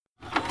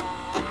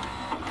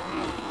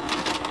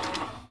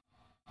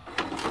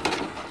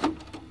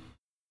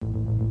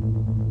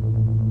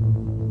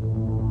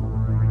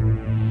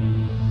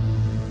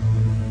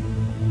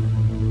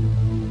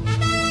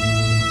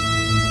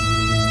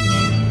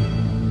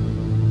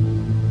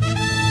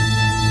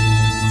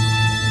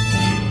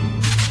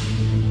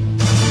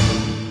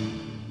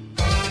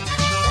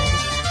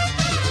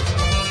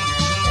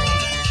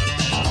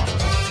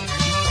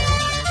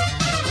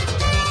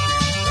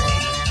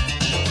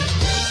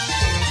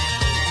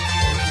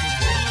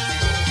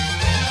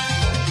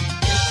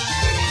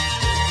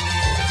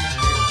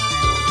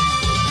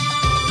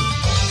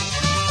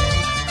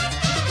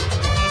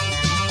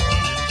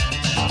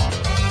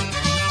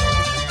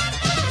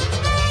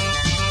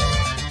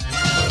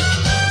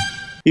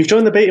You've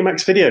joined the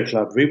Betamax Video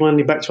Club,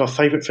 rewinding back to our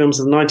favourite films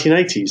of the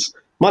 1980s.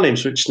 My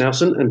name's Rich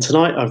Nelson, and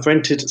tonight I've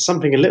rented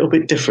something a little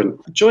bit different.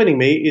 Joining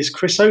me is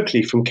Chris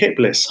Oakley from Kit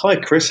Bliss. Hi,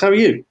 Chris. How are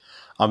you?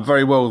 I'm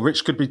very well.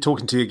 Rich, good to be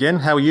talking to you again.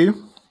 How are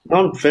you?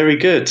 I'm very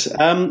good.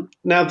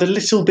 Now, the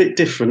little bit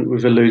different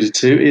we've alluded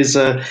to is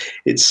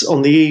it's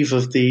on the eve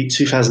of the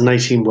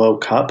 2018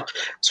 World Cup.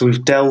 So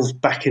we've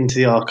delved back into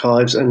the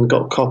archives and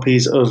got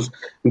copies of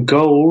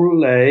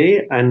Goal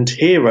and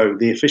Hero,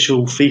 the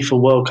official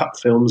FIFA World Cup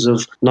films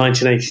of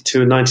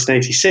 1982 and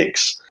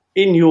 1986.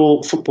 In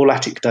your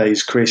footballistic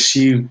days, Chris,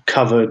 you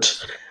covered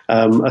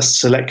a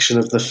selection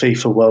of the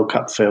FIFA World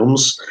Cup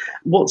films.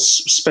 What's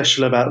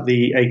special about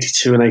the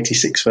 82 and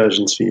 86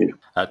 versions for you?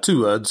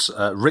 Two words,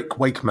 Rick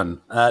Wakeman.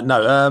 I don't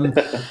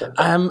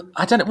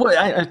know. Well,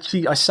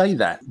 I say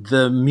that.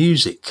 The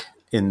music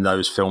in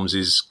those films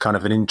is kind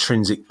of an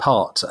intrinsic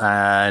part.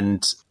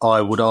 And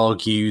I would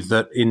argue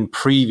that in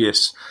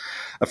previous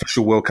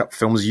official World Cup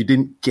films, you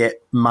didn't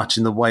get much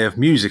in the way of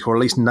music, or at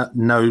least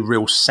no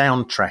real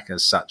soundtrack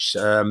as such.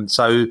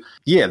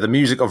 The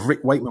music of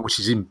Rick Wakeman, which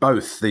is in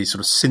both the sort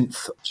of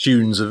synth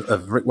tunes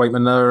of Rick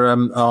Wakeman,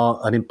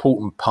 are an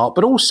important part.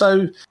 But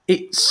also,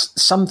 it's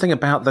something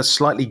about the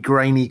slightly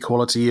grainy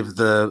quality of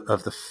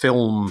the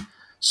film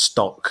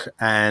stock,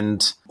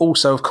 and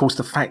also, of course,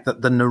 the fact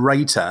that the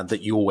narrator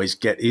that you always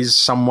get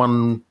is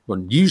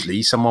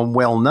usually someone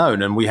well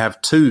known, and we have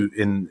two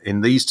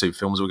in these two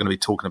films we're going to be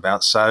talking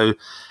about. So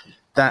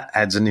that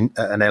adds an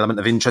element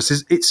of interest.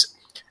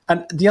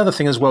 And the other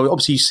thing as well,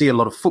 obviously, you see a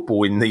lot of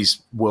football in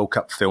these World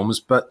Cup films,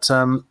 but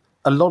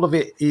a lot of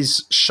it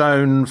is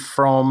shown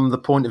from the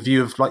point of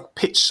view of like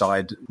pitch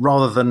side,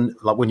 rather than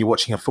like when you're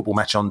watching a football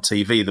match on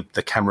TV,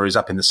 the camera is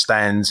up in the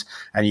stands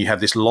and you have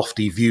this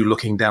lofty view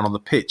looking down on the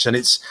pitch. And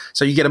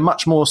so you get a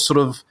much more sort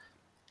of,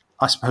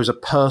 I suppose, a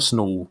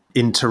personal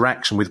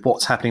interaction with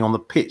what's happening on the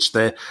pitch.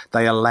 They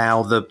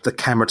allow the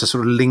camera to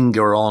sort of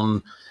linger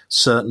on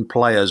certain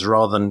players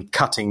rather than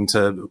cutting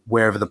to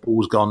wherever the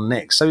ball's gone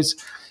next. So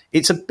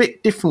it's a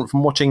bit different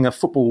from watching a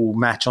football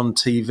match on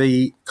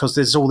TV because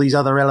there's all these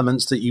other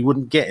elements that you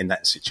wouldn't get in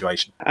that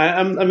situation.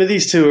 I mean,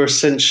 these two are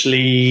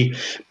essentially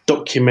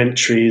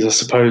documentaries, I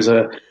suppose,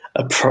 a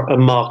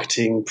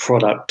marketing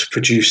product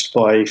produced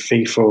by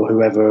FIFA or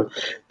whoever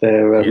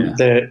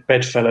their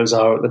bedfellows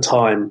are at the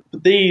time.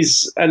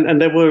 These,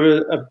 and there were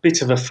a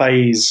bit of a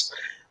phase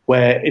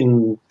where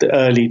in the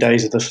early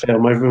days of the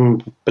film, I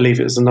believe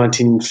it was the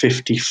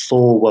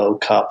 1954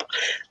 World Cup,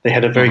 they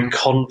had a very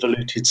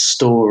convoluted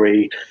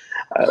story,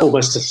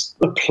 almost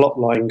a plot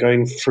line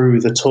going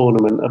through the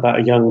tournament about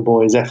a young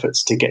boy's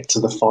efforts to get to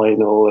the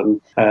final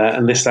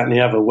and this, that and the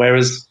other.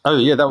 Whereas... Oh,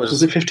 yeah, that was...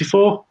 Was it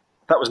 54?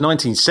 That was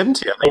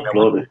 1970, I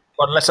think.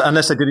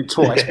 Unless they did it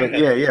twice, but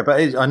yeah.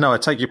 But I know, I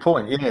take your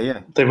point.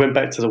 Yeah. They went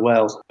back to the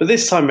well, but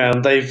this time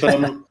round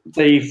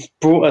they've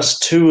brought us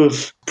two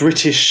of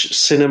British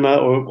cinema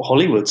or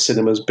Hollywood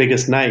cinema's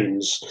biggest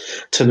names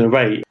to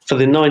narrate. For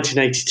the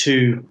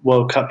 1982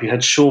 World Cup, you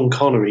had Sean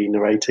Connery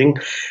narrating,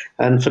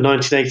 and for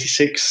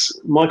 1986,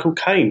 Michael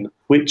Caine,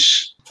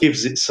 which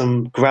gives it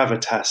some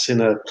gravitas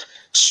in a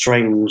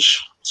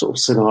strange sort of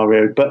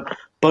scenario. But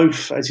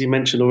both, as you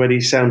mentioned already,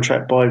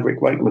 soundtracked by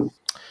Rick Wakeman.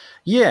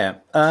 Yeah.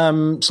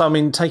 So, I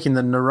mean, taking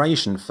the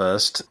narration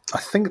first, I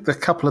think a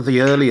couple of the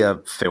earlier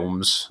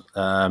films,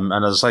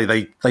 and as I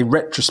say, they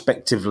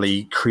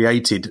retrospectively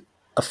created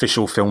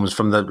official films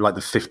from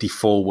the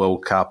 54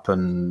 World Cup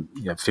and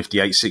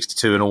 58,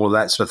 62 and all of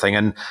that sort of thing.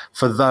 And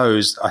for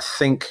those, I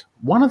think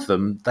one of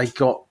them, they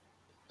got,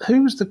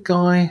 who's the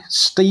guy?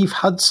 Steve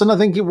Hudson, I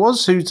think it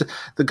was, who's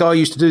the guy who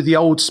used to do the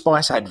Old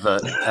Spice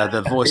advert,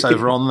 the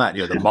voiceover on that,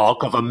 the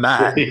mark of a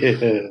man,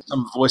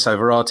 some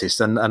voiceover artist,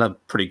 and a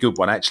pretty good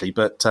one, actually.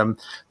 But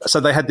so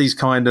they had these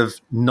kind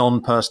of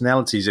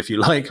non-personalities, if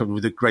you like,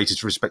 with the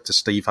greatest respect to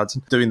Steve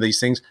Hudson, doing these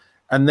things.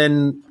 And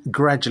then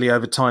gradually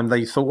over time,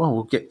 they thought, well,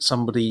 we'll get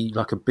somebody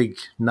like a big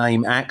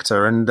name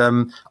actor. And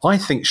I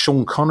think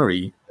Sean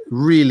Connery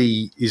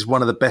really is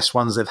one of the best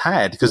ones they've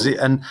had, because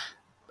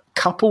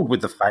coupled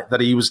with the fact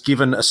that he was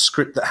given a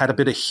script that had a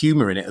bit of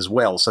humour in it as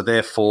well. So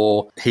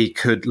therefore he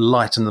could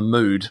lighten the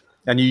mood.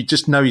 And you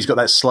just know he's got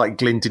that slight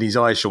glint in his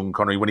eye, Sean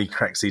Connery, when he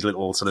cracks these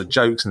little sort of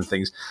jokes and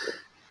things.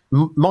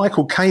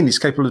 Michael Caine is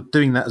capable of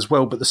doing that as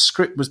well, but the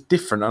script was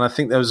different. And I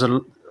think there was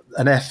an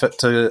effort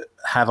to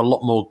have a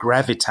lot more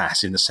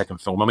gravitas in the second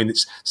film. I mean,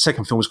 the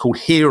second film was called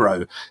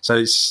Hero. So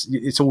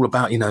it's all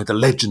about, the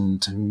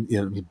legend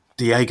and,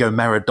 Diego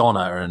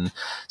Maradona, and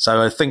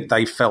so I think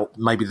they felt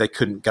maybe they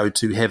couldn't go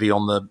too heavy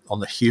on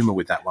the humour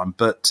with that one,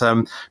 but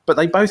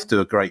they both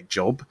do a great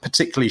job,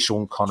 particularly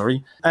Sean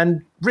Connery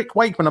and Rick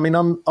Wakeman. I mean,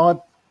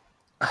 I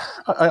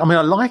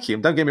like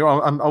him. Don't get me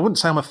wrong. I wouldn't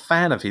say I'm a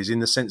fan of his in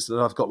the sense that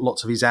I've got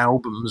lots of his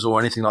albums or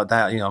anything like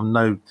that. I'm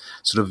no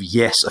sort of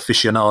Yes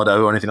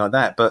aficionado or anything like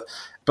that. But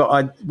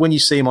But when you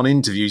see him on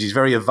interviews, he's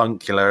very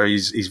avuncular.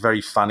 He's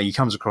very funny. He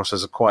comes across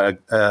as quite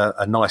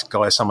a nice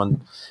guy,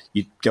 someone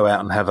you'd go out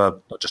and have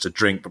not just a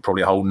drink, but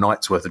probably a whole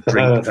night's worth of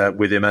drink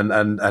with him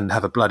and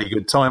have a bloody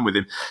good time with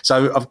him.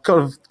 So I've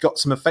got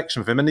some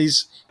affection for him. And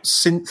his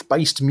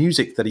synth-based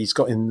music that he's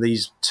got in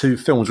these two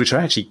films, which are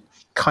actually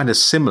kind of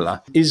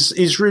similar,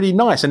 is really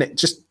nice, and it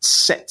just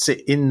sets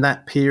it in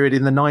that period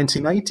in the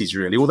 1980s,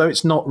 really. Although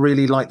it's not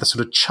really like the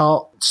sort of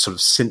chart sort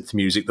of synth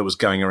music that was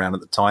going around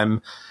at the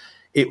time.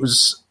 It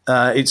was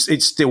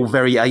it's still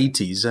very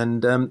 80s,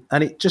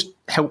 and it just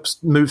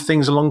helps move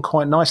things along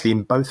quite nicely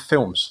in both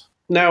films.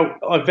 Now,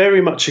 I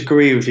very much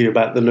agree with you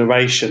about the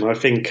narration. I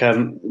think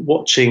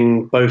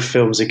watching both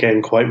films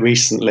again quite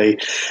recently,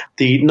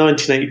 the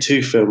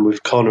 1982 film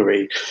with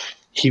Connery,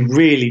 he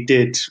really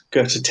did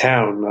go to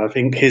town. I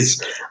think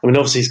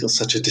obviously he's got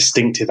such a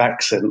distinctive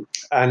accent,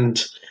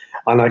 and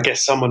I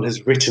guess someone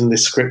has written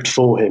this script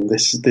for him.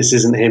 This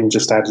isn't him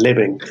just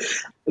ad-libbing.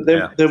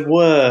 There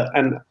were,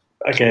 and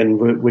again,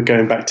 we're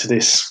going back to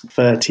this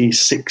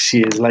 36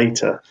 years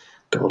later.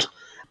 God.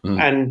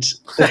 And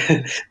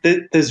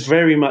there's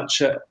very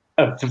much a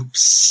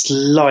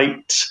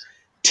slight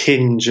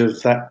tinge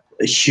of that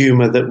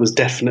humour that was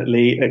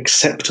definitely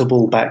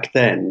acceptable back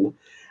then,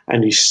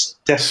 and you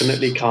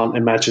definitely can't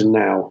imagine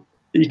now.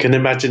 You can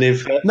imagine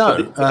if the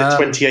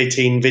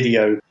 2018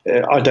 video,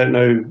 I don't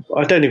know,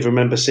 I don't even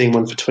remember seeing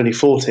one for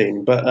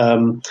 2014, but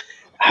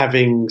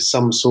having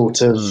some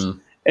sort of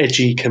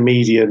edgy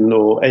comedian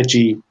or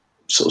edgy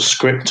sort of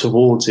script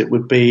towards it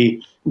would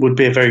be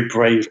a very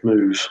brave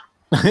move.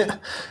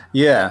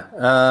 Yeah,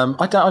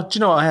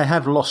 I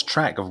have lost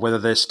track of whether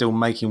they're still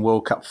making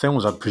World Cup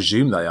films. I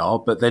presume they are,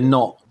 but they're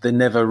not. They're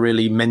never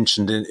really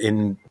mentioned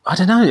in I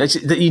don't know.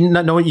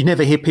 You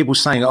never hear people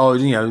saying, "Oh,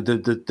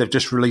 they've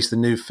just released the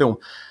new film."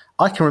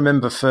 I can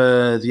remember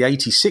for the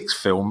 '86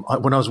 film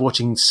when I was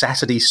watching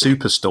Saturday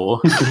Superstore.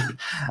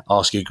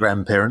 Ask your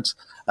grandparents.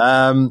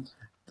 And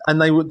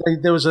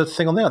there was a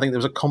thing on there. I think there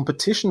was a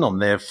competition on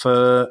there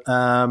for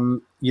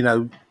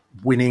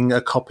winning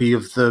a copy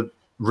of the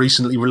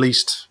recently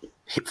released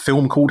hit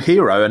film called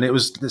Hero, and it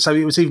was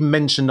even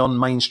mentioned on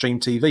mainstream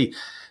TV.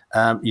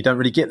 You don't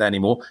really get that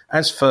anymore.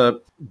 As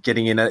for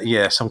getting in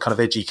some kind of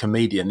edgy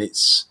comedian,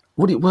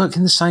 would it work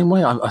in the same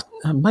way?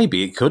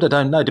 Maybe it could. I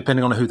don't know,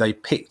 depending on who they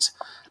picked.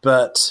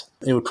 But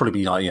it would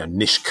probably be like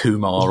Nish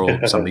Kumar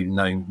or somebody,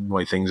 knowing the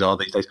way things are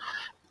these days.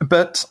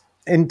 But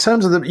in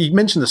terms of you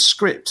mentioned the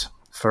script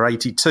for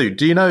 82.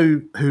 Do you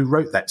know who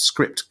wrote that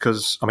script?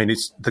 Because,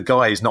 the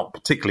guy is not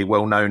particularly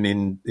well known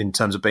in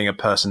terms of being a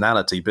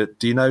personality, but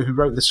do you know who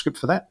wrote the script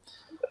for that?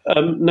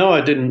 No,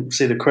 I didn't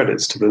see the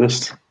credits, to be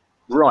honest.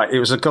 Right. It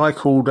was a guy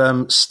called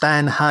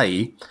Stan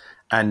Hay,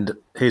 and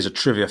here's a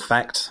trivia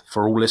fact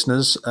for all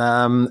listeners.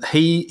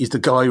 He is the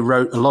guy who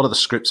wrote a lot of the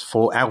scripts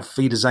for Auf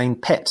Wiedersehen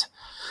Pet.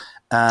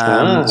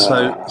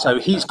 So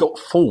he's got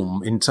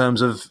form in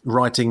terms of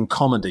writing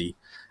comedy.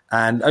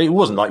 And it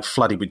wasn't like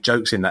flooded with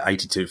jokes in that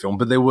 82 film,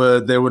 but there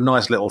were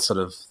nice little sort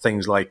of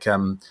things like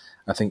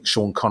I think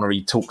Sean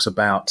Connery talks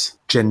about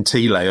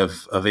Gentile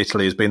of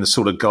Italy as being the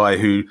sort of guy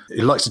who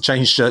likes to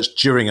change shirts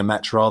during a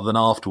match rather than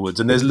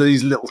afterwards. And there's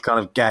these little kind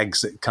of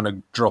gags that kind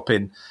of drop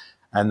in,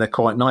 and they're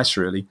quite nice,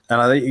 really.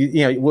 And I think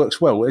it works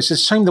well. It's a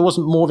shame there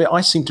wasn't more of it. I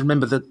seem to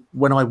remember that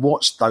when I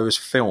watched those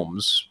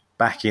films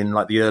back in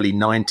like the early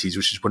 90s,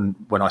 which is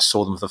when I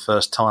saw them for the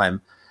first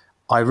time,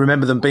 I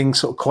remember them being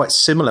sort of quite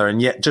similar,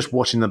 and yet just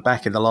watching them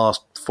back in the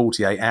last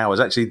 48 hours,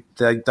 actually,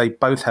 they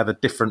both have a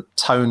different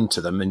tone to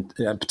them, and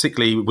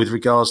particularly with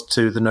regards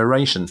to the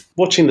narration.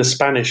 Watching the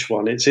Spanish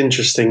one, it's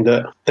interesting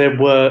that there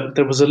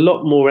was a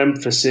lot more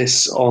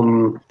emphasis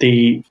on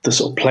the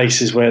sort of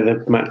places where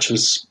the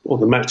matches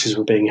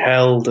were being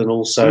held, and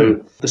also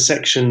the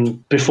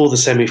section before the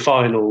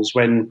semi-finals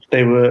when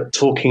they were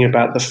talking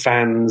about the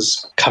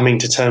fans coming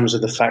to terms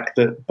with the fact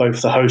that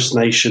both the host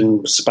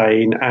nation,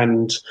 Spain,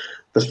 and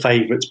the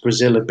favourites,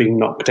 Brazil, had been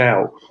knocked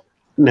out.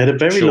 And they had a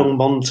very long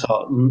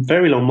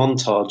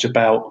montage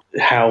about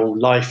how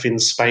life in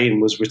Spain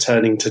was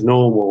returning to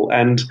normal.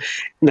 And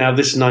now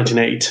this is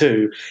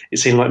 1982. It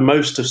seemed like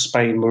most of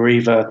Spain were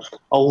either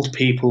old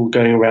people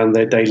going around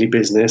their daily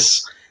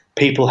business,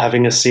 people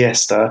having a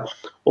siesta,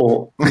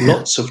 or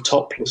lots of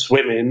topless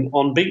women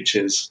on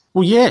beaches.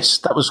 Well, yes,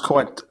 that was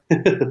quite. I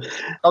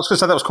was going to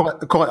say that was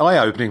quite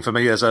eye-opening for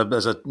me as a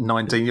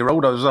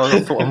 19-year-old. I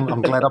thought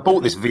I'm glad I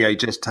bought this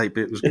VHS tape.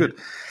 It was good.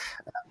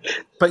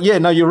 But yeah,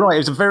 no, you're right.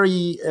 It was a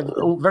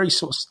very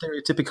sort of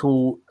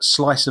stereotypical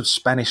slice of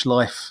Spanish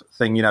life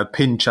thing.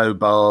 Pincho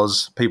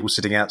bars, people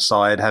sitting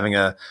outside having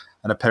an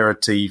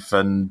aperitif,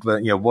 and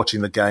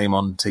watching the game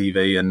on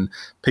TV, and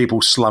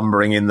people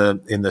slumbering in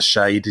the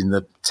shade in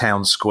the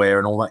town square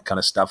and all that kind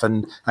of stuff.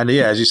 And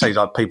yeah, as you say,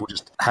 like people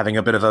just having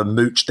a bit of a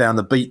mooch down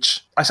the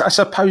beach. I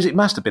suppose it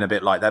must have been a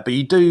bit like that. But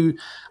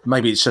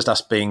maybe it's just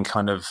us being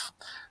kind of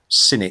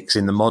cynics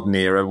in the modern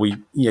era.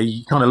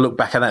 You kind of look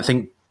back at that and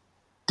think,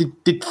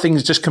 did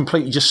things just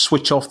completely just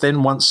switch off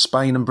then once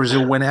Spain and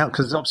Brazil went out?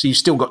 Because obviously you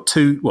still got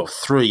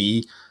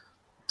three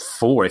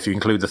 4 if you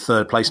include the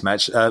third place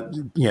match.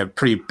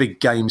 Pretty big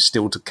games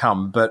still to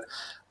come, but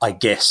I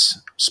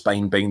guess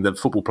Spain, being the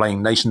football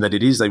playing nation that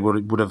it is, they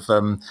would have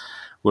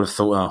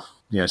thought,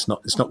 it's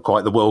not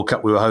quite the World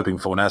Cup we were hoping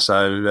for now.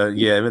 So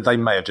they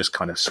may have just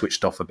kind of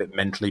switched off a bit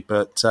mentally.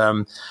 But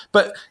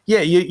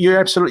you're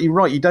absolutely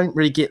right. You don't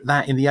really get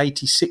that in the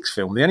 '86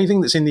 film. The only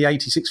thing that's in the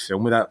 '86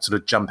 film, without sort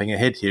of jumping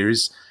ahead here,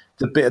 is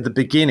the bit at the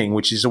beginning,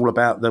 which is all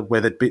about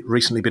where there'd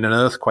recently been an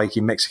earthquake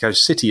in Mexico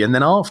City, and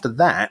then after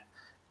that,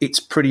 it's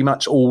pretty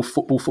much all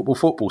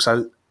football.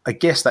 So I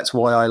guess that's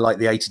why I like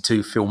the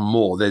 82 film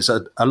more. There's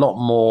a lot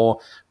more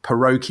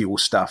parochial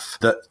stuff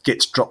that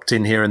gets dropped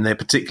in here and there,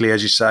 particularly,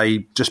 as you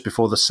say, just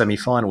before the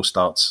semi-final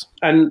starts.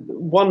 And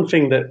one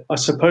thing that I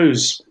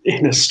suppose,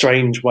 in a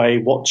strange way,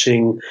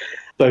 watching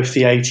both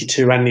the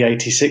 82 and the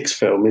 86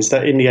 film, is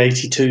that in the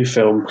 82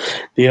 film,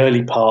 the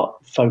early part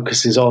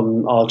focuses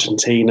on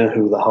Argentina,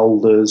 who are the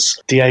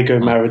holders, Diego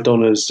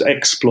Maradona's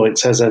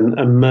exploits as an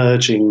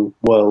emerging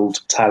world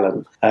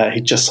talent.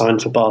 He just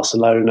signed for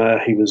Barcelona,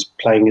 he was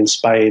playing in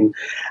Spain,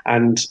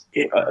 and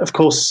of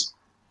course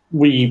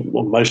we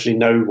mostly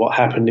know what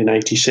happened in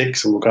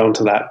 86, and we'll go on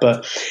to that,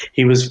 but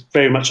he was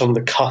very much on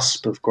the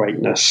cusp of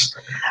greatness,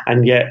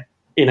 and yet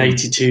in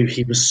 82,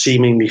 he was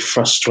seemingly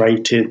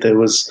frustrated. There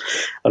was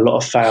a lot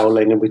of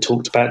fouling, and we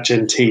talked about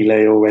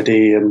Gentile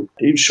already, and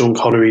Sean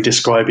Connery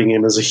describing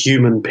him as a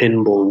human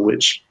pinball,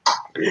 which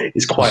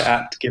is quite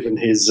apt given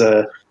his,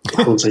 I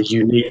wouldn't say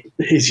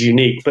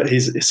unique, but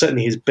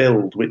certainly his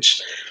build,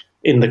 which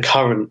in the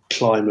current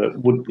climate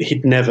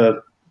he'd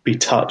never be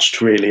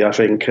touched, really. I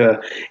think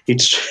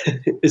he'd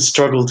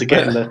struggled to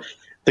get in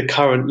the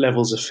current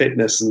levels of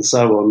fitness and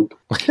so on.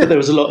 But there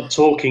was a lot of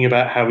talking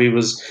about how he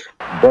was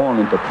born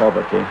into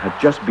poverty, had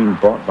just been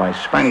bought by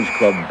Spanish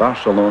club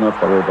Barcelona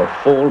for over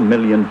 £4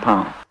 million.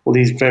 All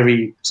these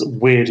very sort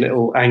of weird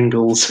little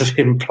angles of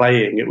him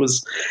playing. It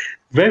was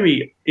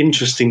very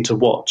interesting to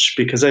watch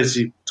because, as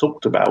you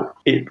talked about,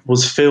 it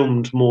was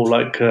filmed more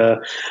like a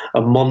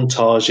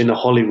montage in a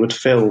Hollywood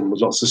film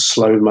with lots of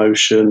slow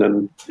motion,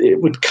 and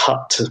it would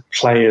cut to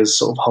players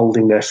sort of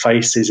holding their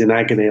faces in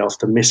agony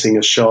after missing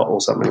a shot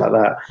or something like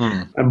that.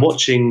 And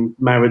watching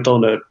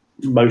Maradona,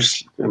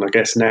 and I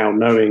guess now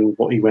knowing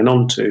what he went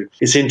on to,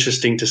 it's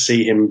interesting to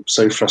see him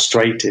so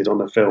frustrated on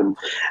the film,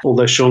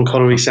 although Sean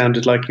Connery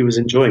sounded like he was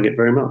enjoying it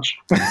very much.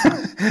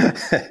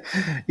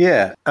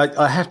 Yeah,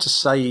 I have to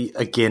say,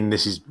 again,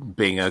 this is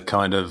being a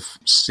kind of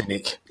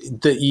cynic,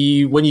 that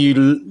when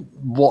you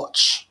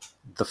watch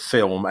the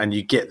film and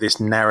you get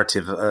this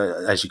narrative,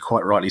 as you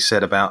quite rightly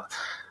said, about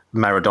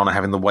Maradona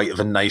having the weight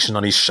of a nation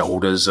on his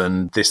shoulders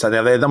and this, that, the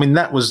other. I mean,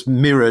 that was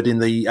mirrored in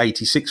the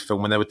 86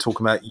 film when they were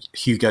talking about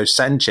Hugo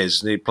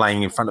Sanchez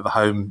playing in front of a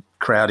home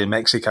crowd in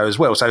Mexico as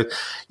well. So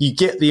you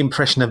get the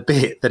impression a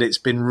bit that it's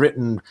been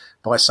written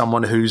by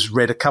someone who's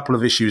read a couple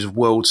of issues of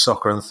World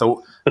Soccer and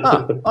thought,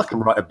 I can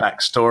write a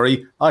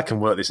backstory. I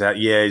can work this out.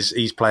 Yeah,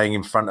 he's playing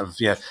in front of,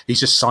 he's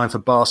just signed for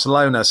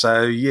Barcelona.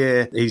 So,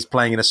 he's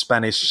playing in a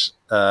Spanish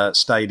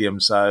stadium.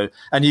 So,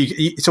 and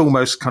it's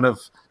almost kind of,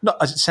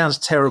 it sounds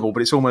terrible,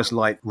 but it's almost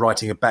like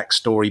writing a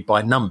backstory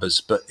by numbers.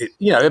 But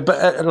like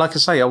I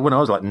say, when I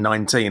was like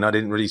 19, I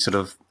didn't really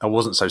I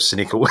wasn't so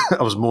cynical.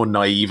 I was more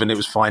naive, and it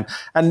was fine.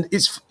 And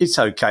it's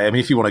okay. I mean,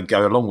 if you want to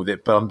go along with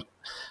it, but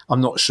I'm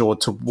not sure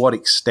to what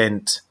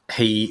extent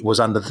he was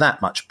under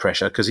that much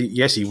pressure, because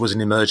he was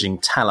an emerging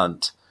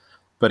talent,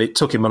 but it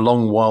took him a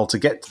long while to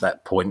get to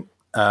that point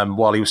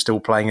while he was still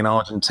playing in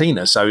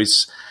Argentina. So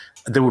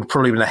there would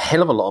probably have been a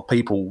hell of a lot of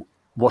people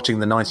watching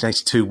the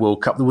 1982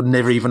 World Cup that would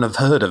never even have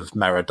heard of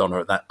Maradona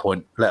at that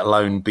point, let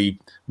alone be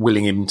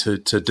willing him to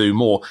do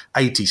more.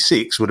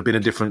 86 would have been a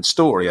different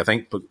story, I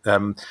think, but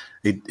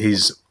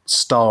his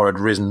star had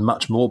risen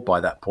much more by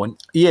that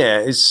point.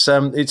 Yeah, it's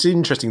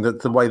interesting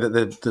that the way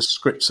that the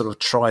script sort of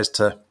tries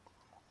to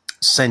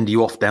send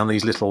you off down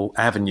these little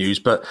avenues,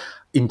 but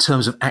in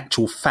terms of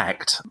actual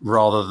fact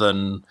rather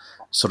than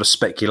sort of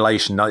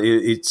speculation,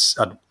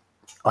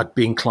 I'd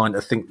be inclined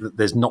to think that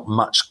there's not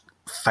much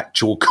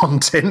factual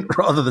content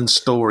rather than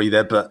story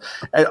there, but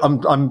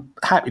I'm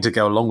happy to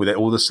go along with it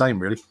all the same,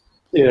 really.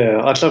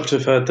 Yeah, I'd love to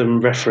have heard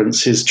them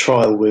reference his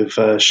trial with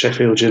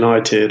Sheffield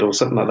United or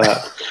something like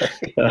that.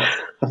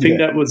 I think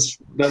that would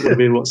have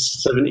been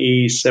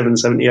 77,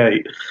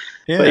 78.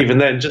 Yeah. But even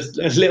then, just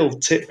a little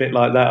tidbit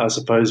like that, I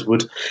suppose,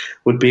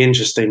 would be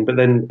interesting. But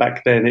then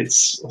back then,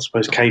 it's, I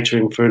suppose,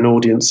 catering for an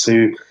audience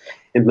who,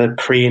 in the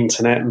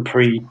pre-internet and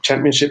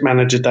pre-Championship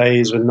Manager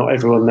days, when not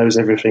everyone knows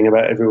everything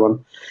about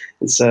everyone,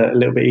 it's a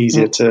little bit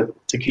easier to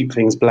keep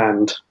things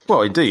bland.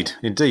 Well, indeed.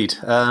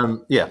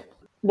 Yeah.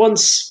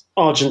 Once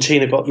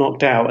Argentina got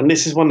knocked out, and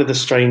this is one of the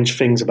strange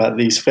things about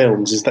these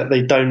films, is that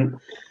they don't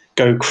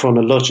go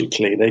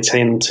chronologically. They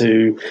tend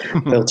to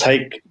they'll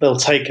take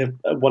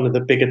one of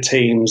the bigger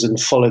teams and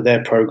follow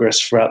their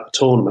progress throughout the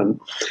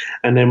tournament,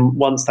 and then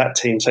once that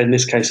team, so in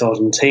this case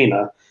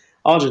Argentina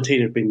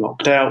have been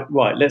knocked out,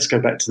 right, let's go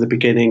back to the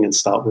beginning and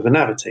start with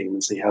another team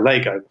and see how they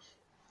go.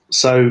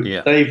 So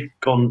they've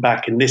gone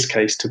back, in this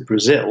case, to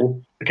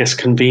Brazil, I guess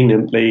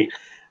conveniently,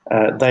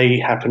 they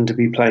happened to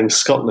be playing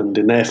Scotland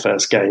in their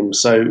first game,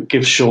 so it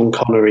gives Sean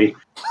Connery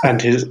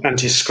and his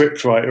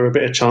scriptwriter a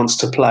bit of chance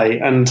to play.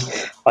 And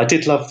I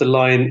did love the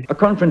line, a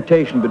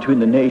confrontation between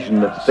the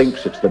nation that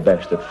thinks it's the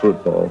best at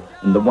football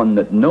and the one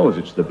that knows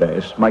it's the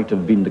best might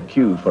have been the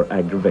cue for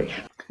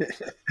aggravation.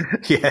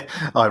 Yeah,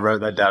 I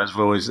wrote that down as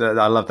well.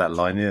 I love that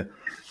line, yeah.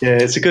 Yeah,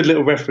 it's a good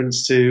little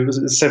reference to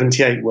the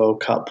 78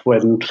 World Cup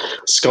when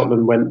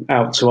Scotland went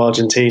out to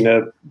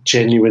Argentina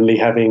genuinely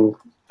having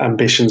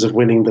ambitions of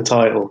winning the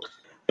title.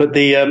 But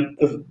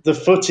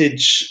the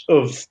footage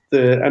of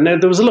and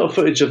there was a lot of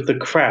footage of the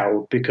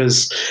crowd,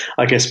 because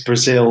I guess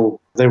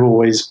Brazil, they're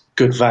always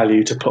good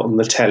value to put on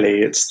the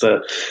telly. It's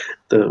the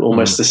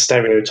almost the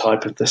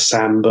stereotype of the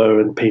samba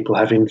and people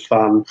having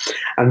fun.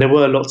 And there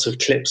were lots of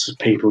clips of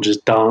people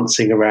just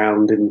dancing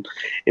around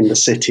in the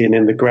city and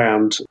in the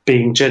ground,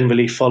 being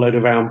generally followed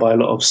around by a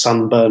lot of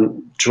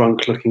sunburnt,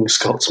 drunk-looking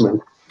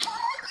Scotsmen.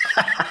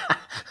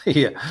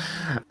 Yeah.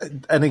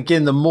 And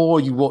again, the more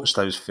you watch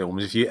those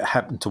films, if you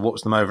happen to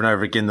watch them over and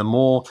over again, the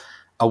more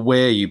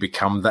aware you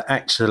become that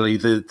actually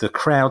the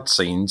crowd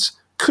scenes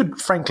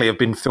could frankly have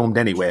been filmed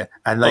anywhere,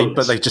 and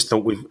but they just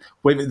thought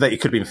that it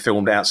could have been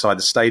filmed outside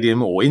the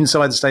stadium or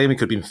inside the stadium. It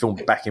could have been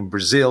filmed back in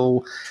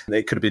Brazil.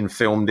 It could have been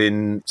filmed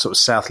in sort of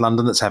South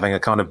London that's having a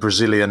kind of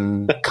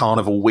Brazilian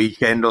carnival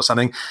weekend or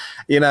something.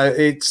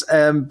 It's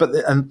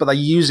but they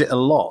use it a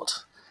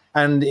lot,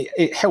 and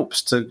it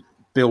helps to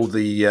build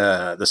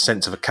the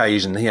sense of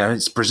occasion.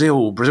 It's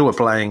Brazil are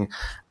playing,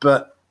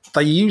 but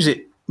they use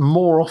it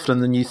more often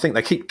than you think.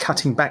 They keep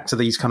cutting back to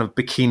these kind of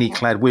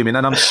bikini-clad women,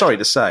 and I'm sorry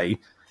to say,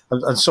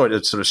 I'm sorry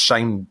to sort of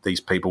shame these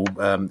people,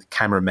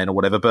 cameramen or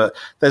whatever, but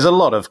there's a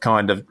lot of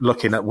kind of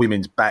looking at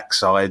women's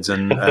backsides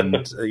and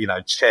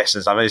chests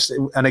and stuff.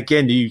 And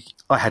again,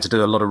 I had to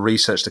do a lot of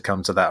research to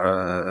come to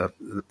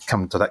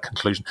that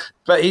conclusion.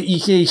 But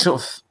you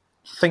sort of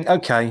think,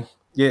 okay,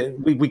 yeah,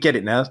 we get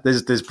it now.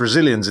 There's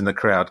Brazilians in the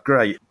crowd,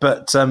 great,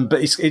 but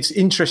it's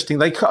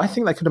interesting. I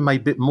think they could have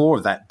made a bit more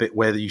of that bit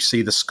where you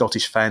see the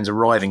Scottish fans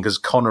arriving, because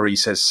Connery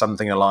says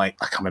something like,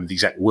 I can't remember the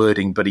exact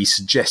wording, but he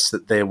suggests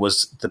that there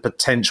was the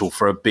potential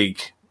for a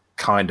big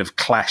kind of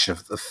clash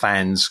of the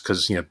fans,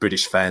 because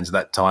British fans at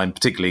that time,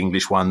 particularly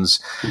English ones,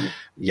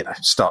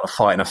 start a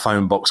fight in a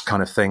phone box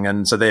kind of thing,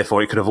 and so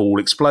therefore it could have all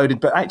exploded.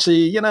 But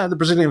actually, the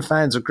Brazilian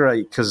fans are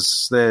great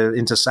because they're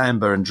into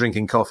samba and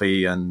drinking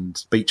coffee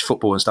and beach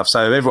football and stuff,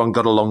 so everyone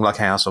got along like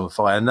a house on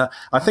fire. And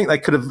I think they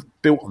could have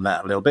built on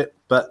that a little bit,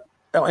 but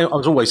I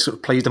was always sort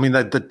of pleased. I mean,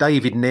 the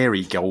David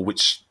Neary goal,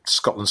 which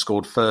Scotland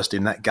scored first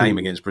in that game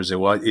against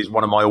Brazil, is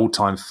one of my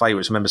all-time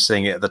favourites. I remember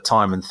seeing it at the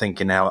time and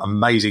thinking how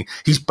amazing.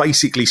 He's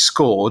basically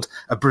scored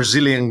a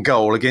Brazilian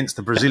goal against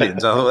the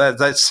Brazilians. I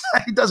thought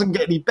it doesn't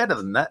get any better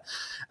than that.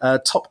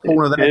 Top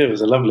corner there. Yeah, it was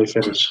a lovely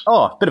finish.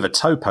 Oh, a bit of a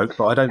toe poke,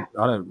 but I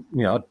don't.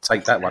 I'd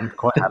take that one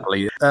quite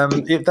happily.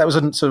 That was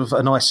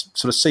a nice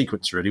sort of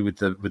sequence, really, with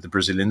the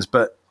Brazilians.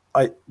 But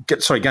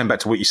going back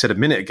to what you said a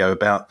minute ago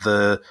about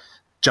the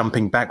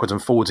jumping backwards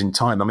and forwards in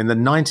time. I mean, the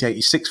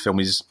 1986 film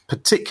is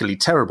particularly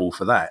terrible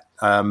for that.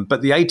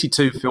 But the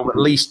 82 film at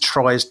least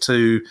tries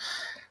to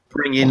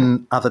bring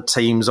in other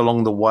teams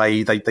along the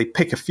way. They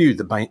pick a few of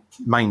the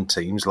main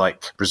teams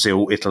like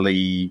Brazil,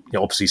 Italy,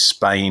 obviously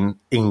Spain,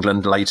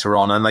 England later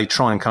on, and they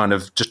try and kind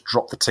of just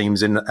drop the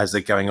teams in as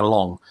they're going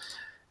along.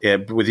 Yeah,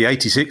 but with the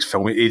 86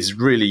 film, it is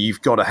really,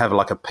 you've got to have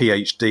like a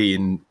PhD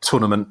in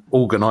tournament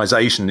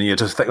organisation. And you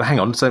just think, hang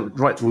on, so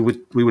right, we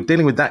were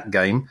dealing with that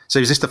game. So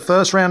is this the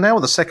first round now or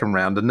the second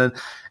round? And then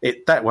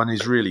that one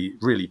is really,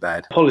 really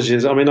bad.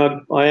 Apologies. I mean,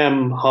 I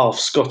am half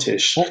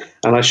Scottish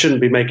and I shouldn't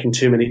be making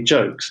too many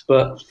jokes,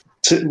 but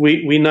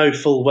we know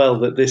full well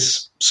that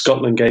this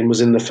Scotland game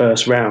was in the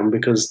first round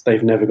because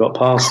they've never got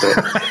past it.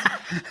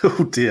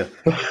 Oh, dear.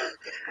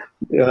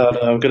 Yeah,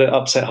 I'm going to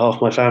upset half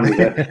my family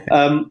there.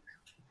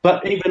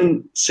 But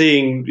even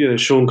seeing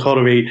Sean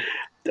Connery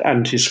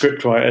and his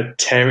scriptwriter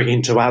tearing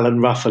into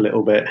Alan Rough a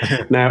little bit.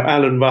 Now,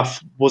 Alan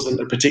Rough wasn't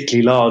a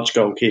particularly large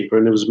goalkeeper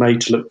and it was made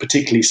to look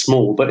particularly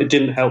small, but it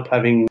didn't help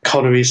having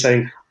Connery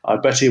saying, I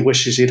bet he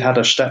wishes he'd had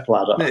a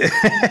stepladder.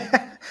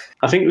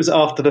 I think it was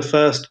after the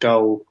first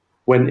goal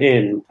went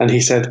in and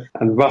he said,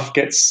 and Rough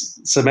gets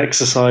some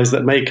exercise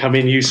that may come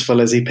in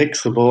useful as he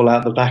picks the ball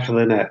out the back of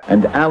the net.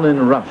 And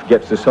Alan Rough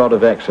gets the sort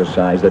of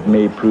exercise that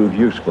may prove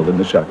useful in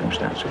the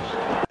circumstances.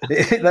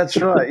 That's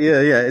right.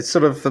 Yeah. It's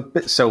sort of a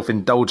bit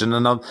self-indulgent,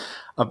 and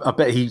I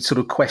bet he sort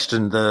of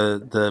questioned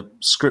the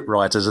script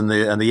writers and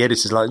the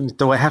editors, like,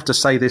 do I have to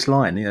say this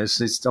line?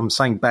 I'm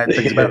saying bad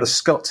things about the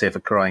Scots here, for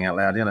crying out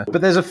loud,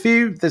 But there's a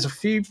few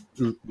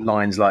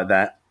lines like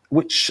that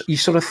which you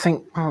sort of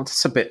think, oh,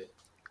 that's a bit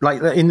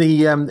like in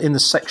the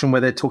section where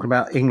they're talking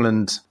about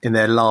England in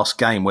their last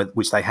game,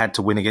 which they had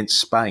to win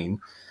against Spain.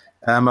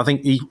 I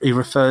think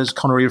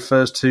Connery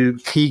refers to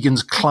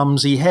Keegan's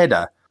clumsy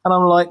header. And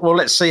I'm like, well,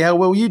 let's see how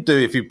well you do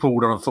if you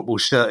pulled on a football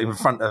shirt in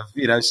front of,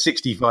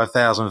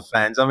 65,000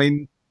 fans. I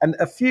mean, and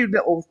a few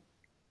little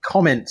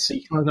comments,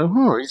 you kind of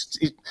go,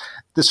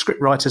 the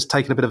scriptwriter's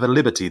taken a bit of a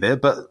liberty there,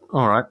 but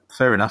all right,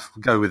 fair enough,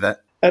 we'll go with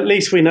that. at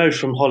least we know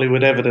from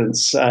Hollywood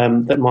evidence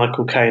that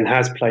Michael Caine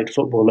has played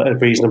football at a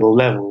reasonable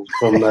level,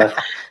 from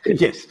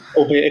yes,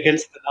 albeit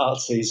against the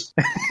Nazis.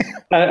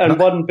 And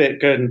one bit,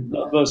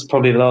 that was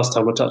probably the last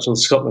time we'll touch on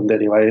Scotland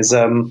anyway, is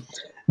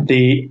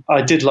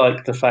I did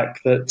like the fact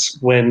that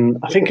when,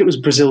 I think it was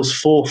Brazil's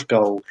fourth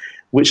goal,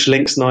 which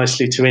links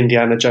nicely to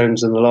Indiana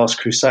Jones and the Last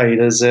Crusade,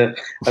 as it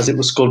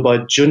was scored by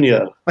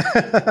Junior,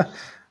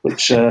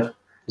 which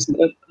was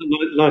a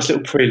nice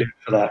little prelude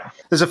for that.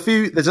 There's a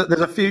few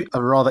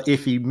rather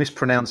iffy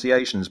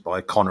mispronunciations by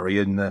Connery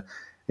in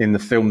the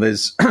film.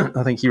 There's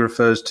I think he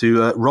refers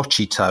to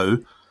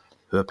Rochito,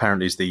 who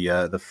apparently is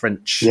the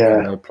French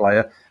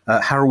player.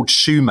 Harold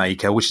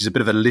Shoemaker, which is a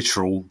bit of a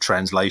literal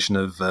translation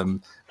of the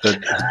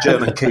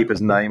German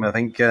keeper's name, I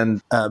think,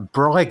 and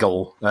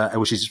Briegel,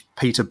 which is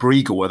Peter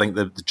Briegel, I think,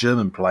 the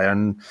German player.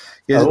 And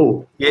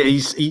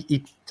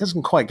he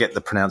doesn't quite get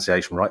the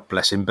pronunciation right,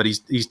 bless him, but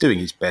he's doing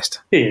his best.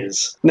 He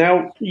is.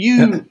 Now,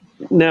 you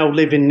now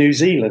live in New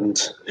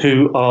Zealand,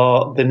 who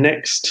are the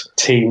next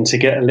team to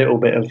get a little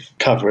bit of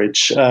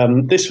coverage.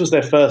 This was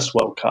their first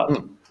World Cup.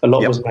 A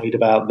lot was made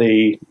about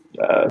the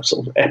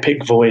sort of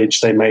epic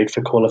voyage they made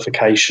for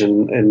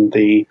qualification in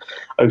the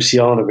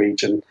Oceania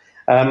region.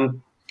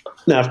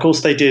 Now, of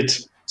course, they did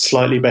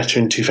slightly better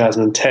in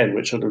 2010,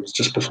 which was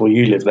just before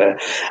you lived there.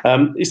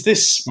 Is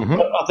this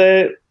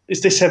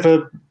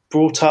ever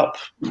brought up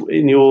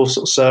in your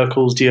sort of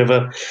circles?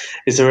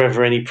 Is there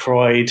ever any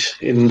pride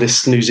in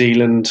this New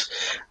Zealand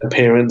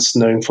appearance,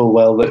 knowing full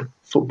well that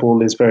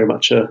football is very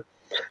much a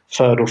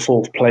third or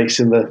fourth place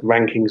in the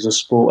rankings of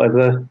sport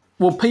over there?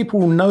 Well, people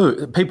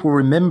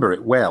remember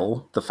it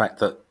well, the fact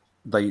that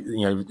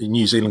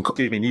New Zealand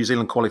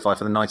qualified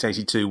for the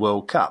 1982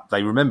 World Cup.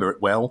 They remember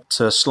it well.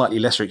 To a slightly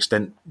lesser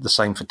extent, the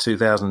same for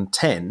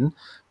 2010.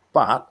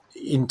 But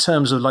in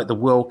terms of like the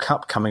World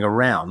Cup coming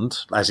around,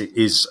 as it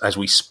is as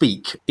we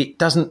speak, it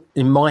doesn't,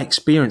 in my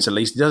experience at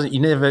least, you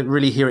never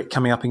really hear it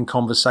coming up in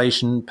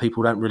conversation.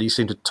 People don't really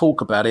seem to talk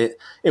about it.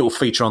 It will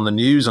feature on the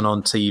news and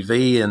on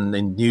TV and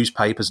in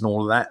newspapers and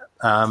all of that.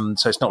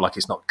 So it's not like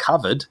it's not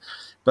covered.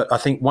 But I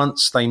think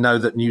once they know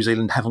that New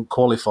Zealand haven't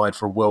qualified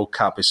for a World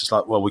Cup, it's just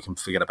like, well, we can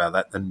forget about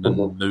that and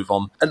move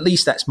on. At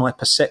least that's my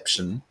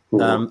perception.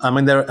 I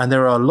mean, there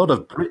are a lot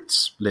of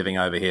Brits living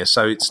over here,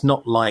 so it's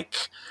not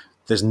like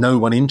there's no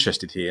one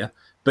interested here.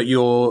 But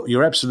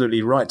you're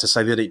absolutely right to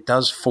say that it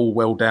does fall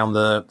well down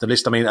the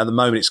list. I mean, at the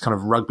moment, it's kind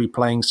of rugby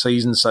playing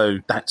season, so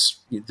that's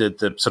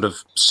the sort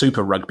of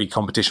Super Rugby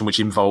competition, which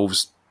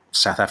involves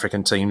South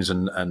African teams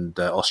and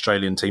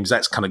Australian teams.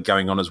 That's kind of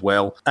going on as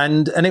well,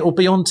 and it will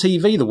be on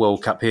TV, the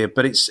World Cup here,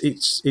 but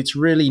it's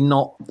really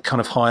not kind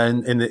of high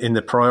in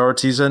the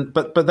priorities.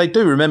 But they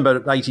do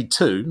remember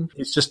 '82.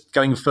 It's just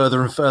going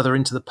further and further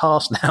into the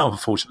past now,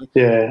 unfortunately.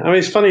 Yeah, I mean,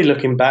 it's funny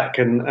looking back,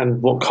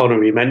 and what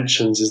Connery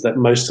mentions is that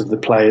most of the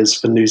players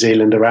for New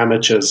Zealand are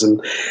amateurs,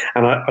 and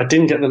I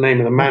didn't get the name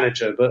of the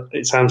manager, but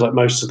it sounds like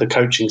most of the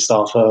coaching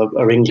staff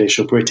are English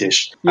or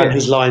British. Yeah. And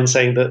his line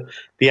saying that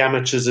the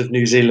amateurs of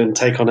New Zealand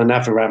take on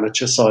another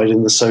amateur side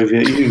in the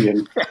Soviet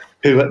Union,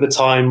 who at the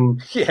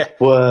time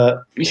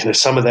were,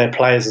 some of their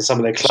players and some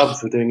of their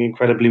clubs were doing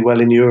incredibly well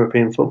in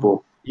European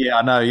football. Yeah,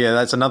 I know. Yeah,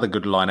 that's another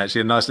good line,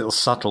 actually. A nice little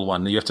subtle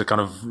one. You have to kind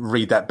of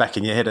read that back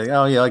in your head.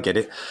 Oh, yeah, I get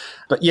it.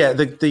 But yeah,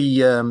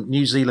 the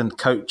New Zealand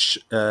coach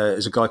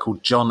is a guy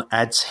called John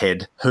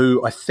Adshead,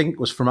 who I think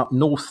was from up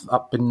north,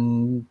 up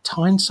in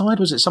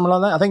Tyneside. Was it something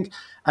like that? I think.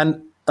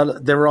 And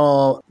there were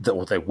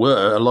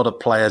a lot of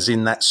players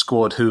in that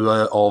squad who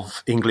are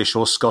of English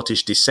or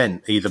Scottish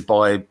descent, either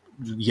by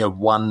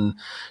one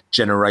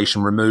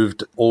generation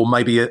removed, or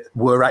maybe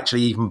were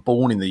actually even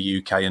born in the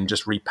UK and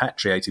just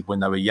repatriated when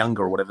they were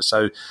younger or whatever.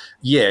 So,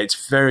 yeah,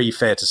 it's very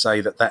fair to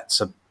say that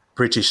that's a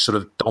British sort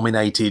of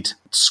dominated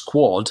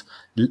squad.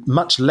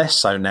 Much less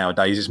so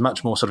nowadays. It's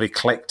much more sort of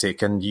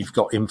eclectic, and you've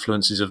got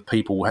influences of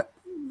people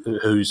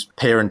whose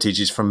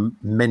parentage is from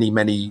many,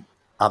 many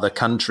other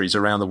countries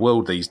around the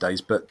world these days.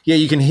 But yeah,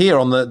 you can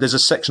hear there's a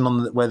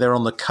section where they're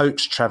on the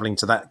coach travelling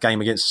to that game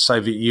against the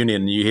Soviet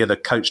Union, and you hear the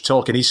coach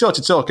talking. He's sort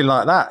of talking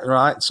like that,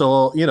 right?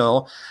 So,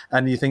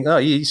 and you think, oh,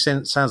 he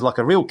sounds like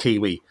a real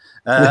Kiwi.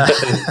 And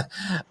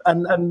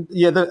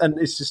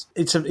it's just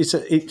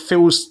it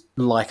feels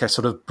like a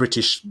sort of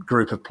British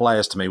group of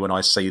players to me when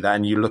I see that.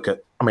 And you look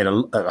at, I mean,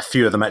 a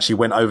few of them actually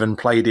went over and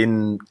played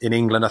in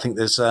England. I think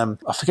there's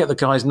I forget the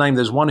guy's name.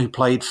 There's one who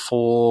played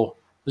for,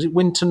 was it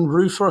Winton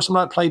Rufer or something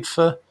like that, played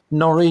for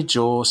Norwich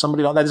or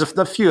somebody like that. There's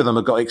a few of them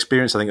have got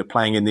experience, I think, of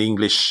playing in the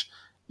English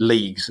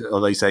leagues, or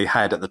they say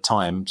had at the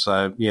time.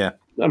 So, yeah.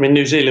 I mean,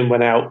 New Zealand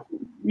went out,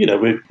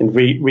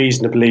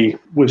 reasonably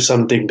with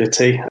some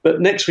dignity.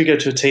 But next we go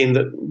to a team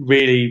that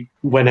really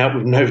went out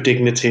with no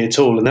dignity at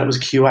all, and that was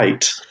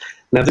Kuwait.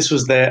 Now, this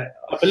was I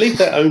believe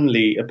their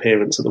only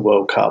appearance at the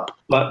World Cup.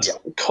 But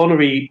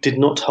Connery did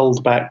not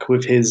hold back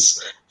with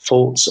his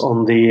thoughts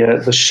on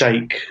the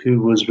sheikh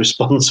who was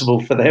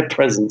responsible for their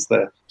presence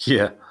there.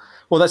 Yeah.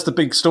 Well, that's the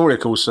big story, of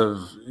course,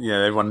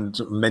 everyone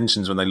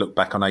mentions when they look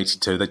back on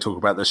 82, they talk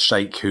about the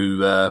sheikh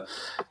who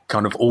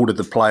kind of ordered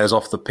the players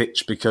off the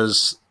pitch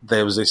because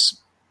there was this,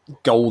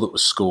 goal that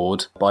was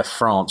scored by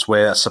France,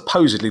 where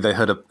supposedly they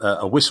heard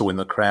a whistle in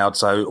the crowd,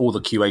 so all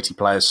the Q80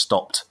 players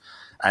stopped,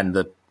 and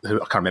I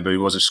can't remember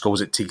who it was who scored.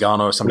 Was it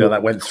Tigana or somebody like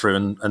that went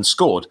through and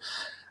scored?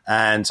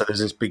 And so there's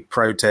this big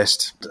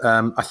protest.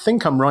 I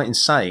think I'm right in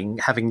saying,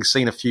 having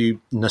seen a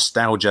few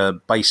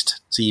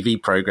nostalgia-based TV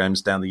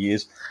programs down the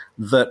years,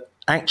 that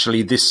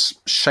actually this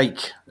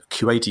Sheikh,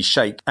 Kuwaiti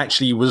Sheikh,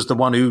 actually was the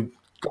one who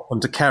got them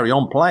to carry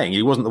on playing.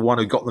 He wasn't the one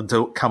who got them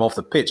to come off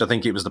the pitch. I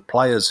think it was the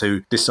players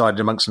who decided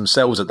amongst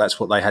themselves that that's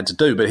what they had to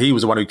do. But he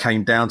was the one who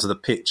came down to the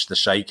pitch, the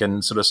Sheikh,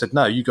 and sort of said,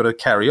 no, you've got to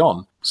carry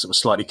on. Sort of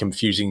slightly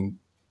confusing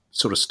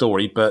sort of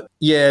story. But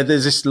yeah,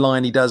 there's this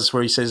line he does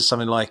where he says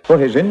something like, for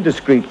his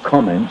indiscreet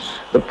comments,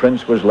 the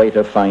prince was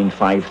later fined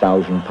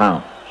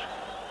 £5,000,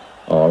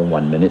 or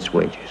 1 minute's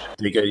wages.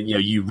 You go,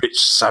 you rich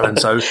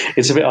so-and-so.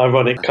 It's a bit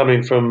ironic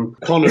coming from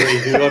Connery,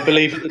 who I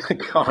believe,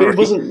 it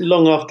wasn't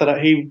long after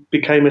that he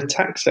became a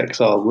tax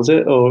exile, was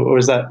it? Or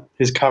is that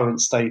his current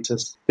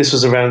status? This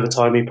was around the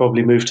time he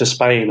probably moved to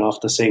Spain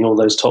after seeing all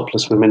those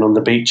topless women on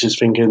the beaches,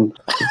 thinking...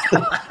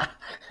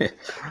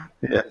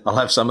 Yeah, I'll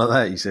have some of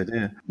that, he said,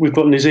 yeah. We've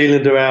got New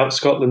Zealand are out,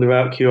 Scotland are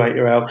out, Kuwait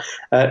are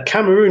out.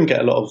 Cameroon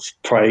get a lot of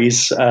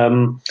praise.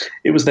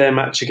 It was their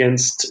match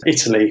against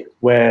Italy,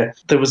 where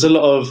there was a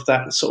lot of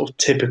that sort of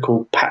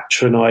typical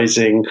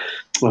patronising,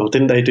 well,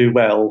 didn't they do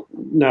well?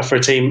 Now, for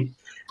a team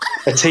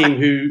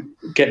who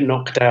get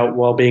knocked out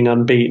while being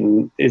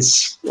unbeaten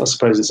is, I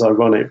suppose it's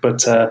ironic,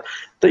 but...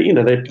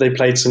 they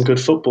played some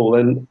good football,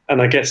 and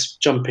I guess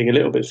jumping a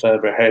little bit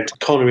further ahead,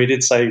 Connery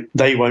did say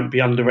they won't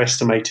be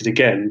underestimated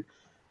again,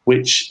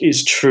 which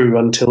is true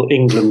until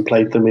England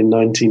played them in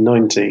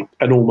 1990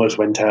 and almost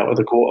went out of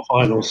the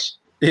quarterfinals.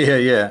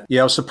 Yeah.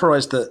 I was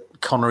surprised that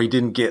Connery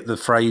didn't get the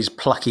phrase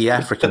plucky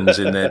Africans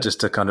in there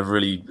just to kind of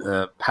really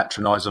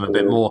patronise them a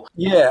bit more.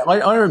 Yeah,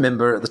 I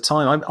remember at the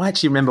time, I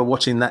actually remember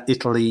watching that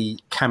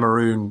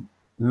Italy-Cameroon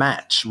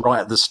match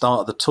right at the start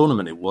of the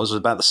tournament. It was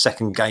about the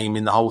second game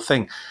in the whole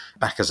thing,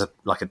 back as a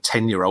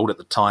 10-year-old at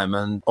the time,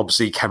 and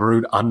obviously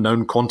Cameroon,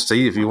 unknown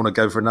quantity if you want to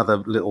go for another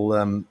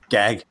little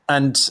gag.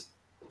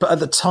 But at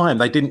the time,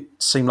 they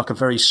didn't seem like a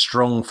very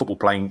strong football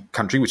playing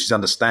country, which is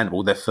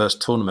understandable, their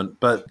first tournament.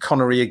 But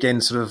Connery again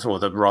Stan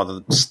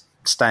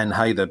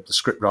Hay, the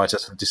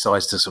scriptwriter,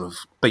 decides to sort of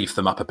beef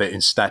them up a bit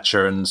in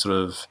stature and sort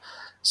of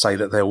say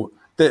that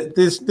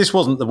this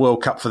wasn't the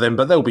World Cup for them,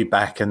 but they'll be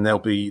back and they'll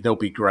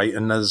be great.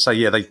 And as I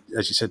say, they,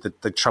 as you said,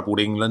 they troubled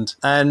England,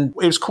 and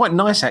it was quite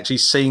nice actually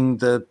seeing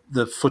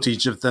the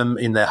footage of them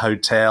in their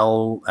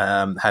hotel,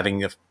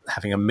 having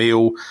a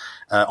meal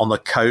on the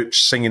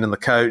coach, singing in the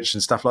coach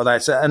and stuff like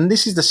that. So, and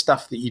this is the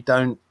stuff that you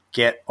don't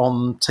get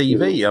on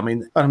TV. I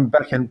mean,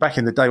 back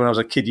in the day when I was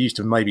a kid, you used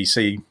to maybe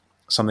see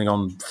something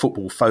on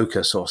Football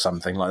Focus or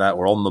something like that,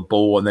 or On the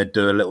Ball, and they'd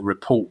do a little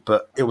report.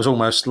 But it was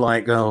almost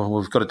like, oh,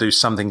 we've got to do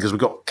something because we've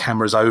got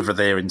cameras over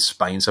there in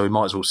Spain, so we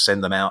might as well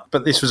send them out.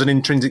 But this was an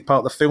intrinsic part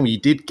of the film. You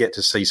did get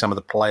to see some of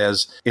the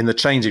players in the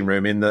changing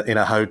room, in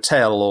a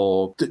hotel,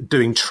 or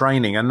doing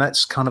training, and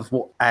that's kind of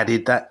what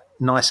added that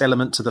nice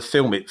element to the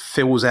film. It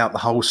fills out the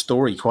whole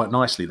story quite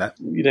nicely. That,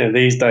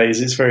 these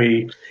days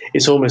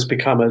it's almost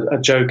become a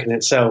joke in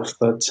itself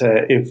that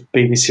if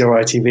BBC or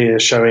ITV are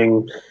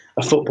showing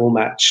a football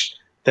match,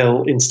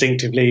 they'll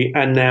instinctively,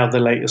 and now the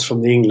latest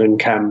from the England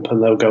camp,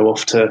 and they'll go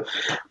off to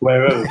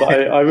wherever.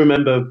 But I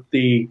remember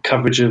the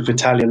coverage of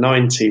Italia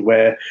 90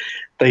 where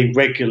they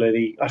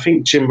regularly, I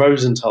think Jim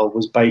Rosenthal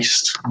was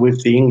based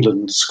with the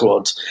England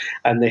squad,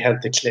 and they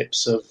had the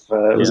clips of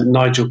was it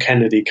Nigel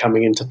Kennedy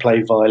coming in to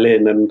play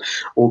violin, and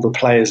all the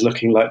players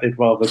looking like they'd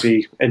rather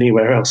be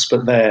anywhere else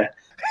but there.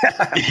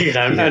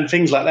 And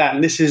things like that.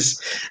 And this is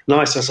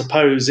nice, I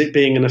suppose, it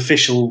being an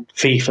official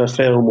FIFA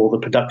film, or the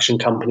production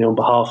company on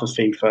behalf of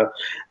FIFA,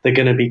 they're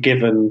going to be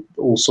given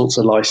all sorts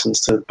of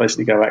license to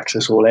basically go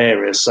access all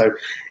areas. So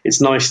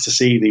it's nice to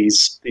see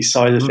these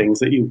side of things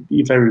that you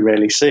very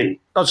rarely see.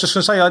 I was just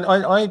going to say,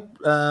 I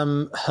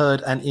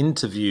heard an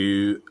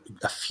interview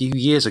a few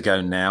years ago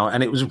now,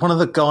 and it was one of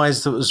the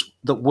guys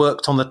that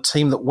worked on the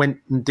team that went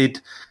and did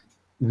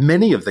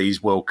many of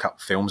these World Cup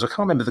films. I can't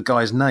remember the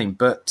guy's name,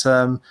 but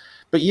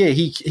yeah,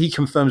 he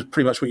confirms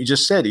pretty much what you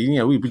just said.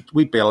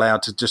 We'd be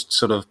allowed to just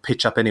sort of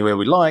pitch up anywhere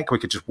we like. We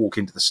could just walk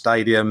into the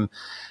stadium.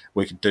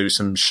 We could do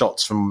some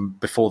shots from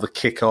before the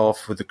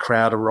kickoff with the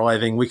crowd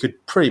arriving. We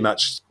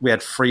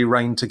had free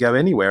reign to go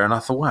anywhere. And I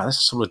thought, wow, that's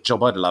the sort of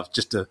job I'd love.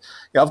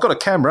 I've got a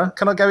camera.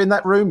 Can I go in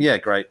that room? Yeah,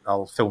 great.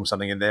 I'll film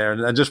something in there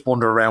and just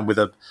wander around with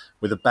a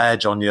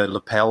badge on your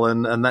lapel,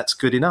 and that's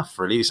good enough,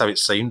 really. So it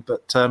seemed.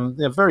 But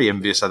very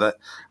envious of that,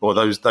 or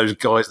those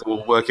guys that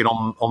were working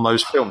on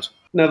those films.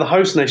 Now, the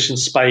host nation,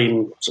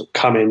 Spain,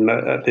 come in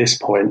at this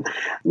point.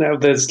 Now,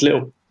 there's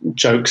little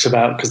jokes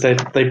about, because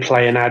they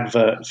play an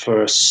advert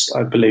for,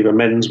 I believe, a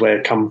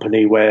menswear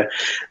company where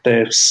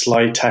they're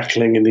slide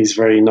tackling in these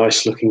very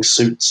nice-looking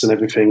suits and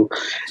everything.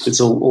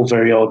 It's all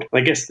very odd.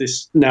 I guess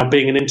this, now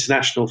being an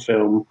international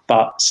film,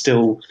 but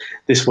still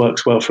this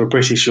works well for a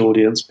British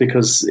audience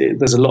because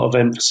there's a lot of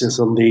emphasis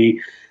on the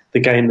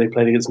game they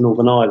played against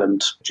Northern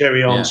Ireland.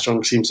 Jerry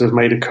Armstrong seems to have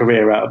made a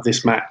career out of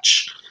this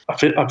match.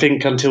 I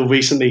think until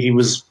recently he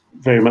was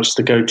very much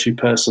the go-to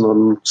person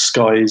on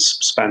Sky's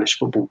Spanish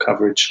football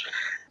coverage.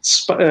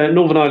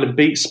 Northern Ireland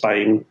beat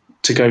Spain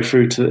to go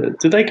through to...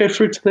 Did they go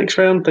through to the next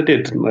round? They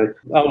did, didn't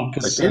they? Oh,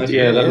 because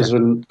that was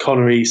when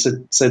Connery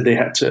said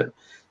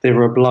they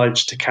were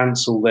obliged to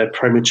cancel their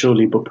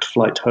prematurely booked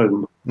flight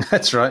home.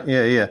 That's right.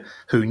 Yeah.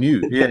 Who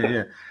knew?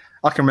 Yeah.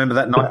 I can remember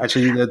that night,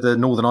 actually, the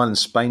Northern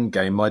Ireland-Spain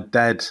game. My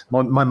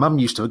mum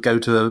used to go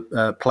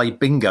to play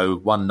bingo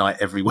one night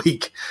every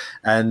week.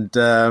 And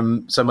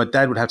so my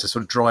dad would have to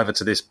sort of drive her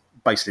to this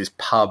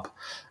pub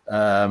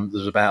that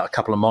was about a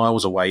couple of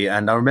miles away.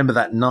 And I remember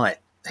that night,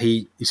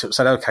 he sort of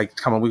said, "Okay,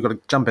 come on, we've got to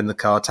jump in the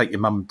car, take your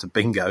mum to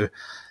bingo."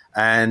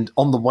 And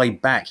on the way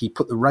back, he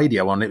put the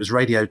radio on. It was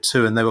Radio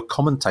 2, and they were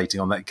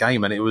commentating on that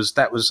game. And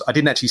that was I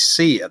didn't actually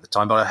see it at the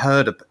time, but I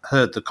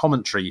heard the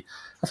commentary.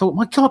 I thought,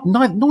 my God,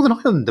 Northern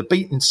Ireland are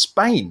beating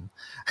Spain.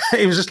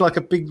 It was just like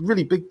a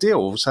really big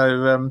deal.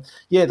 So,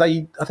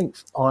 I think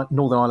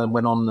Northern Ireland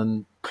went on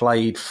and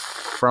played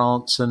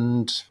France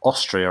and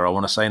Austria, I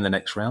want to say, in the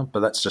next round.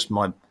 But that's just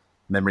my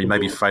memory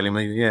maybe failing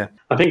me, yeah.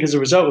 I think as a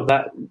result of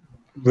that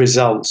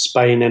result,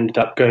 Spain ended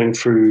up going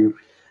through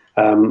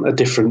a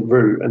different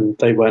route, and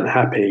they weren't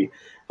happy.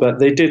 But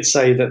they did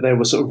say that there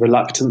were sort of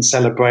reluctant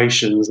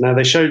celebrations. Now,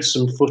 they showed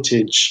some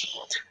footage,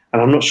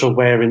 and I'm not sure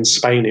where in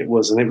Spain it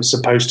was, and it was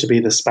supposed to be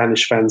the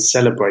Spanish fans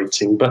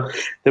celebrating, but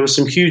there were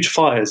some huge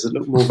fires that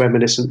looked more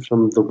reminiscent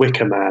from the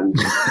Wicker Man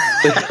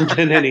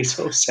than any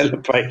sort of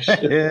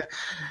celebration. Yeah,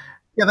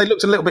 they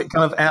looked a little bit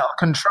kind of out of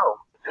control.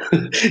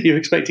 You're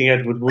expecting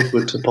Edward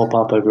Woodward to pop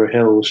up over a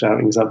hill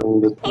shouting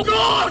something. Oh,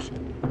 God!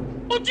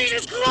 Oh,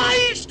 Jesus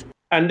Christ!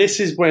 And this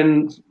is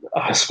when,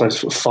 I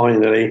suppose,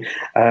 finally,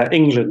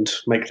 England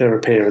make their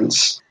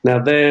appearance. Now,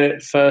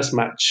 their first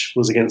match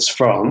was against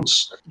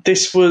France.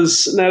 This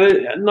was,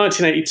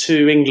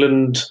 1982,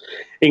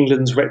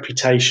 England's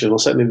reputation, or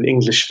certainly the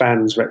English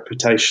fans'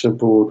 reputation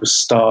abroad, was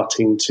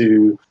starting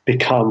to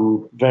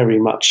become very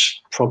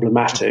much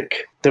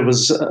problematic. There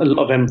was a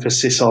lot of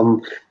emphasis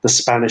on the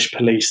Spanish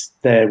police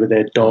there with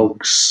their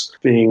dogs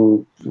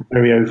being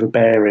very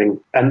overbearing.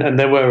 And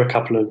there were a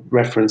couple of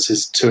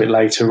references to it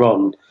later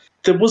on.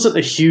 There wasn't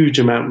a huge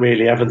amount,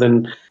 really, other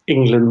than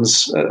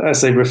England's,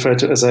 as they refer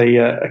to it, as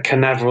a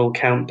Canaveral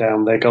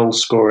countdown, their goal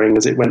scoring,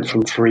 as it went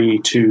from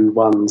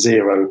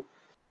 3-2-1-0.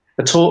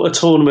 A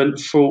tournament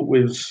fraught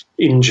with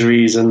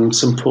injuries and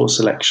some poor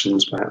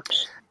selections,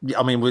 perhaps.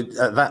 I mean,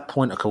 at that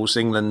point, of course,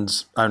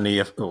 English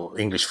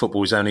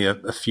football is only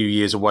a few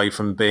years away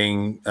from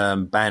being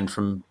banned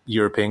from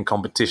European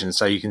competition.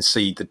 So you can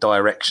see the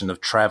direction of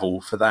travel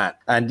for that.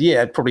 And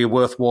yeah, probably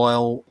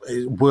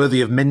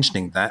worthy of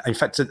mentioning that. In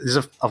fact,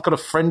 I've got a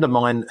friend of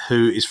mine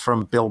who is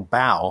from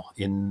Bilbao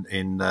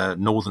in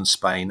northern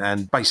Spain,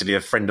 and basically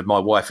a friend of my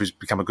wife who's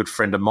become a good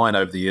friend of mine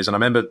over the years. And I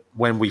remember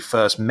when we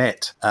first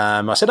met,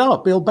 I said, "Oh,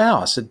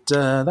 Bilbao." I said,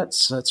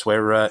 "That's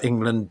where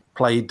England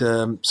played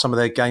some of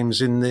their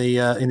games in the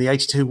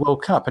 '82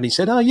 World Cup." And he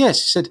said, "Oh,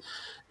 yes." He said,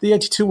 "The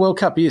 '82 World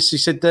Cup." Yes, he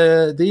said,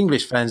 the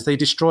English fans, they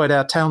destroyed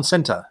our town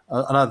centre."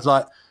 And I was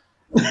like,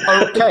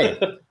 "Okay,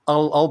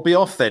 I'll be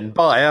off then.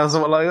 Bye." I was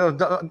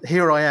like,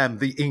 here I am,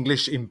 the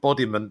English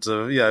embodiment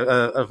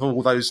of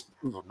all those,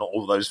 not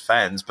all those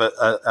fans, but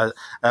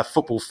a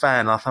football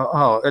fan. I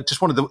thought, I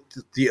just wanted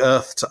the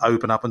earth to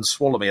open up and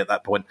swallow me at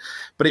that point.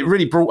 But it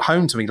really brought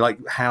home to me like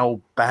how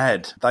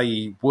bad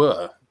they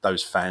were,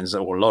 those fans,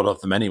 or a lot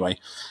of them anyway,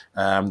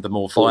 the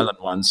more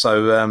violent ones.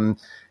 So,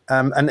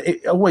 and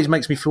it always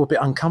makes me feel a bit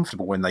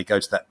uncomfortable when they go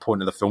to that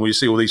point of the film where you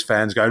see all these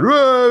fans going, "Rah,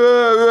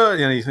 rah, rah,"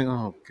 you think,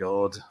 "Oh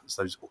God, it's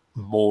those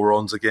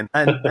morons again."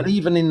 And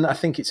even I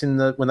think it's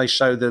when they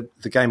show the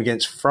game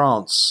against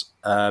France,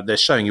 they're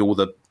showing you all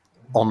the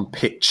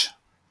on-pitch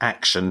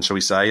action, shall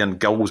we say, and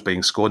goals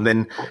being scored. And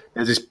then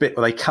there's this bit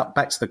where they cut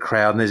back to the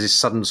crowd, and there's this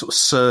sudden sort of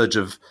surge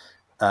of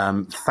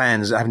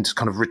fans having to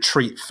kind of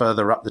retreat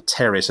further up the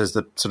terrace as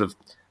the sort of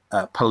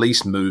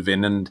police move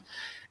in, and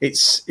it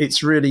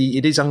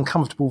is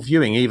uncomfortable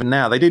viewing even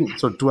now. They didn't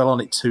sort of dwell on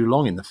it too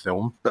long in the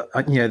film, but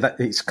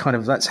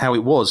that's how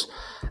it was.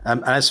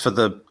 As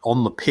for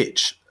on the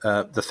pitch,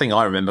 the thing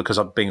I remember, because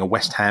I'm being a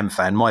West Ham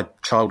fan, my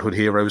childhood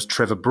hero was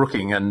Trevor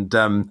Brooking, and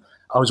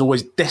I was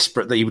always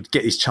desperate that he would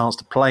get his chance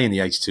to play in the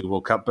 '82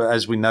 World Cup. But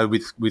as we know,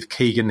 with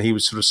Keegan, he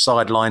was sort of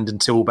sidelined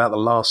until about the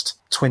last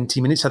 20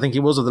 minutes, I think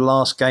it was, of the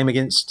last game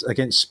against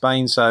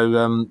Spain.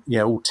 So,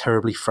 all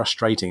terribly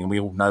frustrating. And we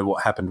all know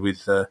what happened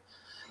with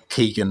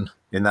Keegan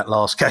in that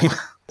last game.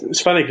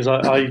 It's funny because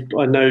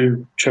I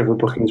know Trevor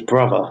Brooking's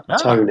brother,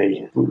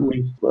 Tony.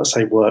 We,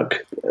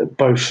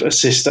 both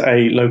assist at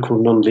a local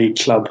non-league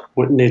club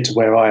near to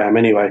where I am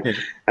anyway. Yeah.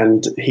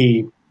 And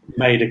he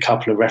made a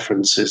couple of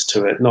references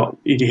to it.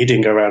 He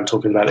didn't go around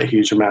talking about it a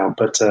huge amount,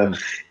 but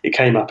it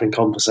came up in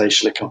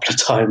conversation a couple of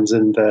times,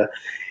 and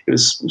it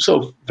was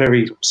sort of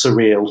very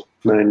surreal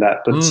knowing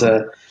that.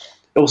 But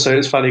also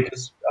it's funny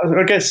because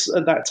I guess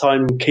at that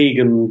time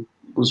Keegan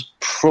was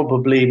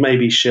probably,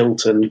 maybe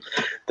Shilton,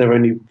 their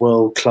only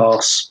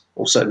world-class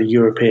or certainly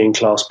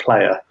European-class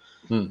player.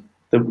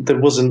 there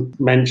wasn't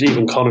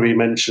even Connery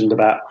mentioned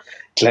about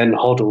Glenn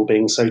Hoddle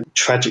being so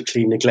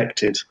tragically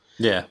neglected.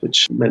 Yeah,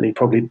 which meant he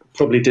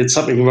probably did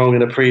something wrong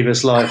in a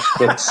previous life.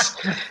 But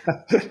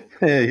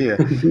yeah.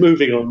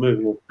 moving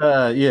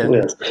on.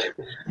 Yes.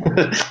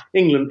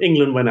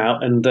 England went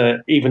out, and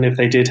even if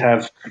they did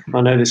have,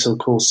 I know this will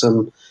cause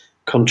some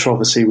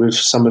controversy with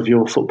some of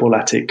your Football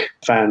Attic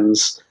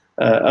fans,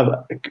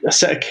 a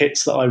set of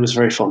kits that I was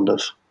very fond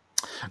of.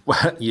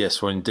 Well,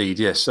 yes, well, indeed,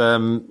 yes.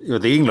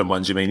 The England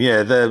ones, you mean?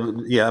 Yeah,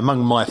 they're among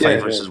my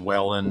favourites as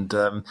well, and.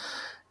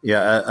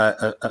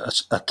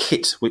 A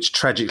kit which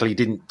tragically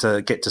didn't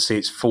get to see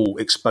its full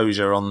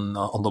exposure on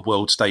the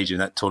world stage in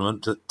that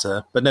tournament,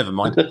 but never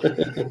mind.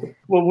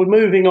 Well, we're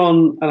moving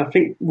on, and I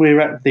think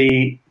we're at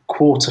the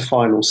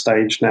quarter-final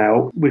stage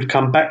now. We've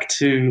come back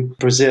to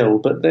Brazil,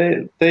 but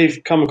they've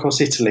come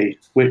across Italy,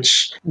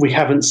 which we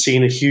haven't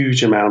seen a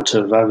huge amount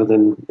of other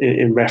than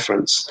in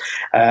reference.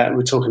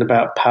 We're talking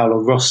about Paolo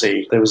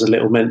Rossi. There was a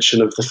little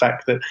mention of the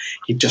fact that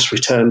he'd just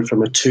returned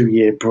from a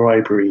 2-year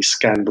bribery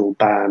scandal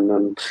ban,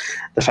 and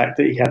the fact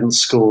that he hadn't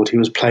scored. He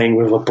was playing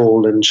with a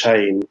ball and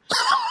chain.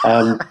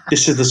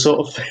 This is the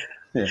sort of...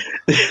 Yeah.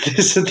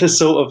 This is the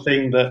sort of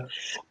thing that,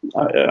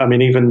 I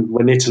mean, even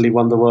when Italy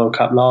won the World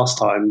Cup last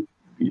time,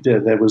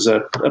 there was a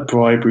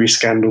bribery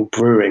scandal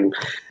brewing.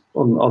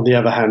 On the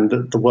other hand,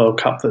 the World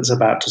Cup that's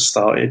about to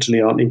start,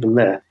 Italy aren't even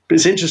there. But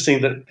it's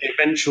interesting that the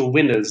eventual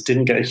winners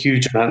didn't get a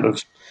huge amount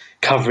of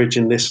coverage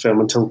in this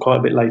film until quite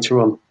a bit later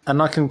on.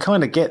 And I can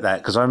kind of get that,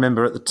 because I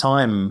remember at the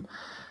time,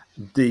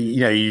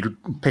 you'd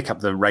pick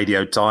up the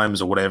Radio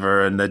Times or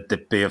whatever, and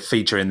there'd be a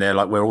feature in there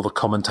like where all the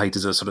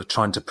commentators are sort of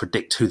trying to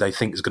predict who they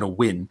think is going to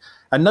win,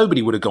 and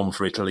nobody would have gone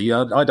for Italy.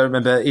 I don't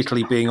remember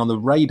Italy being on the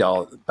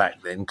radar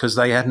back then, because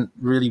they hadn't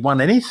really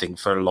won anything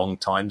for a long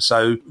time.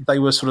 So they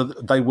were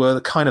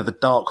kind of the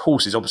dark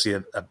horses. Obviously,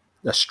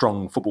 a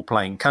strong football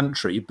playing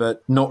country,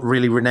 but not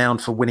really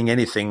renowned for winning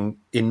anything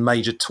in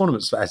major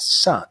tournaments as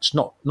such.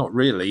 Not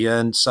really,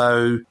 and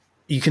so.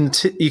 You can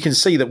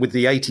see that with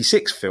the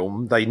 '86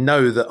 film, they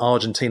know that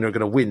Argentina are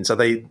going to win. So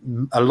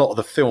a lot of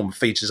the film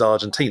features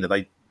Argentina.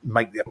 They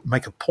make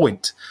a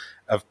point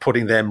of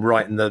putting them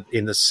right in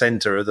the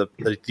centre of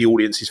the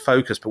audience's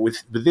focus. But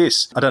with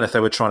this, I don't know if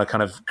they were trying to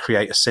kind of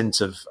create a sense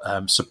of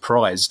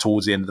surprise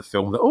towards the end of the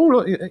film that,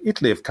 look,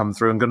 Italy have come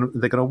through and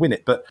they're going to win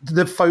it. But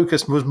the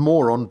focus was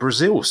more on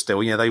Brazil still.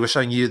 They were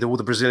showing you all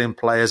the Brazilian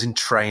players in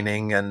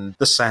training, and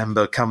the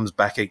samba comes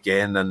back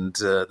again, and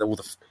all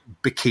the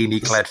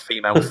bikini-clad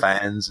female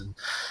fans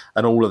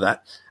and all of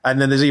that.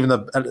 And then there's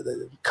even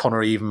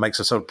Connery even makes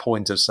a sort of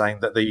point of saying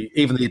that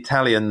even the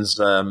Italians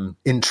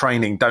in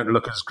training don't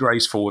look as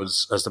graceful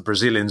as the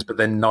Brazilians, but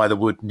then neither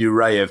would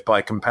Nureyev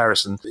by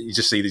comparison. You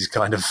just see these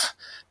kind of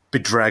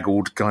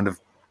bedraggled kind of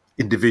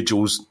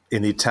individuals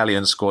in the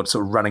Italian squad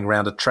sort of running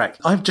around a track.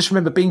 I just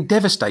remember being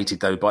devastated,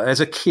 though, as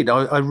a kid.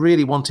 I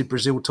really wanted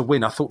Brazil to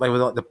win. I thought they were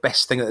like the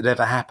best thing that had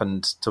ever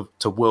happened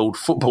to world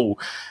football.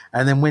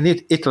 And then when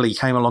Italy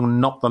came along and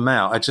knocked them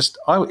out,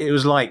 it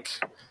was like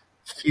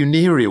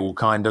funereal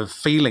kind of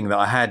feeling that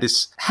I had.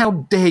 This, how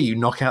dare you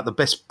knock out the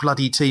best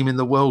bloody team in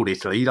the world,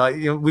 Italy?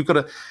 We've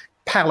got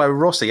Paolo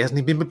Rossi hasn't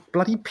even been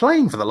bloody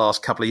playing for the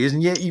last couple of years,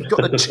 and yet you've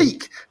got the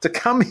cheek to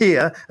come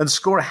here and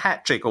score a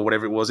hat-trick or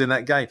whatever it was in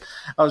that game.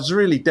 I was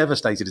really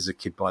devastated as a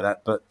kid by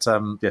that, but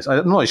yes,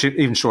 I'm not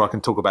even sure I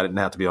can talk about it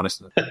now, to be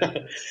honest. I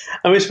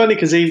mean, it's funny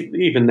because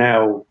even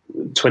now,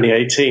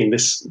 2018,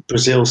 this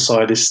Brazil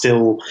side is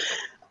still,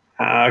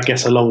 I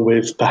guess, along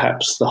with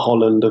perhaps the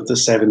Holland of the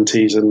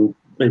 70s and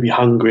maybe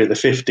Hungary of the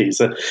 50s,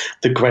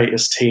 the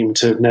greatest team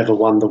to have never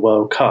won the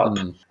World Cup.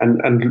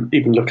 And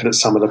even looking at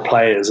some of the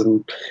players,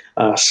 and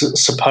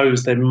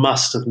suppose they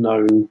must have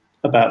known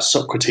about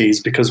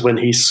Socrates, because when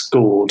he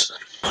scored...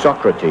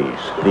 Socrates,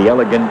 the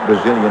elegant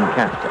Brazilian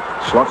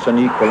captain, slots an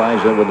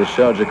equaliser with a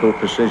surgical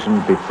precision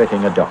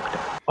befitting a doctor.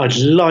 I'd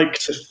like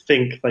to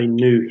think they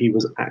knew he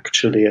was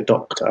actually a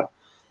doctor.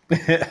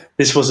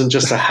 This wasn't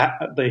just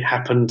they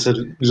happened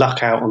to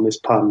luck out on this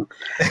pun.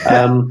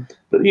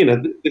 But,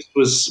 this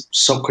was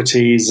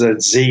Socrates,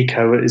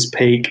 Zico at his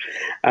peak.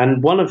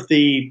 And one of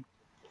the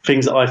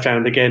things that I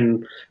found,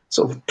 again,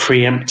 sort of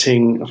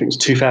preempting, I think it was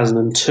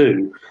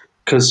 2002,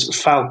 because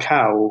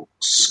Falcao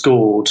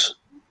scored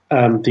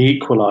the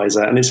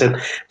equaliser. And it said,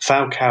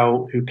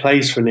 Falcao, who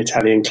plays for an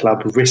Italian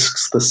club,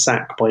 risks the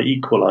sack by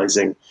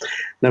equalising.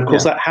 Now, of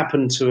course, that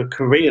happened to a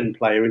Korean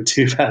player in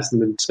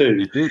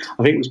 2002. I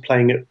think he was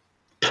playing at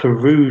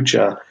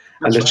Perugia,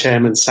 and the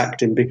chairman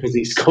sacked him because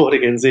he scored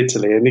against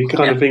Italy. And you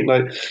kind of think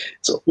like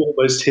it's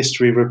almost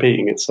history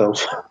repeating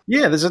itself.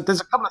 Yeah, there's a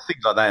couple of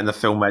things like that in the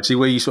film, actually,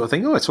 where you sort of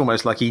think, it's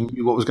almost like he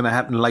knew what was going to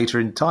happen later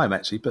in time,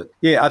 actually. But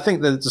yeah, I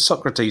think the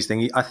Socrates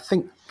thing, I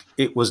think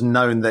it was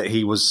known that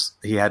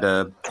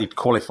he'd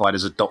qualified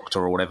as a doctor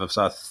or whatever.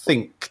 So I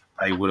think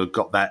they would have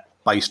got that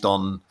based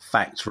on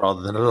facts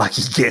rather than a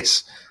lucky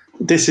guess.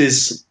 This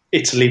is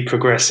Italy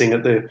progressing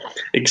at the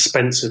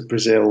expense of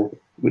Brazil,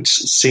 which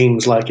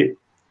seems like it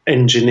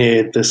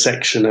engineered the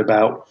section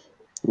about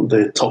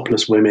the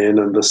topless women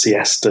and the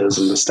siestas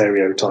and the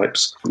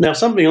stereotypes. Now,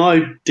 something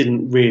I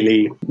didn't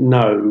really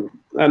know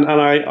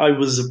I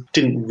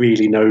didn't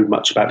really know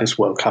much about this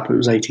World Cup. It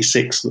was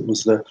 '86 that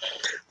was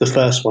the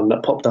first one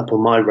that popped up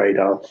on my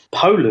radar.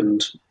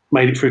 Poland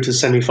made it through to the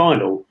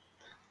semi-final,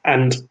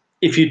 and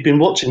if you'd been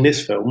watching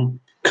this film,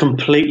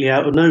 completely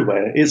out of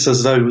nowhere, it's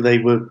as though they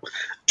were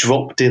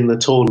dropped in the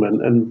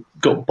tournament and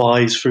got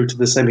buys through to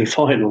the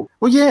semi-final.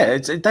 Well, yeah,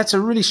 that's a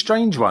really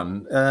strange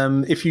one.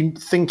 If you're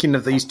thinking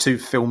of these two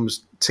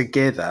films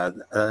together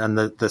and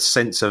the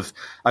sense of,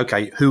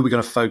 okay, who are we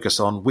going to focus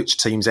on, which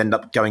teams end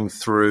up going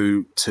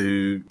through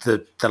to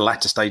the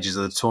latter stages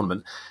of the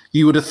tournament,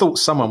 you would have thought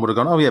someone would have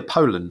gone, oh yeah,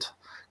 Poland,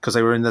 because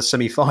they were in the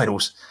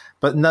semi-finals.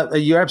 But no,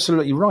 you're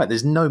absolutely right.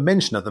 There's no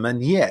mention of them.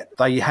 And yet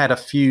they had a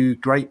few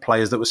great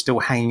players that were still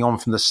hanging on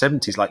from the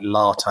 70s, like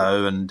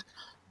Lato and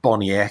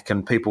Boniek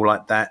and people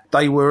like that.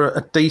 They were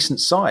a decent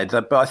side.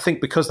 But I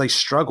think because they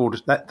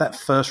struggled, that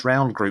first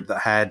round group that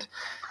had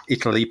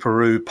Italy,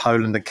 Peru,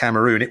 Poland and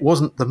Cameroon, it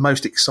wasn't the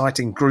most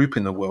exciting group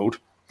in the world.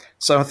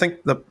 So I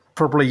think that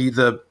probably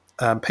the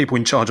people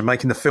in charge of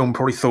making the film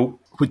probably thought,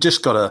 we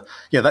just got to,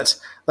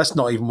 that's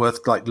not even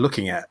worth like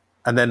looking at.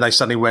 And then they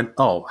suddenly went,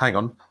 oh, hang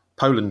on.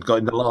 Poland got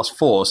in the last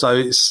four.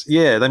 So,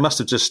 they must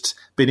have just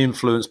been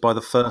influenced by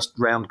the first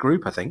round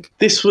group, I think.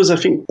 This was, I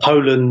think,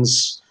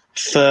 Poland's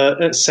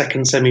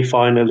second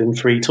semi-final in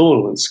 3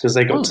 tournaments, because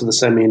they got to the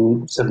semi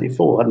in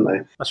 74, hadn't they?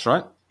 That's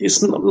right.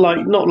 It's not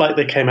like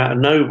they came out of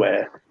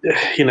nowhere.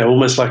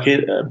 Almost like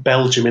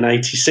Belgium in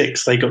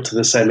 86, they got to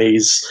the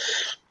semis.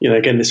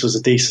 Again, this was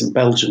a decent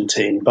Belgian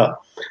team, but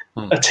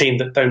a team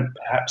that don't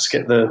perhaps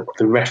get the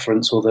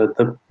reference or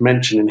the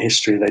mention in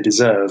history they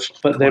deserve.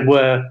 But there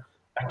were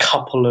a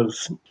couple of,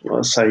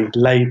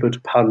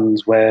 laboured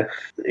puns where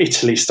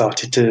Italy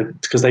started to,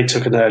 because they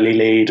took an early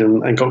lead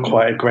and got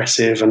quite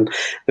aggressive, and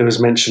there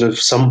was mention of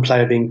some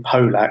player being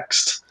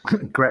poleaxed.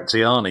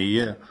 Graziani,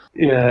 yeah.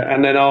 Yeah,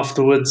 and then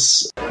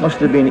afterwards... Must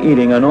have been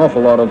eating an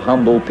awful lot of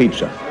humble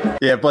pizza.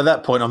 Yeah, by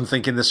that point, I'm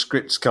thinking the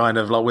script's kind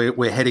of like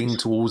we're heading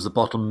towards the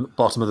bottom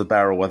of the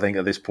barrel, I think,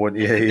 at this point.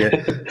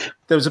 Yeah.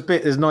 There's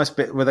a nice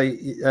bit where they,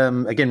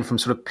 again, from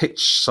sort of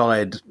pitch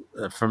side,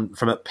 from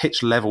a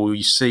pitch level,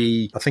 you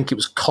see, I think it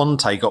was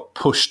Conte got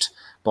pushed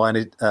by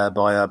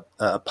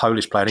a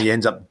Polish player, and he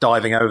ends up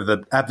diving over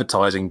the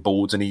advertising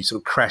boards, and he sort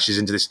of crashes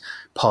into this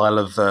pile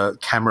of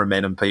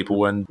cameramen and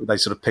people, and they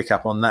sort of pick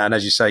up on that. And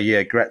as you say,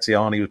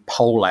 Graziani was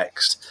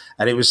poleaxed,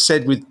 and it was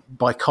said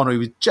by Connery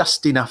with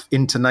just enough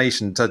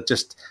intonation to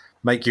just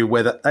make you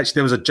aware that actually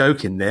there was a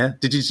joke in there.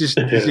 Did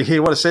you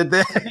hear what I said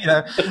there?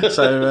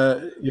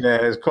 So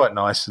it's quite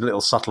nice, a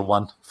little subtle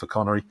one for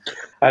Connery.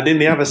 And in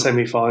the other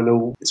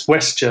semi-final, it's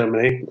West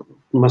Germany.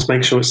 We must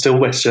make sure it's still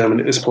West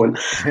Germany at this point,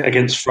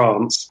 against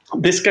France.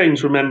 This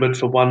game's remembered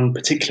for one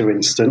particular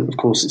incident. Of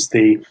course, it's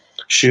the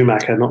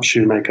Schumacher, not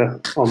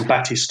Shoemaker, on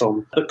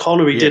Battiston. But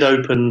Connery did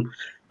open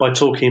by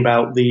talking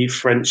about the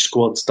French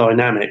squad's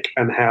dynamic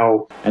and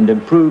how... And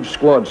improved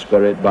squad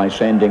spirit by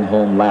sending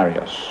home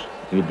Larios.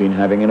 He'd been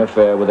having an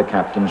affair with the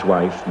captain's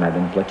wife,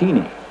 Madame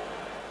Platini.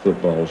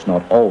 Football's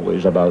not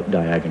always about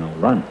diagonal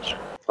runs.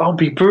 I'll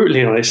be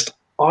brutally honest,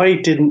 I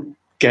didn't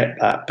get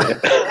that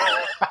bit.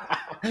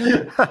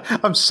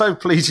 I'm so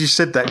pleased you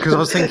said that, because I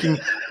was thinking,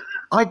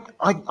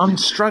 I'm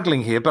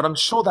struggling here, but I'm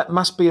sure that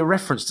must be a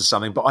reference to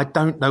something, but I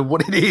don't know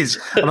what it is.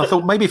 And I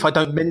thought maybe if I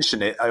don't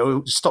mention it, it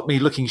will stop me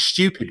looking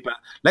stupid, but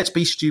let's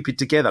be stupid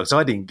together, because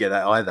I didn't get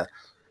that either.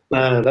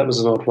 No, that was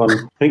an odd one.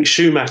 I think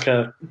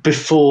Schumacher,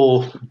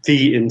 before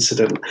the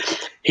incident,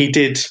 he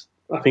did,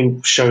 I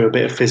think, show a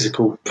bit of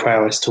physical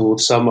prowess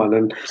towards someone,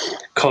 and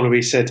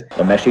Connery said,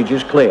 "The message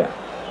is clear.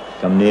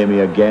 Come near me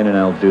again and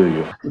I'll do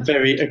you."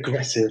 Very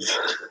aggressive.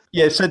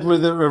 Yeah, it said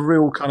with a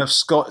real kind of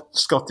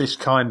Scottish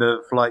kind of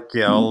like,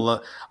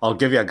 I'll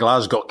give you a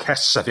Glasgow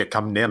kiss if you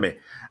come near me.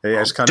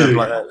 Yeah, it's kind of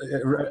like,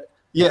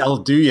 I'll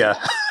do ya.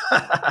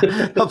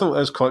 I thought that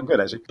was quite good,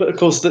 actually. But of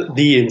course,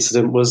 the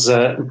incident was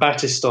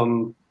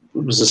Battiston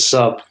was a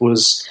sub,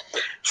 was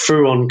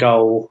through on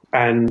goal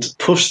and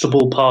pushed the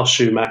ball past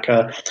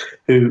Schumacher,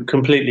 who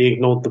completely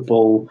ignored the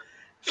ball,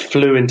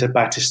 flew into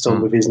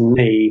Battiston with his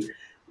knee.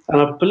 And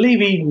I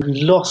believe he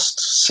lost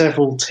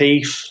several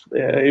teeth.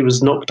 He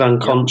was knocked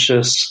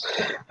unconscious,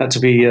 had to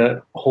be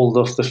hauled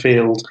off the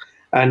field.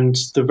 And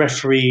the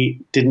referee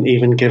didn't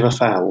even give a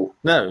foul.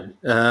 No,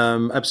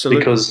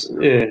 absolutely. Because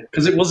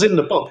it was in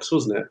the box,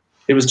 wasn't it?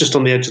 It was just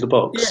on the edge of the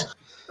box. Yeah.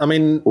 I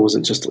mean, or was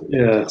it just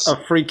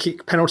a free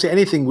kick, penalty,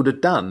 anything would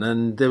have done,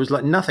 and there was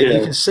like nothing. Yeah.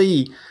 You can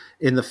see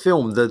in the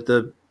film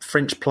the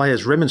French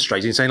players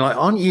remonstrating, saying like,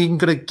 "Aren't you even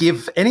going to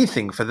give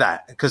anything for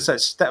that?" Because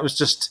that was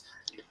just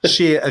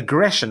sheer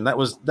aggression. That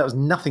was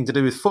nothing to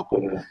do with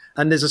football. Yeah.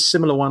 And there's a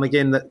similar one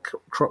again that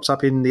crops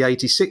up in the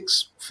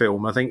 '86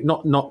 film. I think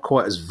not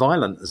quite as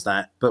violent as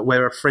that, but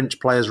where a French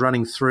player's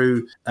running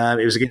through.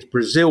 It was against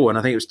Brazil, and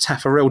I think it was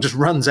Taffarel just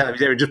runs out of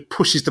his area and just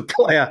pushes the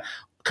player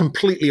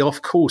completely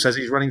off course as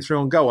he's running through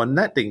on goal, and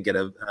that didn't get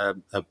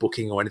a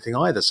booking or anything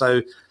either. So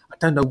I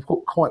don't know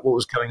quite what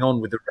was going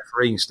on with the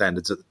refereeing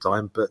standards at the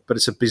time, but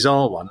it's a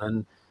bizarre one.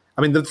 And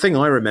I mean, the thing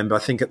I remember, I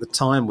think at the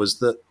time, was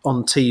that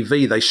on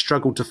TV they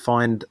struggled to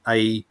find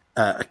a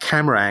a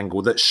camera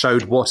angle that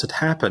showed what had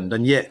happened,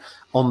 and yet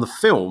on the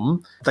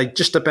film they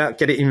just about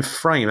get it in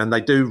frame, and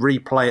they do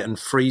replay it and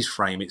freeze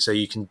frame it so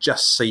you can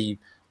just see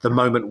the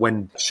moment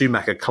when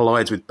Schumacher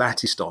collides with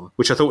Battiston,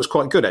 which I thought was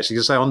quite good actually.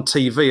 Because on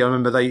TV, I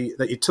remember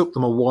that it took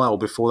them a while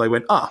before they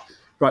went,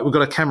 right, we've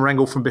got a camera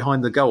angle from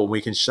behind the goal and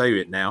we can show you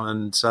it now.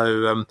 And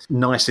so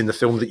nice in the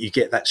film that you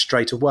get that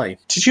straight away.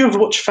 Did you ever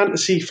watch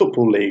Fantasy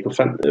Football League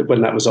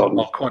when that was on?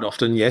 Oh, quite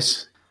often,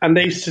 yes. And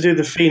they used to do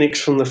the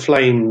Phoenix from the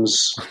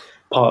Flames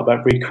part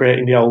about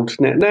recreating the old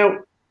net. Now,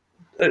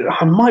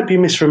 I might be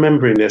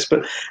misremembering this,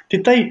 but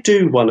did they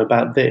do one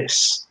about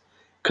this?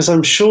 Because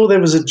I'm sure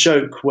there was a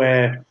joke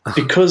where,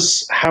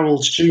 because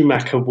Harold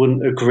Schumacher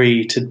wouldn't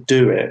agree to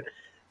do it,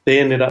 they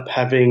ended up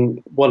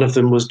having, one of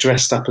them was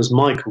dressed up as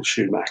Michael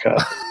Schumacher.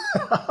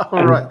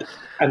 Right.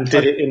 And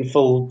did it in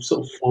full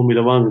sort of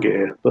Formula One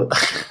gear. But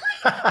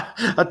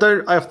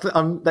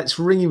that's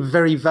ringing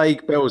very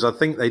vague bells. I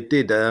think they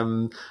did.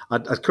 I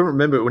couldn't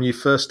remember it when you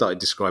first started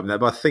describing that,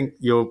 but I think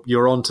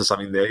you're onto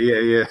something there.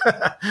 Yeah.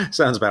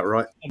 Sounds about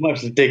right. I might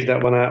have to dig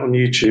that one out on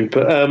YouTube.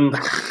 But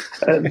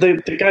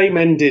the game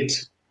ended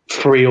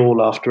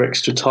 3-3 after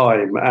extra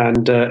time,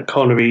 and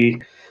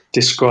Connery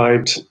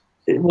described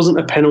it wasn't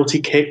a penalty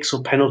kicks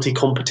or penalty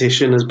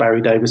competition, as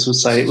Barry Davis would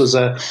say. It was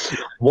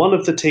one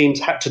of the teams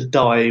had to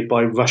die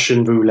by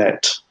Russian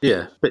roulette.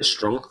 Yeah, a bit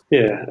strong.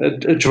 Yeah,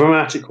 a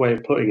dramatic way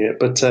of putting it.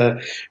 But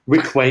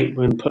Rick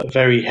Wakeman put a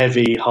very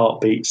heavy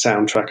heartbeat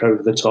soundtrack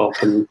over the top,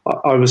 and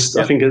I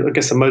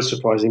guess the most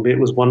surprising bit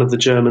was one of the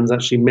Germans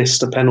actually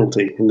missed a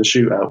penalty in the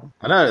shootout.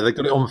 I know, they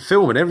got it on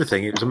film and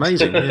everything. It was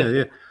amazing.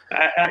 Yeah.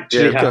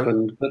 Actually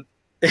happened, but.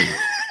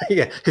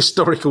 Yeah,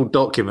 historical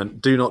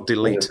document. Do not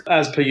delete.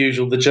 As per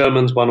usual, the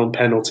Germans won on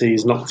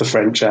penalties, knocked the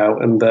French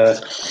out, and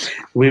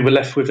we were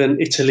left with an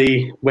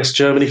Italy-West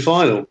Germany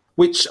final.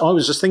 Which I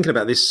was just thinking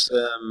about this,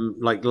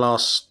 like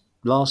last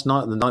night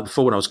and the night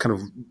before, when I was kind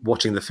of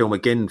watching the film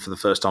again for the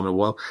first time in a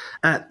while.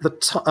 At the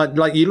time,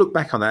 like you look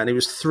back on that, and it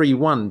was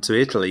 3-1 to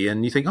Italy,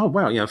 and you think, oh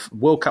wow,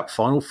 World Cup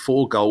final,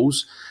 4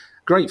 goals,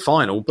 great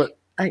final. But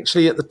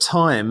actually, at the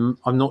time,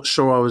 I'm not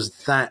sure I was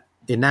that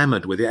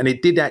enamoured with it, and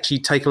it did actually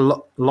take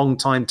a long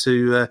time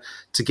to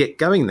get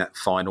going, that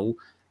final,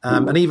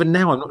 and even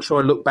now I'm not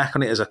sure I look back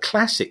on it as a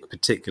classic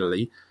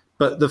particularly,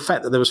 but the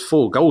fact that there was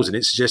 4 goals in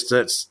it suggests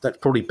that's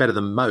probably better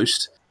than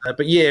most.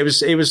 But yeah, it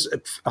was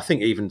I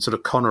think even sort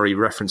of Connery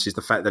references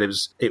the fact that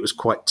it was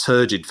quite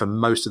turgid for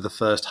most of the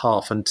first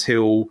half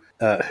until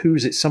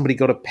somebody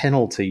got a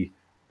penalty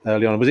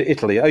early on. Was it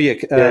Italy? Oh yeah,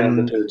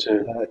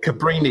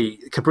 Cabrini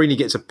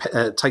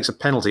takes a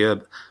penalty.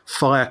 A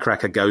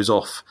firecracker goes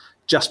off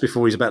just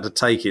before he's about to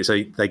take it,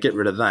 so they get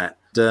rid of that.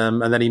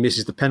 And then he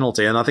misses the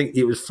penalty. And I think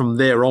it was from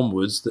there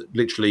onwards that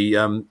literally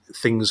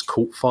things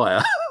caught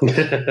fire.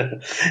 Yeah,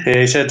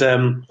 he said,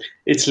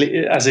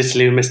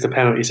 Italy missed the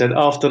penalty, he said,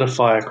 after the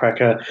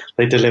firecracker,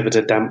 they delivered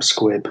a damp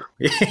squib.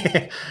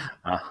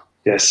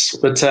 Yes,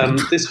 but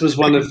this was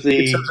one of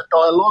the... In terms of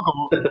dialogue?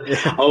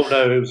 Oh,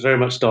 no, it was very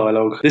much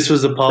dialogue. This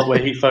was the part where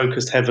he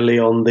focused heavily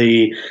on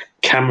the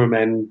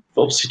cameramen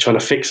obviously trying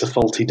to fix a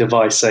faulty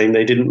device, saying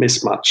they didn't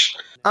miss much.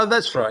 Oh,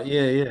 that's right,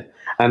 yeah.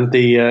 And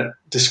the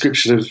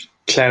description of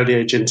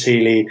Claudio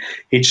Gentili,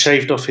 he'd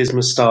shaved off his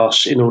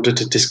moustache in order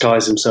to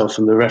disguise himself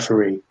from the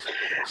referee.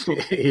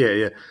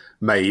 Yeah,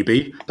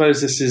 maybe. I suppose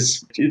this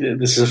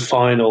is a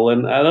final,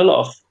 and a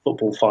lot of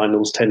football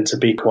finals tend to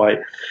be quite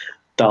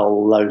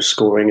dull,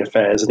 low-scoring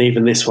affairs, and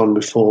even this one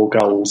with 4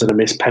 goals and a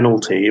missed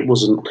penalty, it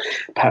wasn't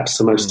perhaps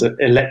the most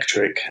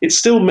electric. It's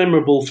still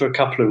memorable for a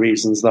couple of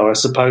reasons, though. I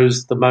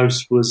suppose the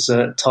most was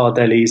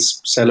Tardelli's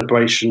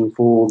celebration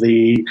for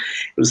it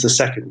was the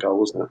second goal,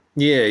 wasn't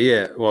it?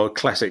 Yeah. Well,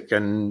 classic,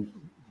 and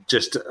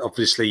just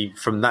obviously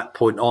from that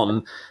point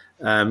on,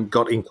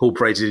 got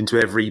incorporated into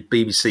every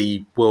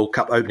BBC World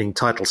Cup opening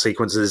title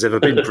sequence there's ever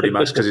been, pretty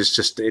much, because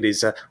it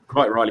is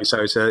quite rightly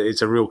so.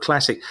 It's a real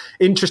classic.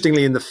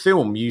 Interestingly, in the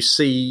film, you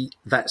see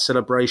that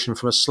celebration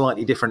from a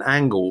slightly different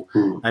angle,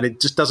 and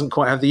it just doesn't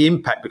quite have the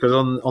impact, because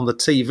on the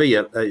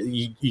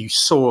TV, you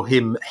saw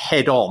him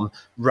head on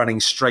running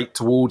straight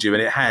towards you,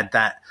 and it had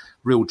that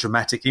real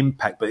dramatic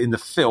impact. But in the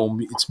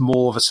film, it's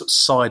more of a sort of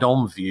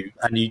side-on view,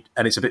 and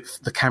it's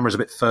the camera's a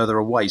bit further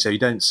away, so you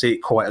don't see it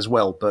quite as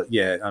well. But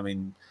yeah, I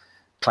mean,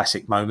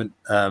 classic moment,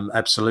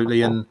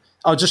 absolutely. And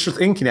I was just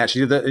thinking,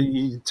 actually, that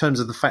in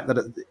terms of the fact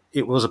that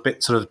it was a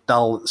bit sort of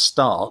dull at the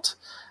start,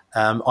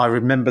 I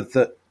remembered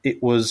that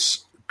it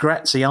was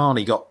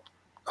Graziani got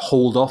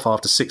hauled off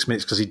after 6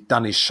 minutes because he'd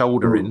done his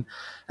shoulder in.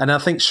 And I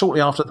think shortly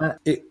after that,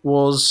 it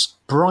was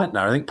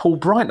Breitner. I think Paul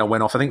Breitner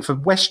went off, I think, for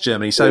West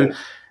Germany. So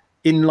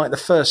in like the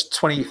first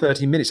 20,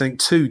 30 minutes, I think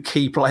 2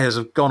 key players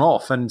have gone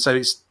off. And so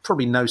it's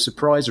probably no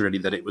surprise, really,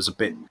 that it was a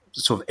bit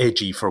sort of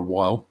edgy for a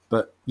while.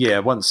 But yeah,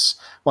 once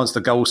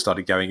the goal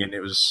started going in,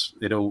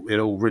 it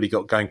all really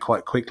got going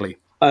quite quickly.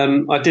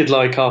 I did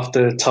like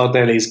after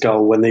Tardelli's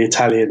goal when the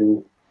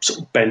Italian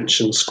sort of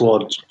bench and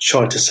squad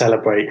tried to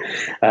celebrate,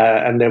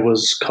 and there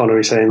was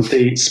Connery saying,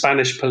 "The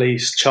Spanish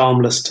police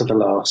charmless to the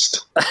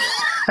last."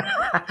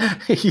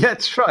 Yeah,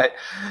 that's right.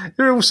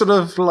 They're all sort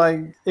of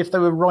like, if they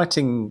were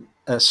writing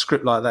a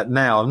script like that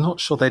now, I'm not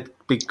sure they'd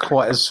be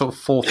quite as sort of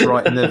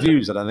forthright in their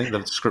views. I don't think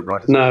the script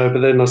writers. No,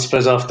 but then I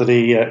suppose after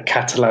the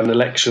Catalan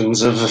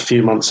elections of a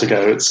few months ago,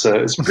 it's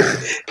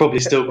probably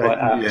still quite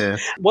apt. Yeah.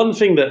 One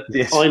thing that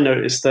I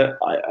noticed that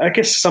I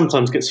guess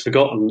sometimes gets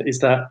forgotten is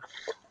that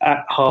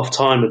at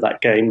half-time of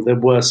that game, there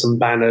were some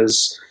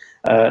banners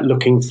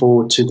looking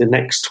forward to the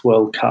next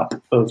World Cup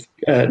of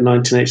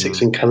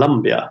 1986 in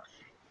Colombia,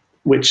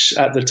 which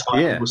at the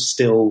time was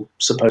still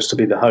supposed to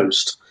be the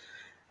host.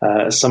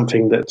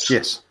 Something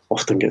that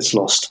often gets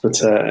lost,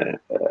 but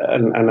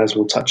and as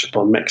we'll touch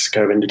upon,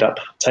 Mexico ended up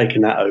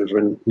taking that over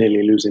and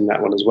nearly losing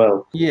that one as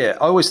well. Yeah,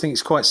 I always think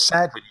it's quite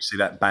sad when you see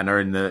that banner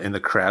in the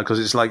crowd, because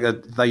it's like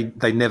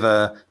they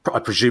never. I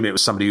presume it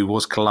was somebody who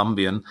was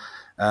Colombian.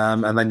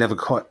 And they never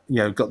quite,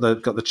 got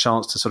the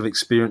chance to sort of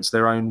experience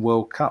their own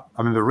World Cup.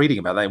 I remember reading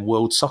about that in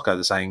World Soccer.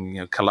 They're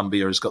saying,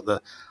 Colombia has got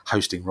the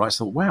hosting rights.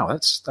 I thought, wow,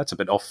 that's a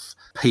bit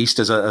off-piste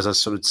as a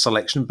sort of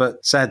selection,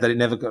 but sad that it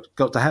never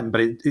got to happen. But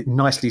it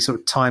nicely sort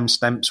of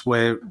timestamps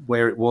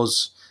where it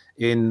was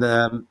in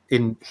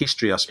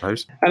history, I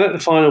suppose. And at the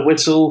final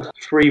whistle,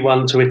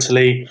 3-1 to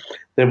Italy,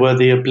 there were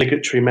the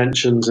obligatory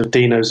mentions of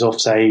Dino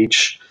Zoff's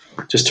age,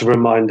 just to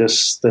remind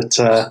us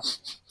that.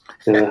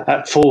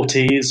 At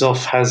 40,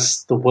 Zoff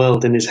has the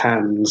world in his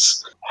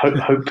hands.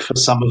 Hope for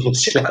some of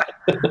us.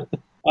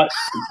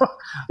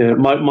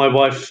 My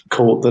wife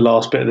caught the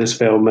last bit of this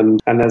film,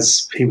 and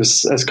as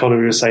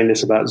Connery was saying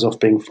this about Zoff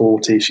being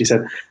 40, she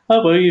said,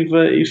 "Oh well,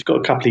 you've got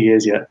a couple of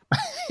years yet."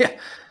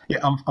 Yeah.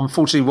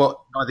 Unfortunately,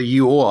 what neither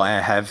you or I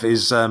have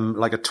is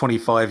like a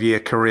 25-year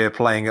career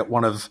playing at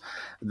one of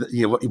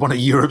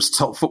Europe's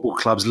top football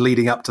clubs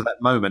leading up to that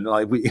moment.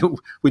 Like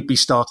we'd be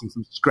starting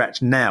from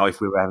scratch now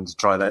if we were having to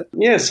try that.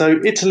 Yeah,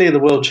 so Italy are the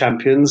world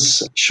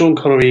champions. Sean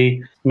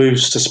Connery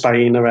moves to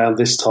Spain around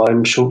this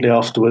time. Shortly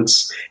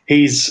afterwards,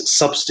 he's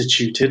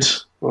substituted,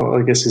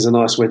 I guess is a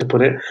nice way to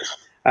put it,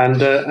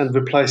 and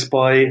replaced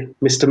by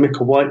Mr.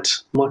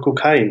 Michael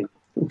Caine.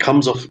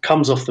 Comes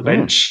off the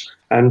bench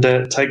and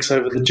takes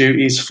over the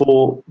duties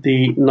for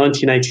the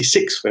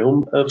 1986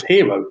 film of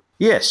Hero.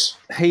 Yes,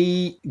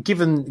 he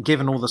given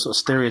all the sort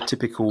of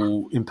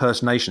stereotypical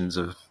impersonations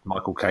of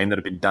Michael Caine that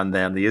have been done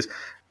down the years,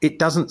 it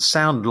doesn't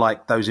sound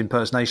like those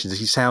impersonations.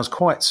 He sounds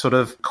quite sort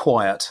of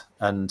quiet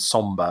and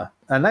somber,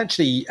 and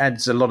actually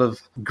adds a lot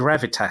of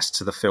gravitas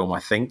to the film, I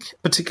think,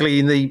 particularly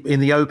in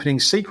the opening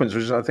sequence,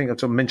 which I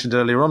think I mentioned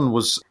earlier on.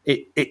 Was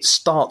it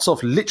starts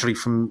off literally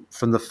from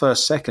the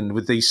first second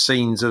with these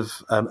scenes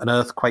of an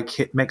earthquake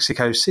hit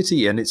Mexico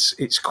City, and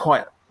it's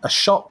quite a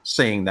shock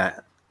seeing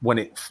that. When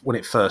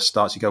it first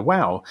starts, you go,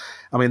 wow.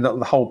 I mean,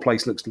 the whole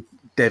place looks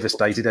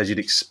devastated, as you'd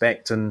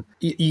expect. And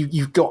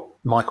you've got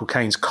Michael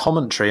Caine's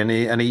commentary,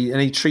 and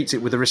he treats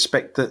it with the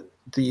respect that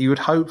you would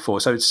hope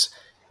for. So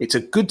it's a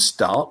good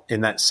start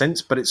in that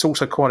sense, but it's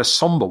also quite a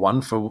somber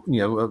one for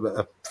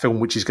a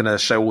film which is going to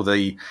show all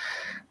the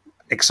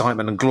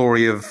excitement and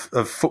glory of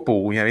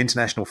football,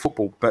 international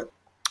football. But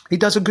he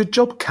does a good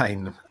job,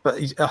 Caine. But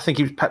I think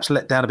he was perhaps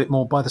let down a bit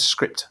more by the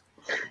script.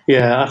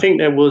 Yeah, I think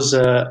there was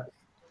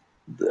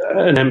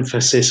an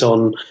emphasis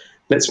on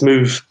let's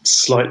move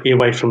slightly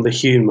away from the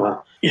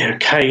humour.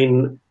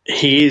 Caine,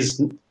 he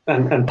is,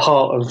 and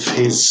part of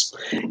his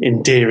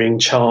endearing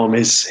charm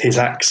is his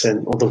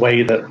accent or the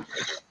way that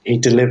he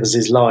delivers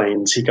his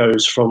lines. He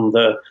goes from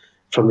the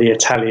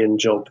Italian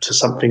job to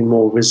something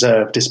more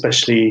reserved,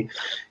 especially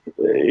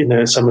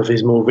some of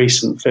his more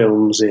recent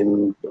films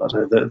in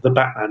the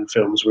Batman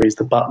films where he's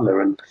the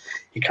butler and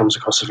he comes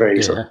across as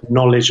very sort of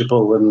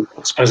knowledgeable, and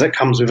I suppose that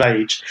comes with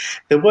age.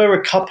 There were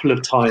a couple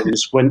of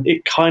times when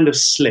it kind of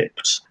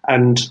slipped,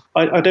 and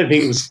I don't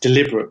think it was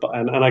deliberate, but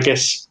and I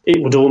guess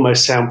it would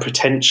almost sound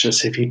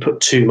pretentious if he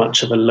put too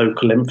much of a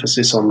local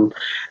emphasis on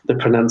the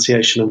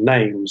pronunciation of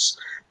names.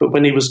 But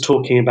when he was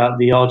talking about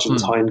the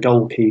Argentine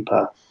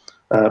goalkeeper,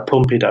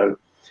 Pumpido,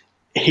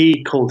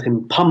 he called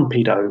him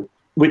Pumpido,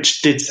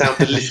 which did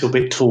sound a little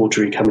bit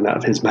tawdry coming out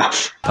of his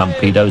mouth.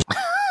 Pumpidos.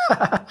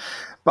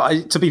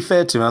 But to be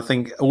fair to him, I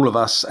think all of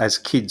us as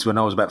kids, when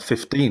I was about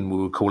 15,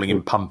 we were calling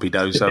him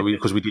Pumpido,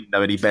 because we didn't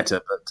know any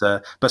better.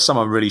 But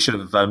someone really should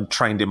have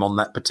trained him on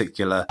that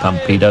particular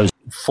Pumpidos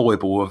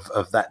foible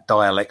of that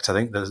dialect. I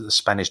think the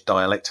Spanish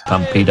dialect.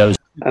 Pumpidos.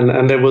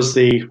 And there was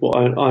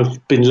what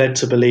I've been led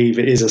to believe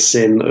it is a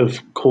sin of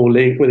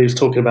calling, when he was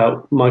talking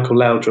about Michael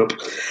Laudrup,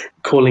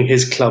 calling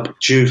his club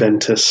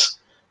Juventus,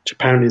 which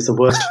apparently is the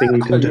worst thing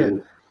you can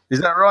do. Is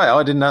that right?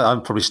 I didn't know. I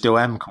probably still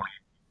am calling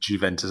it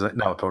Juventus.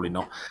 No, probably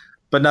not.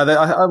 But no,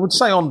 I would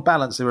say on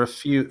balance there were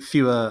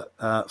fewer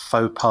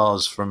faux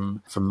pas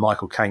from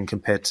Michael Caine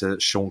compared to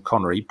Sean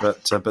Connery,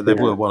 but there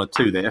were one or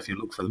two there if you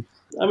look for them.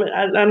 I mean,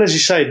 and as you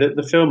say,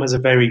 the film has a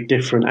very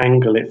different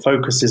angle. It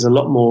focuses a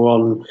lot more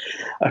on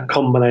a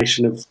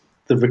combination of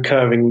the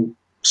recurring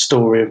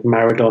story of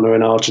Maradona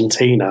in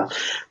Argentina,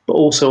 but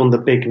also on the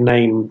big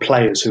name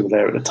players who were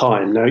there at the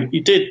time. Now,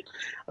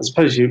 I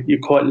suppose you're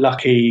quite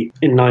lucky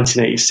in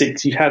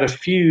 1986. You had a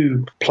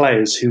few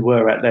players who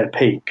were at their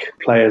peak,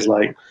 players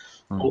like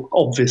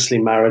Obviously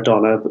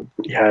Maradona,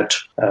 but you had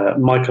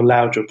Michael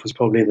Laudrup was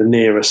probably the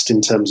nearest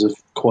in terms of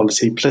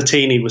quality.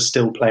 Platini was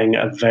still playing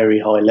at a very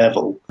high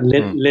level.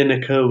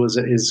 Lineker was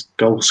at his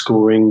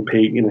goal-scoring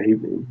peak, he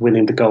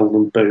winning the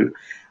Golden Boot.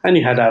 And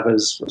you had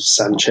others,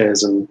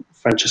 Sanchez and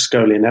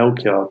Francescoli and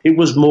Elchiar. It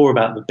was more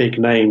about the big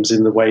names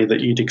in the way that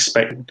you'd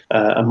expect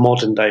a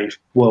modern-day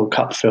World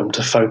Cup film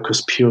to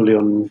focus purely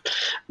on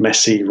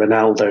Messi,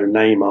 Ronaldo,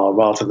 Neymar,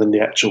 rather than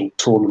the actual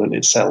tournament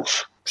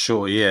itself.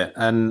 Sure, yeah.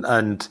 And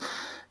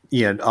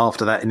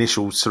after that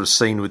initial sort of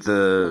scene with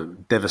the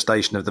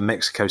devastation of the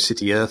Mexico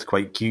City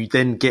earthquake, you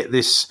then get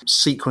this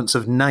sequence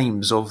of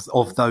names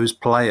of those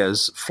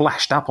players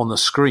flashed up on the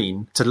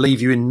screen to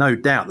leave you in no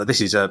doubt that this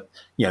is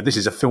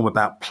a film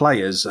about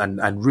players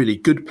and really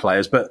good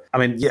players. But I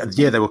mean,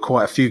 there were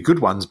quite a few good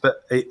ones,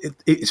 but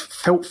it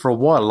felt for a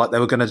while like they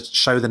were going to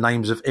show the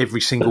names of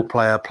every single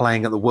player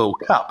playing at the World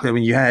Cup. I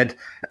mean, you had,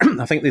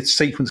 I think this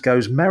sequence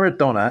goes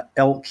Maradona,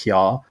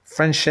 Elchiar,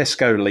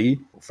 Francescoli,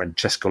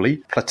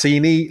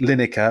 Platini,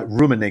 Lineker,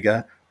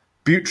 Rummenigge,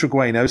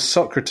 Butragueño,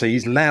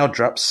 Socrates,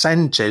 Laudrup,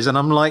 Sanchez, and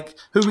I'm like,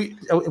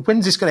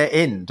 when's this going to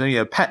end?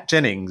 Pat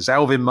Jennings,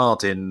 Alvin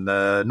Martin,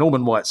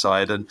 Norman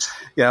Whiteside, and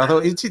I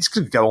thought it's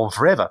going to go on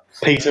forever.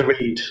 Peter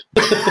Reid.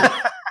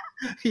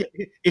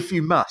 If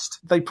you must.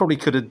 They probably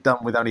could have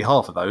done with only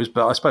half of those,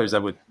 but I suppose they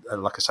would,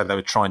 like I say, they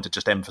were trying to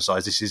just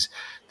emphasise this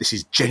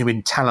is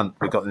genuine talent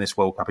we've got in this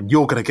World Cup, and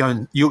you're going to go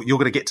and you're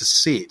going to get to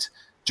see it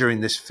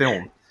during this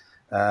film.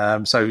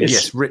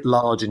 Yes, writ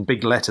large in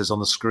big letters on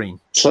the screen.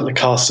 It's like the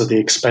cast of The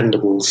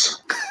Expendables.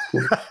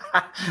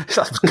 It's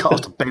like the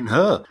cast of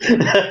Ben-Hur.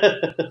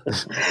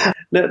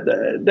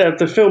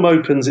 The film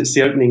opens, it's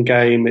the opening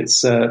game,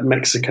 it's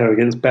Mexico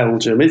against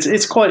Belgium.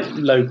 It's quite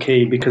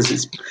low-key because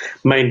it's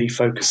mainly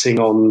focusing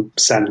on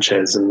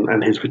Sanchez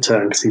and his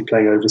return because he's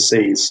playing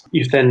overseas.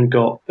 You've then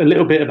got a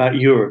little bit about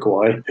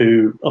Uruguay,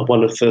 who are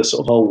one of the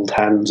sort of old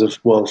hands of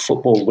world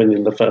football,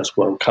 winning the first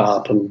World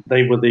Cup, and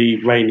they were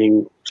the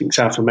reigning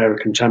South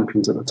American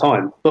champions at the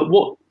time. But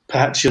what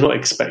perhaps you're not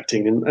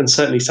expecting, and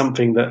certainly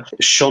something that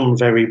shone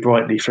very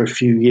brightly for a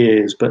few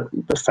years but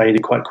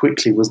faded quite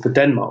quickly, was the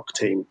Denmark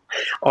team.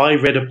 I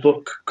read a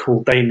book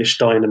called Danish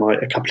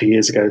Dynamite a couple of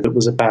years ago that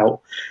was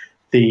about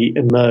the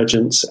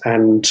emergence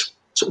and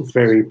sort of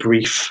very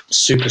brief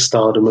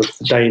superstardom of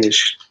the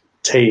Danish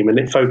team, and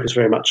it focused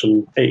very much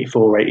on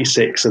 84,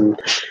 86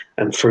 and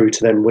through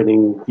to them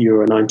winning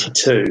Euro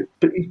 92.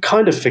 But you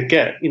kind of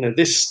forget,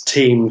 this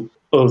team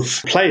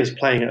of players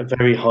playing at a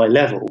very high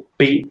level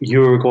beat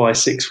Uruguay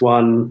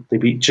 6-1, they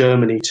beat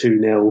Germany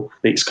 2-0,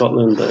 beat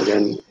Scotland, but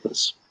again,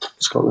 that's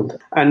Scotland.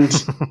 And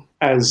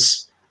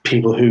as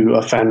people who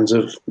are fans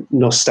of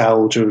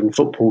nostalgia and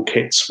football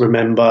kits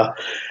remember,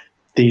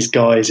 these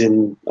guys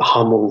in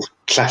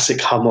classic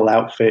Hummel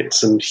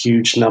outfits and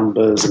huge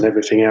numbers and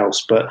everything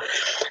else, but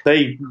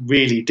they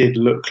really did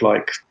look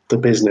like the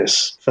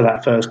business for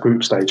that first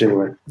group stage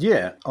anyway.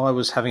 Yeah, I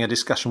was having a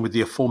discussion with the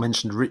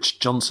aforementioned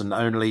Rich Johnson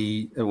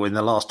only in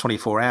the last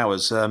 24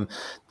 hours.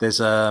 There's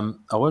I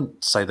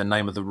won't say the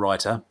name of the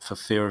writer for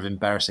fear of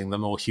embarrassing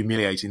them or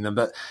humiliating them,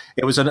 but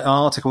it was an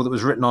article that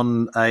was written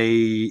on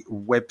a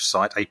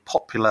website, a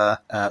popular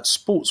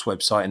sports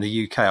website in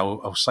the UK.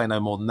 I'll say no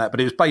more than that, but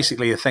it was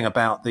basically a thing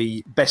about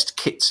the best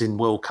kits in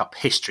World Cup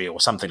history or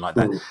something like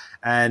that.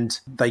 And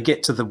they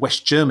get to the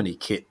West Germany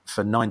kit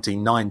for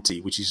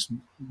 1990, which is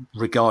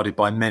regarded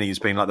by many as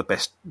being like the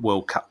best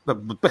World Cup, the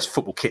best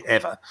football kit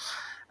ever.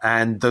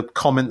 And the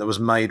comment that was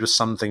made was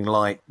something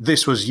like,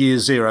 this was year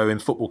zero in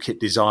football kit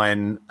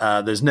design.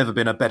 There's never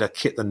been a better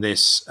kit than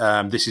this.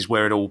 This is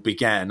where it all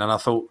began. And I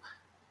thought,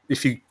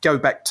 if you go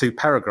back 2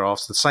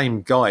 paragraphs, the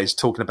same guys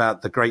talking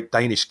about the great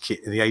Danish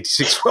kit in the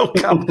 86 World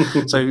Cup.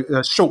 So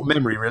short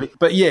memory, really.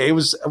 But yeah, it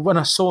was when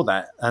I saw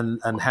that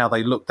and how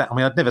they looked at, I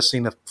mean, I'd never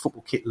seen a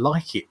football kit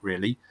like it,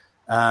 really.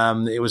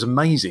 It was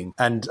amazing.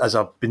 And as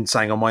I've been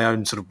saying on my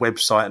own sort of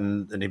website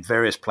and in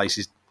various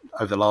places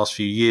over the last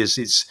few years,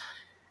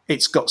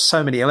 it's got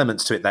so many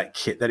elements to it, that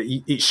kit, that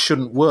it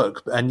shouldn't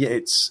work. And yet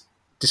it's,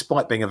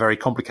 despite being a very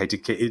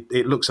complicated kit,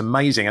 it looks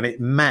amazing. And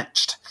it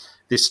matched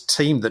this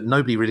team that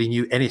nobody really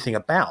knew anything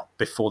about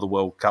before the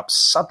World Cup,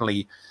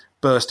 suddenly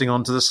bursting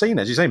onto the scene,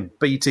 as you say,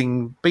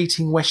 beating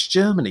West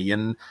Germany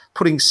and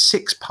putting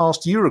 6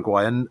 past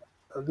Uruguay. And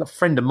a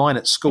friend of mine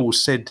at school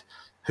said,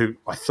 who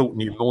I thought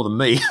knew more than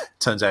me,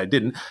 turns out it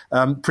didn't,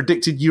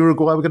 predicted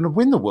Uruguay were going to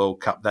win the World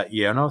Cup that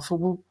year. And I thought,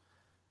 well,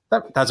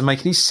 that doesn't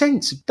make any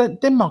sense.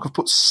 Denmark have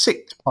put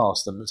 6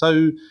 past them.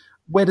 So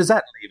where does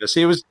that leave us?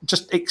 It was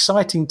just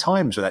exciting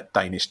times with that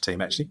Danish team,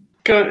 actually.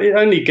 It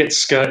only gets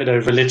skirted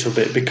over a little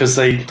bit because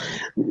they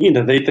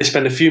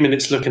spend a few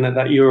minutes looking at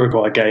that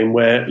Uruguay game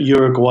where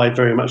Uruguay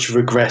very much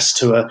regressed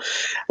to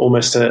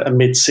almost a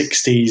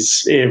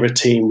mid-60s era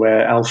team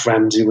where Alf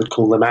Ramsey would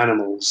call them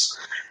animals.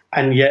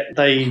 And yet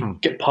they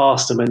get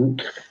past them.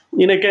 And,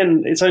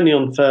 again, it's only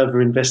on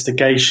further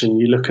investigation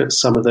you look at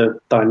some of the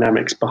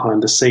dynamics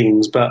behind the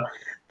scenes, but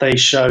they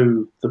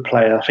show the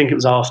player, I think it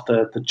was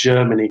after the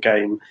Germany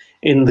game,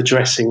 in the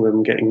dressing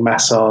room getting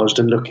massaged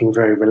and looking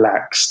very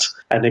relaxed.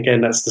 And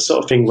again, that's the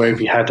sort of thing where if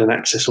you had an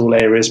access all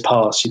areas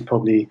pass, you'd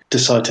probably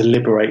decide to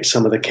liberate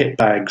some of the kit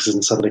bags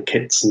and some of the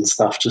kits and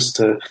stuff just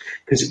to,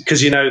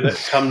 because you know that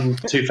come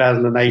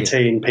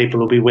 2018, people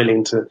will be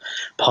willing to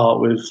part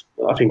with,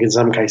 I think in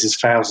some cases,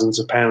 thousands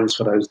of pounds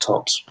for those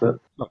tops. But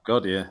oh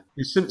God, yeah.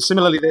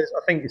 Similarly,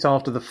 I think it's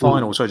after the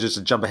final. So just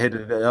to jump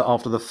ahead,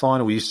 after the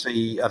final, you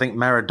see, I think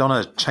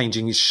Maradona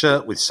changing his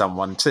shirt with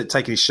someone,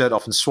 taking his shirt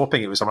off and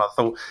swapping it with someone. I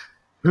thought,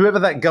 whoever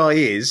that guy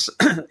is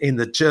in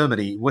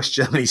the West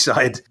Germany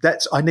side,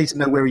 I need to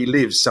know where he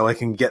lives so I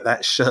can get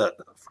that shirt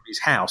from his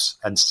house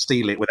and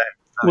steal it without.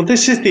 Well,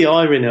 this is the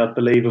irony, I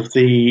believe, of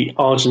the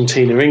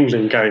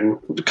Argentina-England game.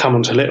 Come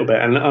on to a little bit,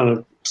 and I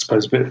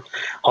suppose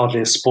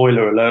hardly a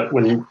spoiler alert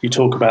when you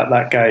talk about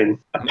that game.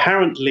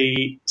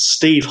 Apparently,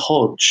 Steve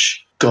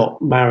Hodge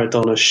got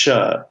Maradona's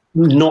shirt,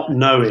 not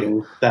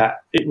knowing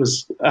that it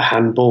was a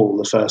handball,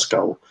 the first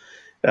goal.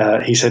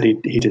 He said he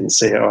didn't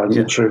see it, or I'm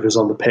not sure if it was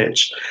on the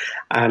pitch.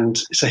 And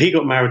so he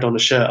got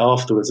Maradona's shirt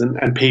afterwards,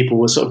 and people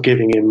were sort of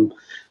giving him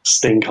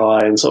stink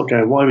eye and sort of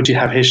going, why would you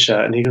have his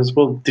shirt? And he goes,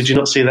 well, did you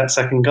not see that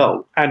second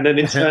goal? And then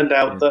it turned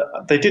out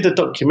that they did a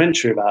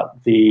documentary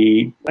about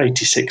the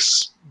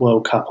 86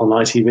 World Cup on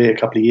ITV a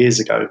couple of years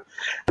ago,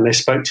 and they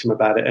spoke to him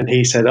about it, and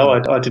he said,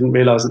 I didn't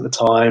realise at the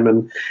time,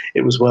 and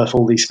it was worth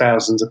all these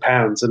thousands of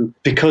pounds. And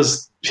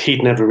because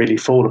he'd never really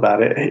thought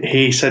about it,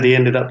 he said he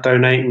ended up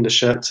donating the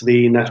shirt to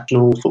the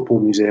National Football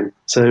Museum.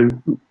 So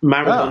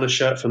Maradona's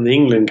shirt from the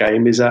England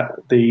game is at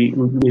the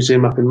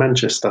museum up in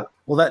Manchester.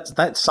 Well,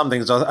 that's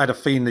something. I had a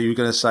feeling that you were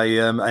going to say,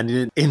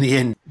 and in the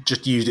end,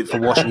 just used it for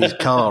washing his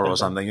car or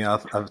something.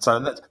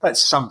 So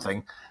that's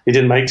something. He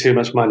didn't make too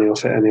much money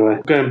off it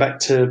anyway. Going back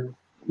to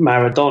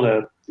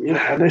Maradona,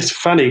 and it's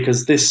funny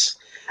because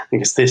I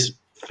think it's this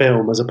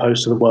film as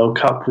opposed to the World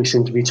Cup, we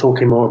seem to be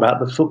talking more about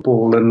the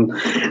football and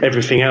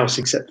everything else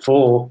except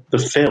for the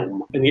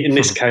film. And in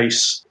this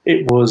case,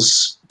 it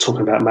was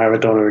talking about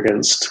Maradona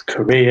against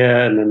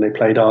Korea, and then they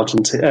played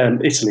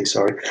Italy,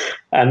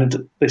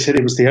 and they said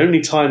it was the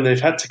only time they've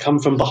had to come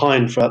from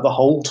behind throughout the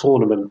whole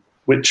tournament,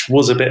 which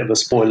was a bit of a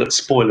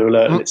spoiler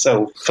alert in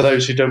itself. For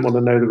those who don't want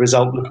to know the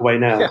result, look away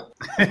now.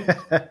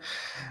 Yeah.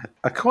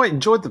 I quite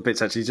enjoyed the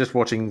bits, actually, just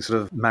watching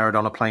sort of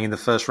Maradona playing in the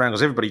first round,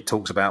 because everybody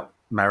talks about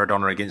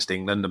Maradona against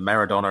England and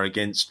Maradona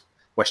against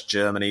West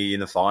Germany in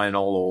the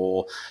final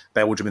or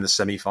Belgium in the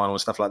semi-final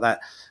and stuff like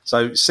that.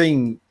 So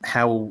seeing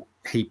how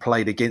he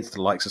played against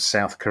the likes of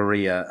South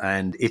Korea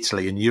and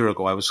Italy and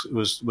Uruguay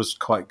was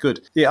quite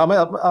good. Yeah, I mean,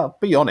 I'll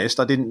be honest,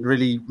 I didn't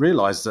really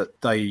realise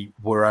that they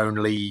were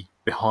only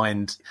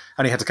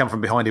had to come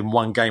from behind in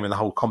one game in the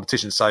whole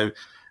competition. So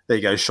there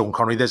you go, Sean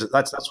Connery. That's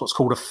what's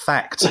called a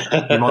fact.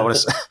 You might want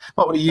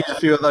to use a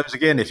few of those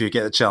again if you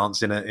get a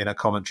chance in a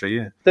commentary.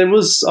 Yeah. There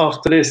was,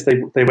 after this,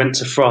 they went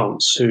to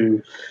France,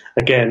 who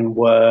again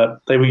were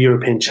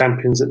European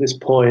champions at this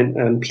point,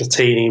 and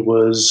Platini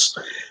was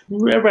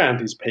around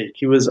his peak.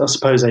 He was, I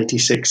suppose,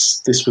 86.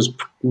 This was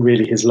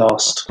really his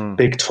last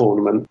big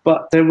tournament.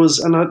 But there was,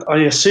 and I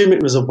assume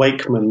it was a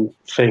Wakeman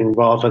thing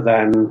rather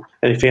than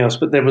anything else.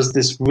 But there was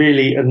this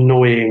really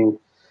annoying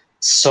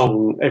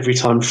song every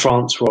time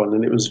France were on,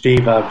 and it was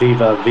Viva,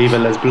 Viva, Viva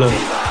les Bleus.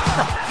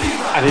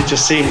 And it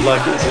just seemed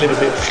like it was a little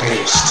bit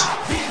forced.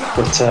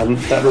 But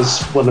that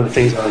was one of the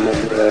things I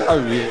remember.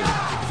 Oh,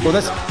 yeah. Well,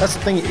 that's the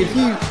thing.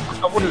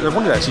 I wanted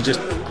to actually just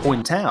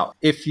point out,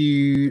 if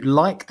you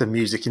like the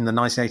music in the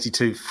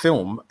 1982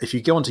 film, if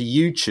you go onto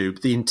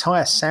YouTube, the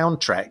entire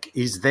soundtrack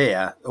is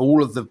there.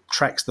 All of the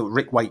tracks that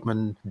Rick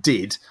Wakeman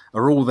did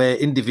are all there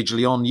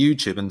individually on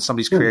YouTube, and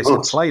somebody's created a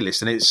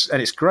playlist,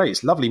 and it's great.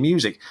 It's lovely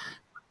music.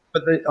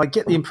 But I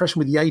get the impression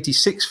with the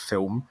 86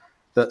 film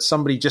that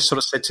somebody just sort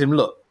of said to him,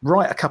 look,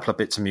 write a couple of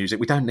bits of music.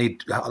 We don't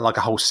need like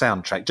a whole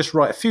soundtrack. Just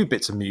write a few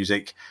bits of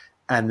music,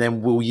 and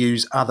then we'll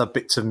use other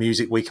bits of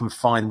music we can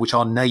find which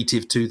are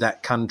native to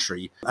that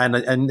country. And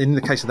in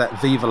the case of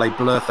that Viva les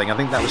Bleus thing, I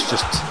think that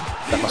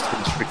must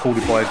have been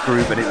recorded by a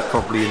group, and it was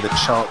probably in the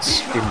charts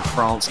in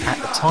France at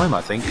the time,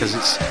 I think, because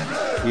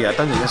I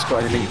don't think that's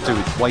got anything to do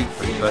with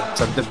Wakeman,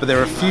 but there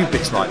are a few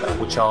bits like that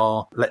which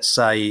are, let's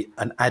say,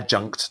 an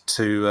adjunct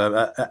to,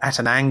 at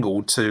an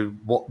angle to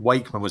what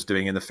Wakeman was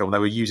doing in the film. They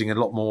were using a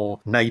lot more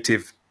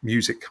native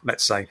music,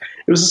 let's say.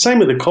 It was the same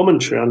with the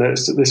commentary, I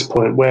noticed at this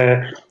point,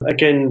 where,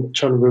 again,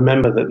 trying to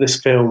remember that this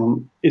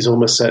film is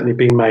almost certainly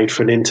being made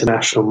for an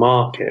international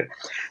market,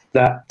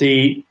 that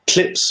the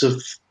clips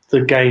of the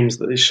games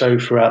that they show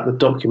throughout the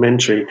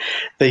documentary,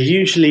 they're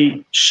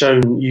usually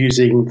shown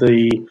using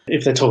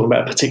if they're talking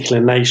about a particular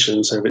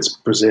nation, so if it's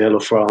Brazil or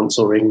France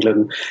or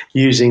England,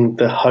 using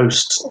the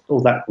host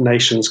or that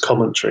nation's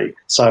commentary.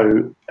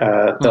 So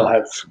they'll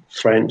have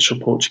French or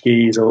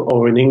Portuguese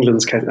or in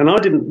England's case. And I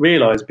didn't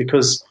realise,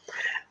 because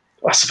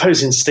I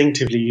suppose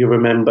instinctively you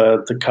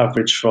remember the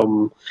coverage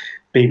from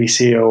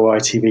BBC or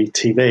ITV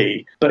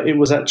TV, but it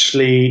was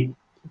actually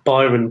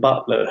Byron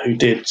Butler who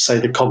did, say,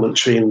 the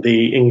commentary in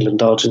the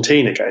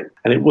England-Argentina game,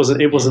 and it wasn't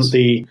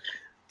the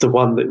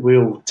one that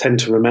we'll tend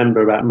to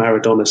remember about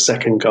Maradona's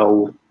second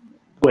goal,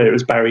 where it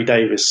was Barry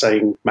Davis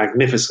saying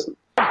 "magnificent."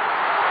 Oh,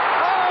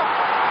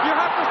 you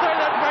have to say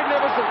that's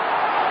magnificent.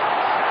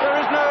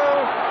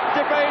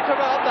 right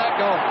about that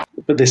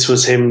goal. But this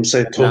was him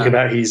talking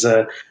about he's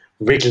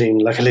wriggling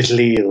like a little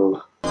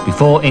eel.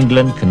 Before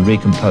England can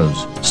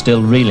recompose,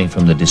 still reeling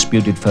from the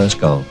disputed first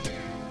goal,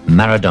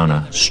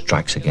 Maradona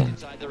strikes again.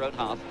 Inside their own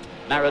half,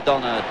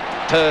 Maradona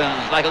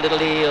turns like a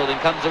little eel and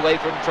comes away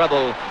from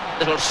trouble.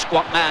 Little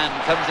squat man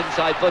comes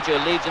inside Butcher,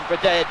 leaves him for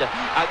dead.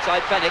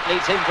 Outside Fenwick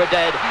leaves him for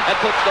dead and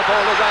puts the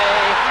ball away.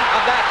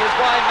 And that is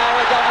why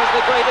Maradona's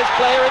the greatest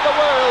player in the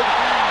world.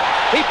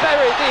 He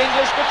buried the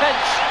English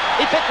defence.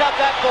 He picked up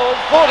that ball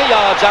 40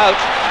 yards out.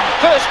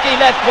 First he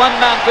left one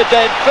man for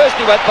dead. First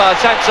he went past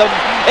Sansom.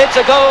 It's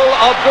a goal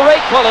of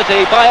great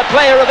quality by a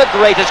player of the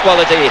greatest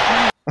quality.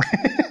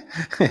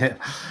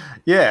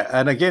 Yeah,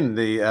 and again,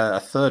 a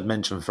third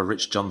mention for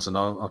Rich Johnson.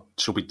 I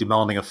shall be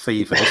demanding a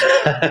fee for this.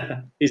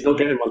 He's not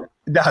getting one.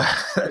 No,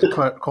 that's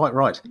quite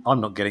right.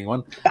 I'm not getting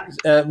one.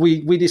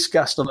 We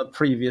discussed on a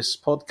previous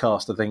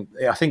podcast,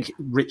 I think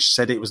Rich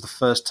said it was the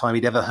first time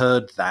he'd ever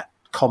heard that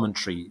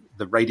commentary,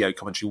 the radio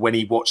commentary, when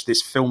he watched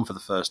this film for the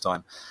first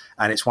time.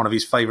 And it's one of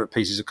his favourite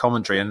pieces of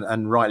commentary,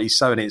 and rightly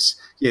so. And it's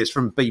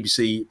from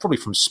BBC, probably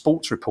from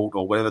Sports Report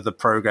or whatever the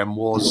programme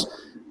was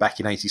back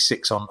in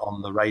 '86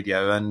 on the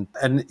radio.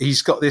 And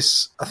he's got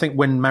this, I think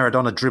when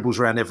Maradona dribbles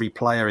around every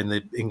player in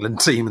the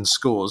England team and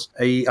scores,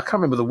 I can't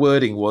remember the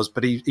wording was,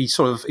 but he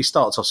starts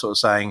off sort of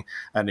saying,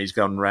 and he's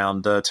gone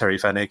round Terry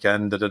Fenwick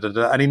and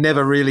and he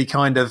never really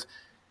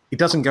he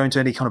doesn't go into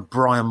any kind of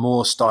Brian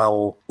Moore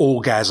style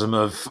orgasm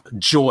of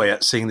joy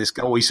at seeing this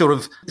goal. He sort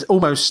of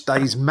almost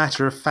stays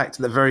matter of fact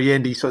at the very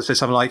end. He sort of says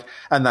something like,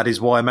 and that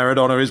is why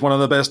Maradona is one of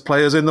the best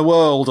players in the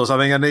world or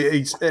something. And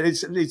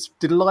it's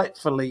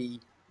delightfully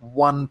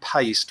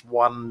one-paced,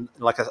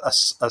 like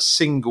a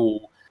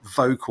single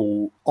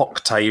vocal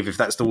octave, if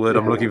that's the word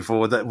I'm looking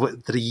for,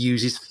 that he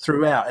uses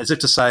throughout, as if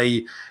to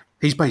say,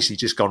 he's basically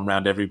just gone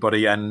round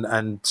everybody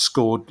and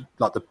scored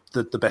like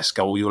the best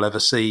goal you'll ever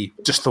see.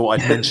 Just thought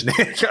I'd mention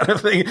it, kind of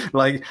thing.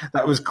 Like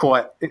that was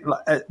quite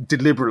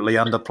deliberately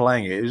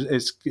underplaying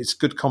it. It's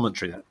good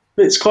commentary. That.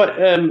 It's quite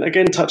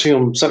again touching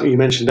on something you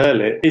mentioned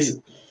earlier. Is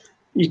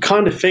you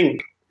kind of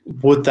think,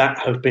 would that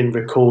have been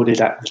recorded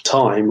at the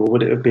time, or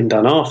would it have been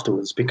done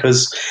afterwards?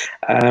 Because,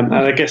 and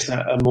I guess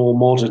a more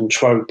modern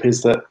trope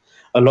is that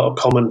a lot of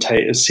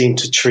commentators seem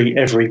to treat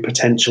every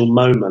potential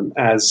moment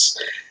as.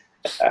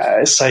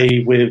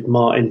 Say with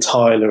Martin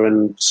Tyler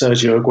and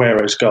Sergio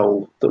Aguero's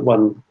goal that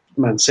won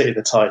Man City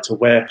the title,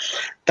 where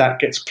that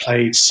gets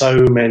played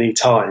so many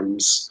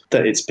times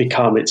that it's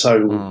become its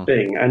own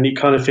thing. And you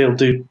kind of feel,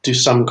 do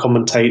some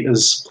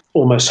commentators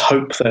almost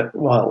hope that,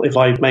 well, if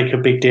I make a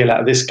big deal out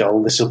of this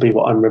goal, this will be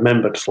what I'm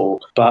remembered for.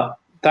 But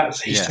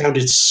he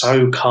sounded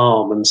so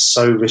calm and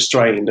so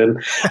restrained.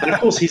 And of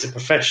course he's a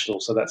professional,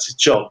 so that's his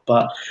job.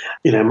 But,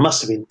 it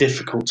must have been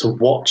difficult to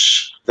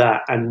watch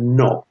that and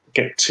not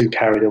get too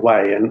carried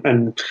away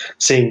and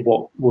seeing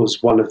what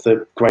was one of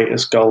the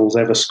greatest goals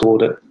ever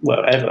scored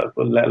ever,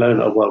 let alone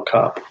at a World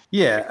Cup.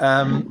 Yeah,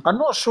 I'm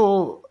not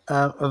sure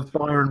of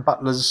Byron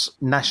Butler's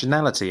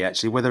nationality,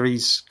 actually, whether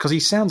because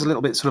he sounds a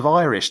little bit sort of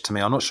Irish to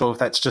me. I'm not sure if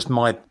that's just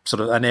my sort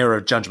of an error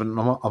of judgment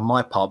on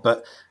my part,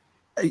 but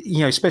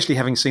especially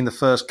having seen the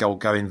first goal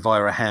go in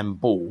via a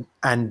handball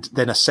and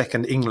then a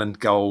second England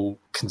goal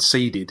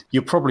conceded,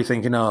 you're probably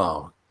thinking,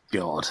 oh,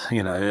 God,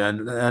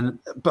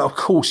 but of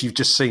course you've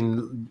just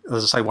seen,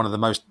 as I say, one of the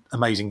most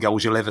amazing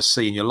goals you'll ever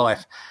see in your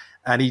life.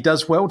 And he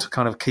does well to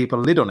kind of keep a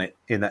lid on it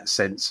in that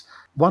sense.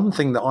 One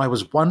thing that I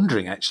was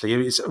wondering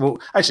before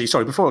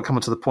I come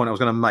on to the point I was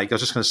going to make, I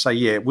was just going to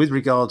say, with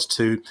regards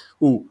to,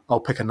 I'll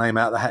pick a name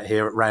out of the hat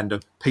here at random,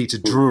 Peter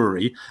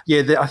Drury.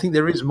 I think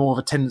there is more of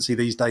a tendency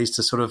these days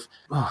to sort of,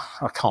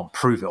 I can't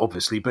prove it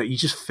obviously, but you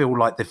just feel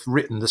like they've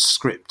written the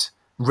script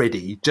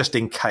ready just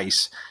in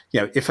case,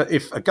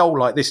 if a goal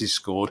like this is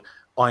scored,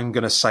 I'm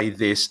going to say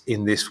this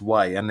in this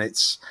way. And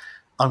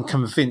I'm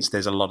convinced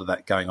there's a lot of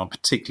that going on,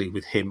 particularly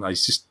with him.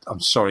 He's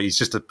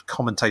just a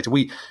commentator.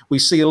 We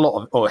see a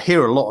lot of, or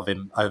hear a lot of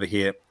him over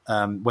here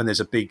when there's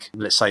a big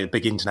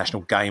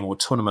international game or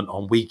tournament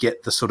on. We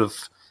get the sort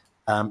of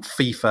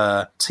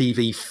FIFA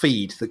TV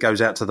feed that goes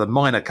out to the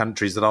minor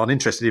countries that aren't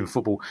interested in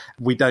football.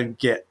 We don't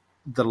get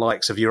the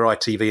likes of your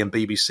ITV and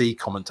BBC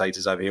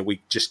commentators over here.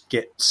 We just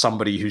get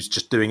somebody who's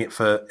just doing it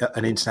for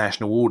an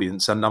international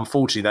audience. And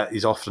unfortunately, that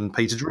is often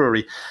Peter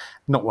Drury,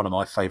 not one of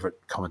my favourite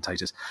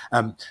commentators.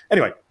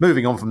 Anyway,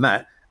 moving on from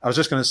that, I was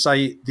just going to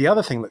say the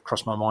other thing that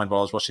crossed my mind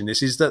while I was watching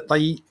this is that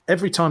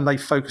every time they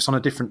focus on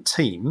a different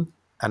team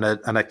and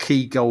a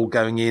key goal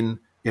going in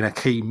a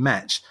key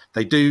match,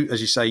 they do, as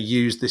you say,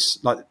 use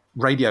this like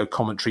radio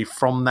commentary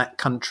from that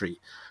country.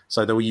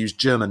 So they will use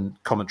German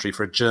commentary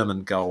for a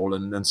German goal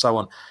and so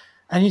on.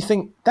 And you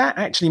think that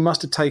actually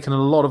must have taken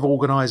a lot of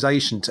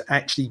organisation to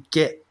actually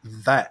get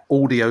that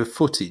audio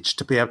footage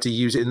to be able to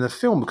use it in the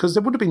film, because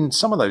there would have been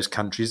some of those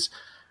countries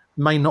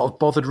may not have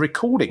bothered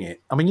recording it.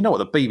 I mean, you know what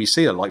the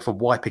BBC are like for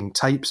wiping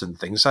tapes and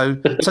things. So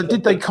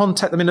did they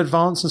contact them in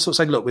advance and sort of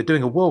say, look, we're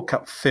doing a World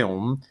Cup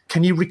film.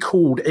 Can you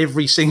record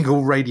every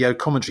single radio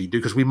commentary you do,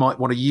 because we might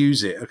want to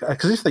use it?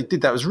 Because if they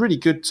did, that was really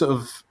good sort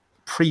of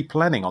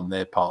pre-planning on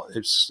their part.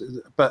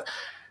 But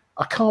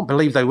I can't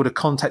believe they would have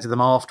contacted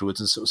them afterwards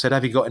and sort of said,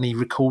 have you got any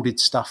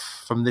recorded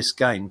stuff from this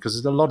game?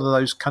 Because a lot of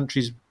those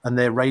countries and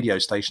their radio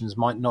stations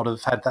might not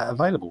have had that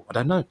available. I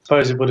don't know. I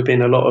suppose it would have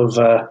been a lot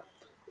of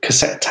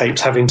cassette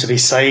tapes having to be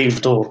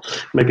saved, or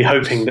maybe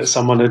hoping that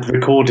someone had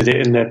recorded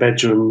it in their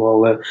bedroom while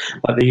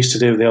like they used to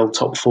do with the old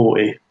Top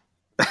 40.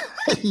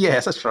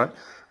 Yes, that's right.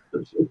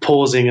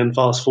 Pausing and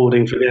fast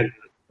forwarding for the end.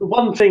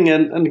 One thing,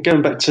 and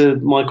going back to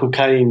Michael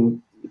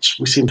Caine, which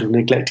we seem to have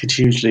neglected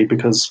hugely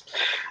because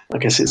I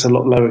guess it's a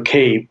lot lower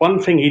key.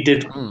 One thing he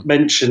did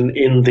mention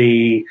in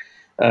the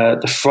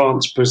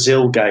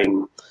France-Brazil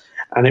game,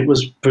 and it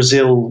was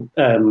Brazil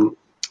got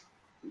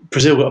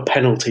a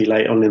penalty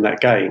late on in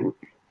that game.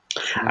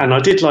 And I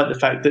did like the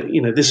fact that,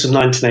 this was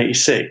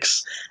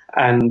 1986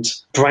 and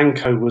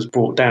Branco was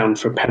brought down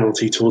for a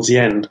penalty towards the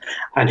end.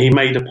 And he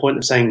made a point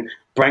of saying,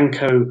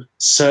 Branco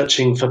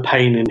searching for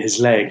pain in his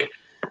leg,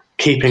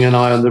 keeping an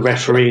eye on the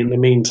referee in the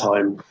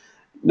meantime.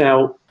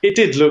 Now, it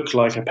did look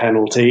like a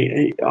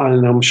penalty,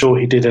 and I'm sure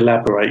he did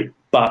elaborate,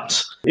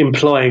 but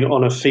implying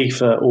on a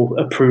FIFA or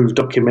approved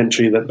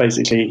documentary that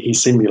basically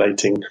he's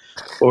simulating,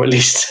 or at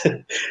least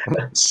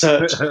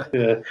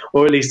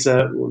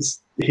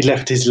he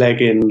left his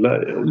leg in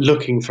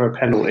looking for a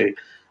penalty,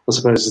 I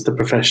suppose is the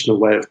professional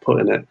way of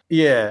putting it.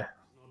 Yeah.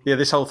 Yeah,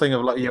 this whole thing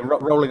of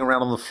rolling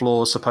around on the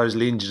floor,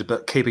 supposedly injured,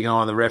 but keeping an eye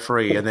on the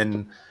referee, and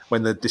then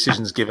when the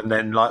decision's given,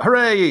 then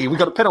hooray, we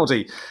got a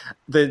penalty.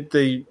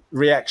 The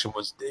reaction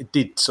was, it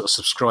did sort of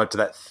subscribe to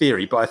that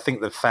theory, but I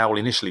think the foul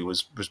initially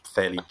was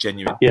fairly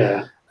genuine.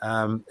 Yeah.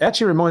 It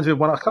actually reminds me of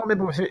one, I can't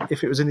remember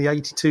if it was in the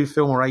 82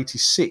 film or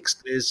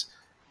 86.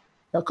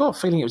 I've got a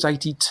feeling it was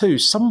 82.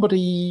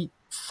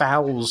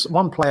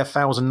 One player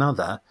fouls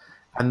another,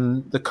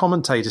 and the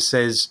commentator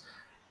says,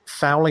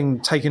 fouling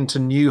taken to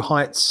new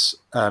heights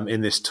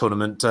in this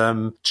tournament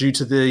due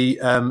to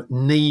the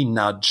knee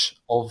nudge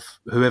of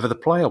whoever the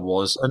player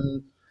was.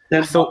 And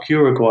I thought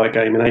Uruguay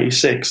game in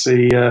 '86,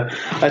 he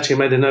actually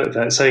made a note of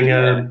that, saying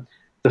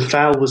the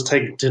foul was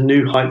taken to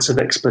new heights of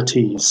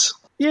expertise.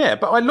 Yeah,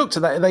 but I looked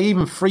at that, they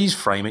even freeze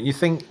frame it, and you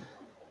think,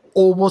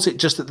 or was it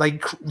just that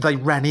they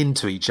ran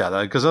into each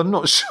other? Because I'm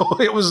not sure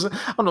it was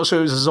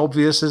as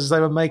obvious as they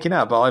were making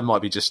out. But I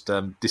might be just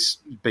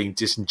being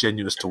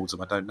disingenuous towards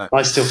them. I don't know.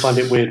 I still find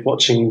it weird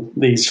watching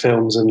these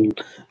films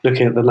and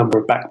looking at the number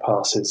of back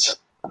passes.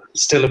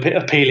 Still a bit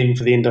appealing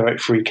for the indirect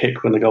free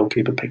kick when the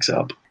goalkeeper picks it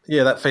up.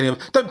 Yeah, that feeling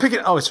of don't pick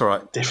it. Oh, it's all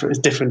right. It's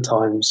different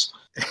times.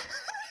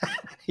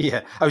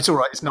 Yeah. Oh, it's all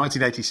right. It's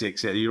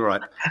 1986. Yeah, you're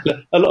right.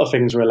 A lot of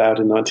things were allowed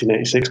in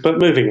 1986. But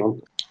moving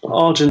on.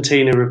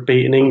 Argentina have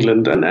beaten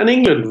England, and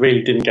England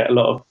really didn't get a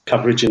lot of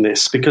coverage in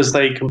this because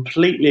they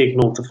completely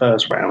ignored the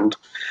first round.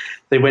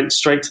 They went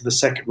straight to the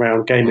second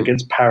round game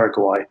against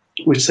Paraguay,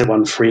 which they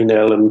won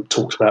 3-0, and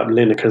talked about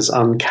Lineker's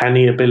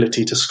uncanny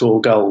ability to score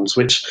goals,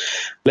 which,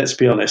 let's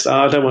be honest,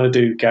 I don't want to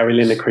do Gary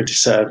Lineker a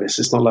disservice.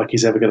 It's not like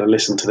he's ever going to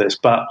listen to this,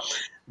 but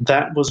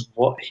that was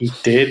what he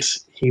did.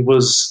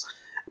 He's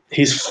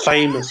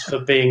famous for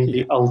being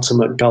the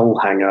ultimate goal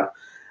hanger.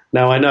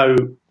 Now, I know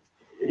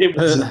it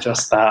wasn't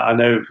just that. I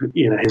know,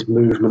 his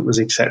movement was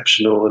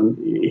exceptional,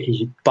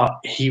 but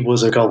he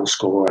was a goal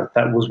scorer.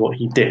 That was what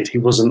he did. He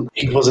wasn't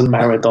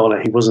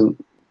Maradona. He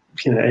wasn't,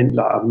 like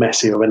a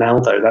Messi or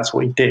Ronaldo. That's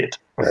what he did.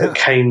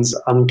 Kane's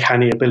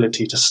uncanny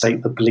ability to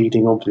state the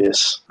bleeding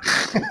obvious.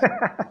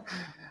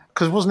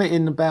 Because wasn't it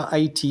in about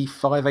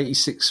 85,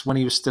 86 when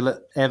he was still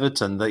at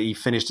Everton that he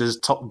finished as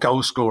top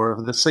goal scorer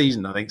of the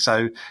season? I think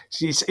so.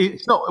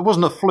 It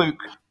wasn't a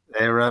fluke.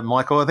 There,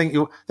 Michael. I think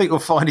you'll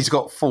find he's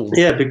got form.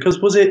 Yeah,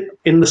 because was it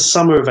in the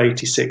summer of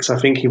 '86? I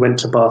think he went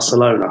to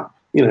Barcelona.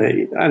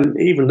 And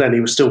even then he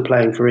was still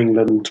playing for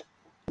England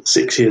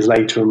 6 years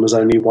later and was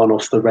only one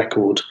off the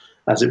record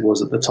as it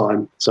was at the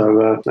time.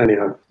 So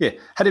anyhow, yeah.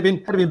 Had it been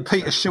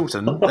Peter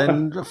Shilton,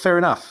 then fair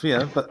enough.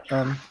 Yeah, but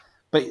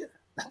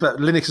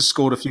Lineker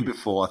scored a few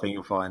before. I think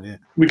you'll find. Yeah.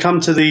 We come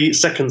to the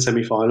second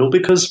semi-final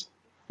because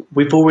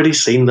we've already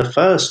seen the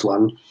first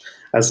one,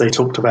 as they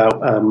talked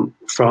about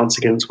France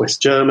against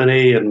West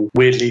Germany, and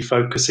weirdly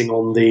focusing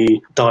on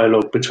the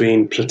dialogue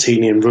between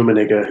Platini and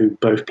Rummenigge, who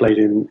both played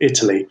in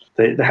Italy.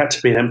 There had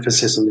to be an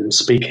emphasis on them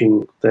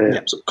speaking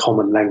their sort of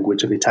common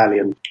language of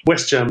Italian.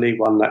 West Germany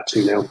won that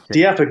 2-0.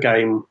 The other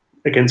game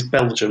against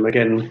Belgium,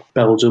 again,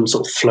 Belgium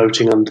sort of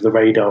floating under the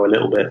radar a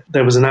little bit.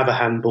 There was another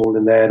handball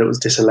in there that was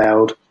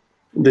disallowed.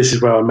 This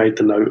is where I made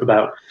the note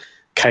about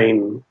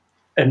Caine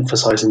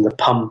emphasising the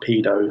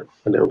pumpedo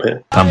a little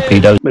bit.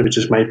 Pumpedo. Maybe it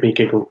just made me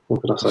giggle.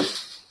 What can I say?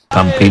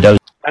 Pumpedo.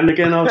 And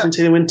again,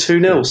 Argentina win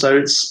 2-0.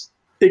 So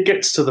it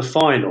gets to the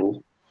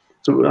final.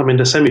 So, I mean,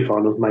 the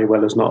semi-finals may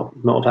well as not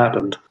have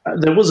happened.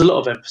 There was a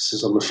lot of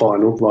emphasis on the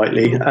final,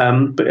 rightly,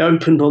 but it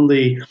opened on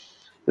the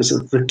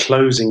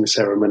closing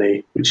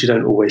ceremony, which you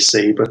don't always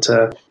see. But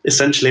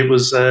essentially, it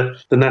was the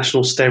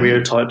national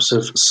stereotypes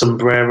of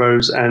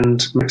sombreros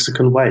and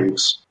Mexican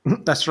waves.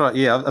 That's right.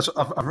 Yeah,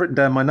 I've written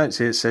down my notes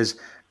here. It says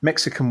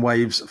Mexican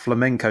waves,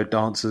 flamenco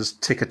dancers,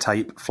 ticker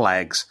tape,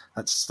 flags.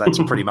 That's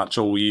pretty much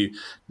all you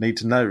need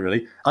to know,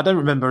 really. I don't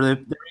remember.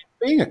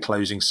 being a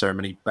closing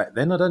ceremony back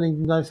then. I don't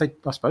even know if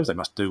I suppose they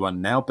must do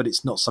one now, but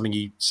it's not something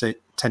you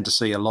tend to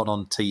see a lot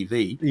on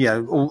TV.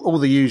 All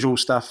the usual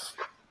stuff.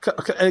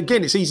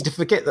 Again, it's easy to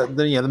forget that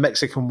the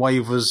Mexican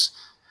wave was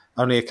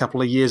only a couple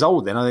of years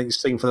old then. I think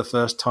it's seen for the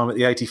first time at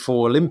the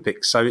 '84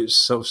 Olympics, so it's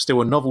sort of still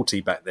a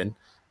novelty back then,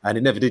 and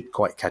it never did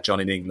quite catch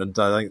on in England.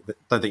 I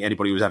don't think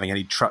anybody was having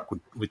any truck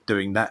with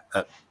doing that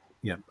at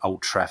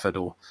Old Trafford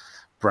or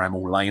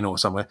Bramall Lane or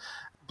somewhere.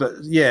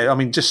 But yeah, I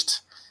mean,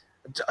 just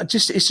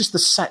it's just the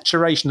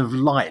saturation of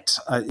light.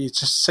 It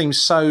just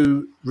seems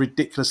so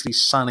ridiculously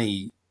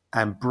sunny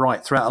and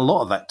bright throughout a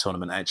lot of that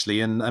tournament, actually,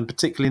 and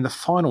particularly in the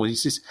final.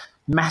 It's just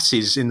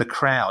masses in the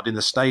crowd in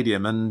the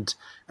stadium, and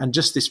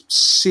just this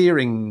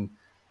searing,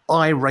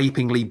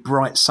 eye-rapingly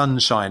bright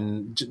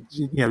sunshine,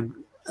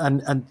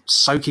 and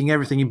soaking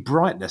everything in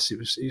brightness.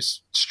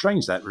 It's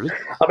strange, that, really.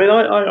 I mean,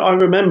 I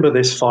remember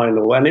this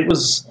final, and it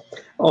was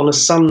on a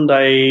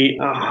Sunday.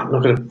 I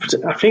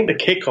think the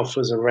kickoff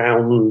was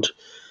around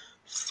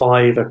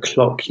 5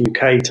 o'clock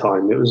UK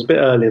time. It was a bit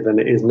earlier than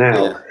it is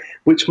now,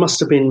 which must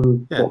have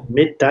been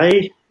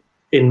midday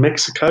in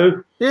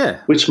Mexico.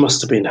 Yeah, which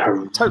must have been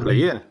horrendous.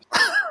 Totally, yeah.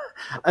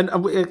 And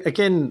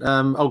again,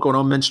 I'll go on.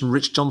 I'll mention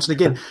Rich Johnson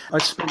again. I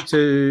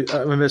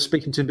remember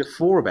speaking to him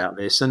before about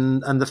this,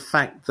 and the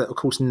fact that, of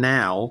course,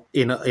 now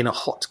in a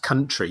hot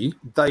country,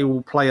 they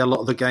will play a lot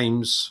of the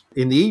games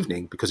in the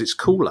evening because it's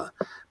cooler.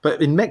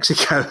 But in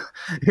Mexico,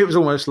 it was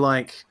almost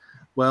like,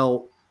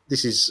 well,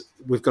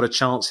 we've got a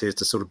chance here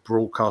to sort of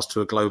broadcast to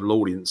a global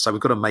audience, so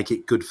we've got to make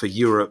it good for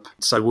Europe.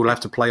 So we'll have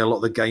to play a lot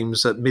of the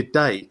games at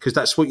midday, because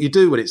that's what you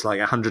do when it's like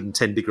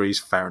 110 degrees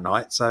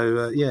Fahrenheit.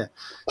 So, yeah.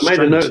 I made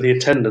a note of the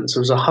attendance. It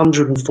was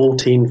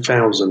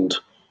 114,000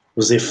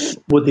 was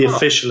the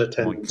official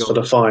attendance for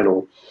the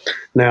final.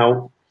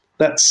 Now,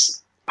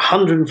 that's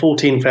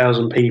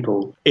 114,000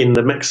 people in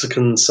the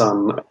Mexican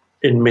sun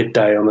in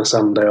midday on a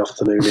Sunday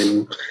afternoon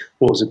in,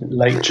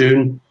 late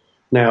June.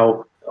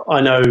 Now,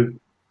 I know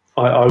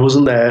I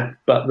wasn't there,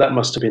 but that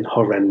must have been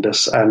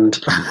horrendous. And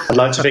I'd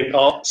like to think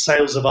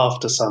sales of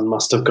After Sun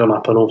must have gone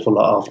up an awful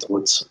lot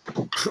afterwards.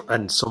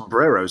 And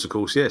sombreros, of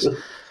course, yes.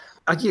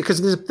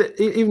 Because there's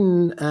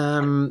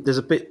there's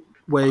a bit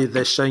where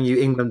they're showing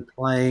you England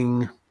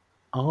playing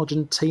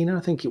Argentina,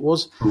 I think it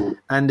was.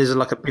 And there's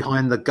like a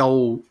behind the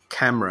goal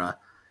camera.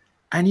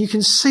 And you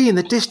can see in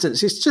the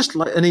distance, it's just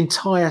like an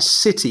entire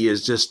city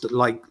is just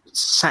like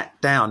sat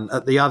down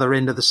at the other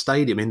end of the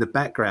stadium in the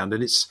background.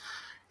 And you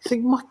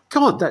think, my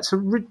God, that's a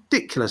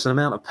ridiculous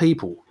amount of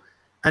people,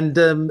 and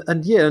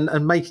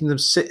making them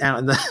sit out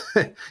in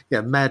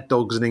the Mad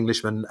Dogs and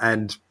Englishmen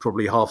and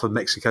probably half of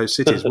Mexico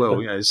City as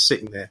well,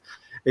 sitting there.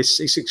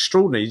 It's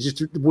extraordinary. You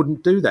just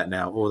wouldn't do that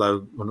now.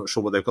 Although I'm not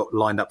sure what they've got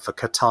lined up for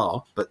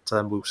Qatar, but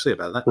we'll see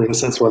about that. I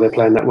guess that's why they're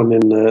playing that one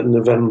in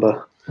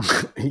November.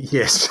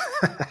 Yes.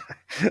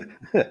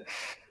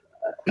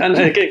 And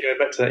again, going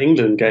back to that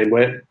England game,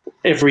 where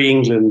every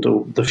England,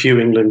 or the few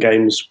England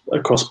games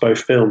across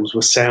both films,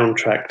 were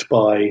soundtracked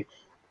by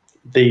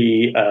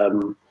the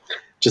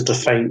just a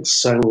faint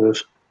song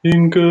of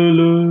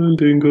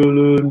England,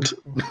 England,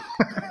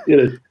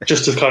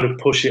 just to kind of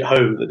push it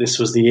home that this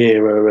was the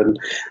era, and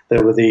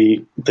there were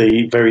the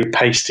very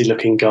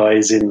pasty-looking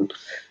guys in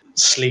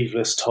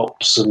sleeveless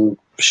tops and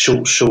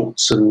short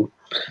shorts and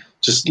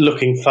just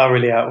looking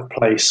thoroughly out of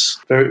place,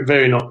 very,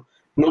 very not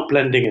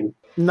blending in.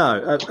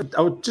 No,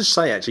 I would just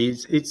say, actually,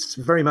 it's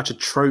very much a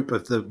trope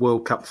of the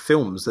World Cup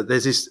films that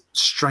there's this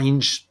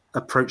strange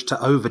approach to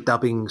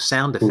overdubbing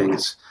sound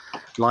effects.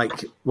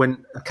 Like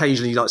when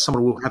occasionally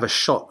someone will have a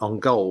shot on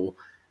goal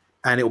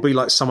and it'll be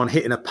like someone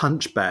hitting a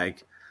punch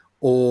bag.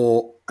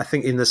 Or I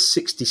think in the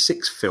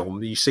 66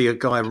 film, you see a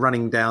guy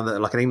running down,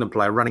 like an England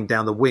player running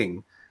down the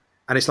wing,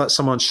 and it's like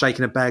someone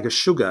shaking a bag of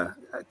sugar,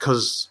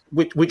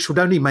 which would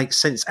only make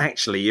sense,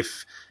 actually,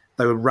 if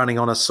they were running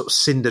on a sort of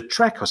cinder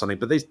track or something,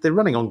 but they're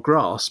running on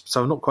grass,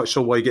 so I'm not quite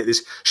sure why you get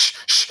this shh,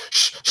 shh,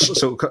 shh, shh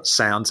sort of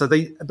sound. So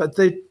they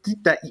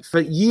did that for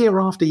year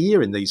after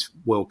year in these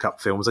World Cup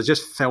films. I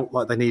just felt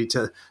like they needed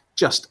to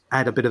just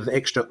add a bit of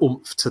extra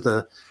oomph to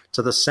the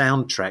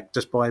soundtrack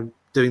just by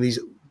doing these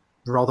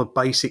rather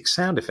basic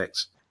sound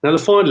effects. Now, the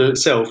final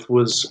itself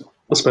was,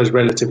 I suppose,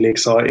 relatively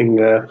exciting.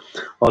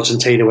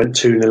 Argentina went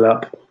 2-0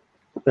 up.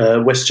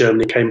 West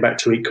Germany came back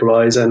to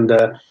equalise, and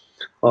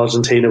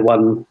Argentina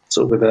won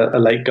sort of with a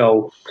late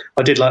goal.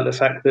 I did like the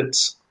fact that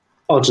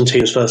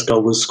Argentina's first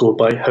goal was scored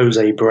by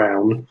Jose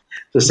Brown.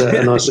 Just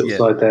a nice little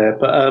slide there.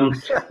 But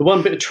the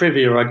one bit of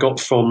trivia I got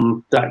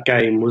from that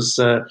game was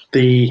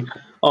the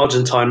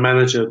Argentine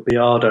manager,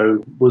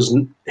 Biardo,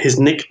 his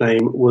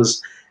nickname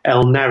was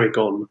El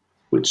Narigón,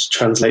 which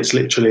translates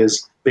literally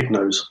as Big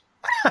Nose.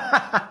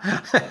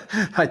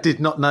 I did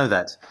not know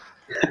that.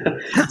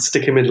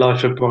 Stick him in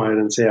Life of Brian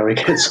and see how he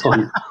gets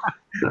on.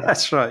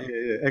 That's right.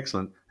 Yeah,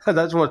 excellent.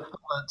 That's what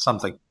I learned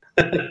something.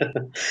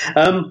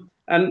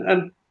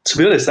 And to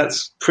be honest,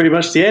 that's pretty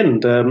much the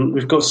end.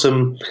 We've got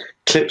some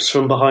clips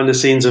from behind the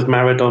scenes of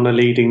Maradona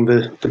leading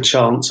the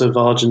chants of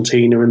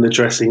Argentina in the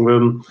dressing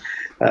room.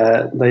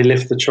 They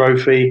lift the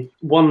trophy.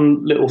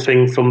 One little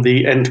thing from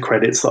the end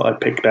credits that I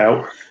picked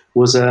out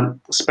was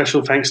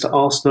special thanks to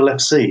Arsenal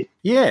FC.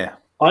 Yeah.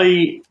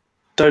 I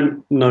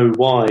don't know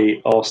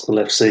why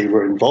Arsenal FC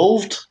were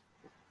involved.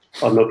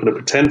 I'm not going to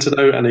pretend to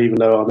know, and even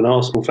though I'm an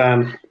Arsenal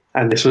fan,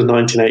 and this was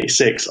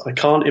 1986, I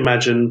can't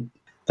imagine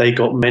they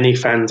got many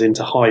fans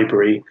into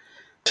Highbury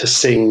to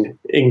sing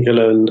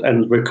England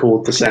and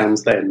record the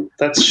sounds then.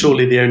 That's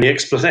surely the only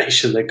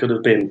explanation there could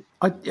have been.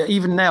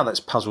 Even now, that's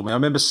puzzled me. I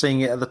remember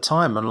seeing it at the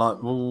time and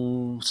like,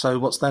 well, so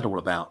what's that all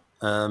about?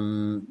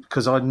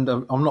 Because I'm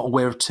not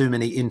aware of too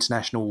many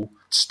international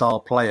star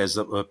players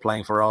that were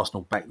playing for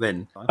Arsenal back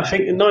then. I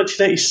think in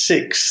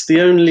 1986,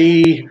 the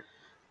only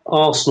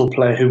Arsenal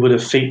player who would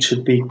have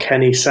featured be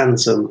Kenny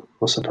Sansom,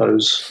 I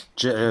suppose.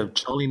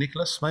 Charlie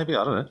Nicholas, maybe?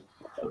 I don't know.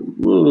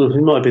 Well, he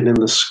might have been in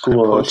the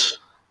squad.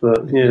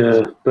 But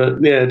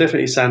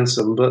definitely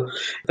Sansom. But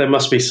there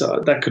must be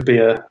that could be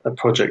a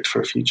project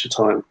for a future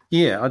time.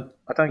 Yeah,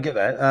 I don't get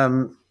that.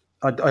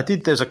 I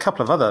did. There's a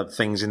couple of other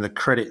things in the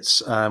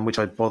credits which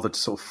I bothered to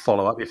sort of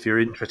follow up if you're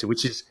interested.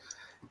 Which is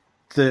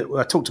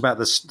I talked about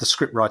the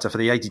script writer for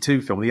the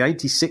 82 film. The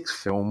 86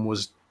 film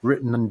was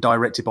written and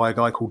directed by a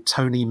guy called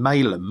Tony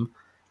Maylam,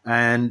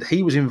 and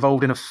he was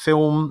involved in a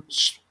film.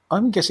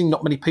 I'm guessing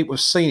not many people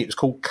have seen it. It was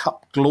called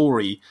Cup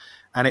Glory.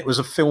 And it was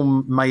a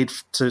film made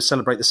to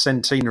celebrate the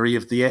centenary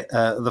of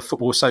the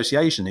Football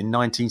Association in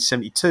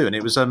 1972. And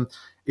it was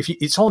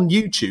it's on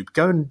YouTube.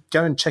 Go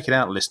and check it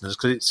out, listeners,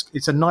 because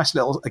it's a nice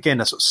little, again,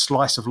 a sort of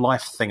slice of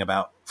life thing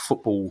about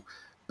football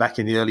back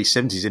in the early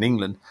 70s in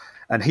England.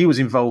 And he was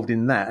involved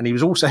in that. And he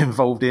was also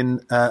involved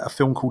in a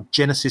film called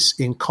Genesis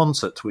in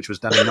Concert, which was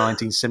done in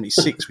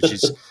 1976, which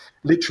is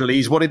literally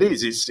is what it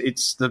is.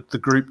 It's the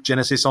group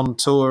Genesis on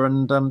tour,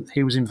 and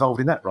he was involved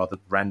in that rather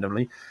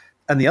randomly.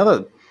 And the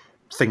other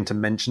thing to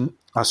mention,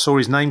 I saw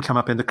his name come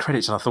up in the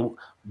credits and I thought,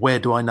 where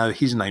do I know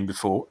his name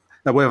before?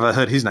 Now, where have I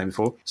heard his name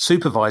before?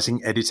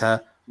 Supervising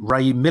editor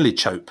Ray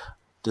Millichope.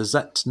 Does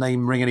that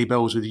name ring any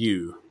bells with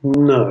you?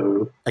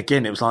 No.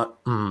 Again, it was like,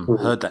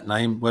 heard that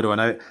name. Where do I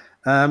know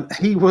it?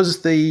 He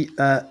was the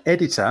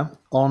editor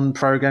on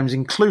programs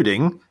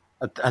including,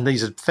 and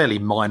these are fairly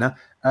minor,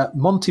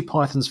 Monty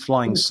Python's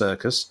Flying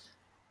Circus,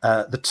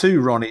 The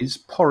Two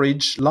Ronnies,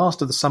 Porridge,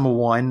 Last of the Summer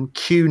Wine,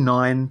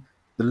 Q9,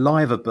 The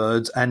Liver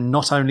Birds, and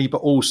Not Only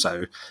But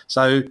Also.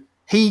 So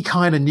he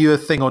kind of knew a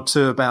thing or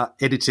two about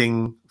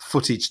editing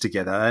footage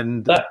together.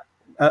 And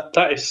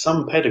that is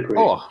some pedigree.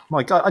 Oh,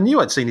 my God. I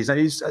knew I'd seen his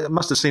name. I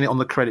must have seen it on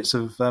the credits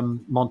of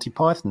Monty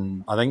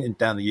Python, I think,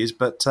 down the years.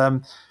 But I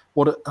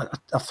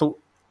thought,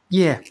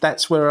 yeah,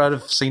 that's where I'd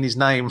have seen his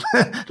name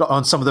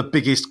on some of the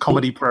biggest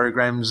comedy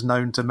programs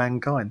known to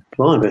mankind.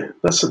 Blimey.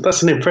 That's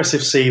an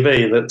impressive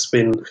CV that's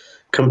been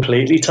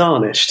completely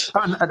tarnished.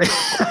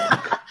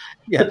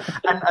 Yeah,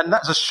 and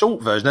that's a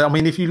short version. I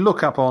mean, if you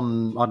look up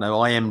on, I don't know,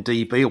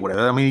 IMDb or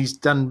whatever, I mean, he's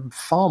done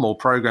far more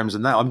programs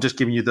than that. I'm just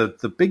giving you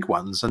the big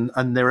ones,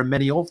 and there are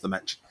many of them,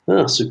 actually.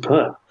 Ah,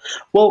 superb.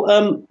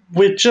 Well,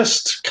 we're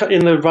just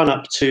in the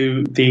run-up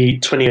to the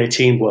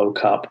 2018 World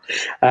Cup,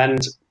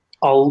 and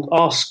I'll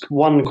ask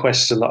one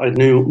question that I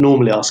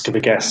normally ask of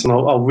a guest, and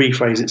I'll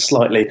rephrase it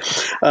slightly.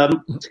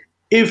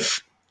 If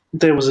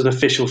there was an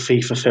official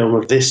FIFA film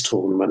of this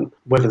tournament,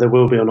 whether there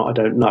will be or not, I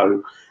don't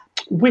know,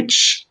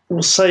 which,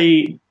 we'll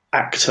say,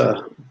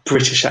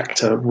 British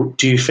actor,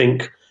 do you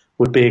think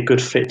would be a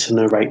good fit to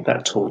narrate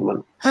that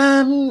tournament?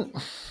 I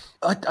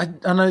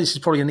know this is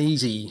probably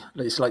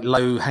it's like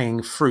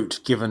low-hanging fruit,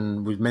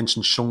 given we've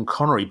mentioned Sean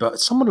Connery, but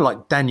someone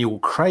like Daniel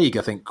Craig,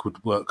 I think,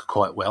 would work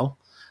quite well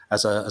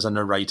as a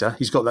narrator.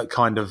 He's got that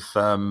kind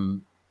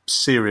of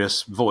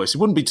serious voice. It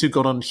wouldn't be too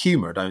good on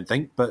humour, I don't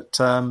think, but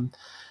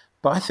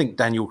I think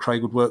Daniel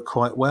Craig would work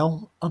quite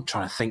well. I'm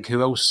trying to think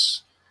who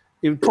else.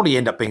 It would probably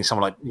end up being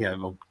someone like,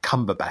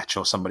 Cumberbatch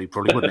or somebody,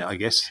 probably, wouldn't it, I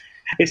guess?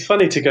 It's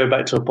funny to go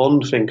back to a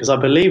Bond thing, because I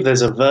believe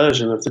there's a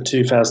version of the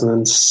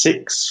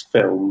 2006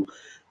 film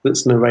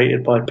that's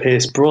narrated by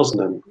Pierce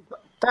Brosnan.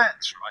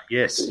 That's right,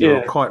 yes,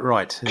 you're quite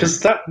right. Because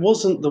that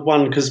wasn't the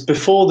one, because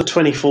before the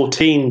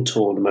 2014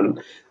 tournament,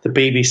 the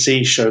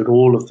BBC showed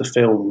all of the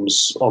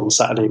films on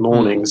Saturday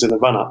mornings in the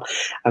run-up,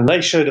 and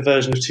they showed a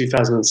version of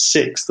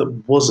 2006 that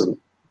wasn't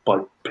by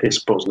Pierce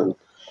Brosnan.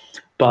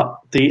 But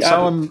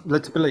I'm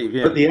led to believe,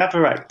 yeah. But the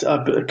other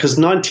actor, because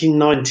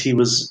 1990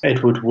 was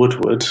Edward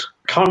Woodward.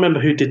 I can't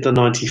remember who did the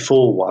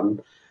 94 one,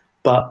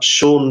 but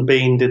Sean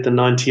Bean did the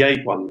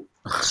 98 one.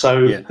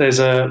 So there's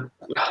I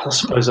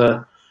suppose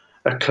a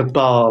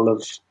cabal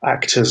of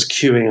actors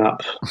queuing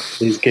up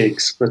these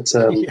gigs. But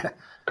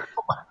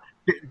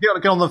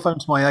Get on the phone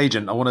to my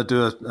agent. I want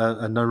to do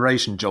a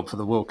narration job for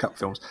the World Cup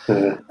films.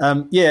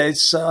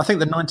 It's. I think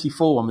the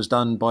 94 one was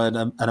done by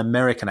an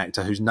American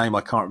actor whose name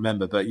I can't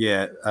remember. But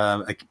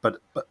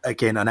but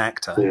again, an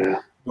actor. Yeah.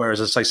 Whereas,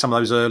 I say, some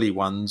of those early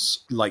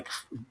ones, like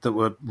that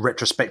were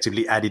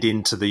retrospectively added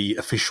into the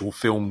official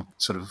film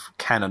sort of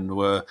canon,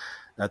 were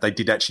they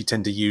did actually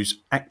tend to use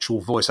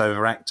actual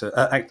voiceover actor.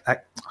 I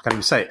can't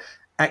even say it.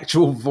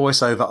 actual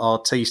voiceover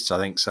artists, I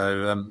think.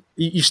 So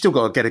you've still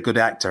got to get a good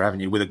actor,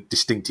 haven't you, with a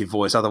distinctive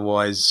voice?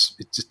 Otherwise,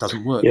 it just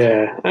doesn't work.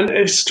 Yeah, and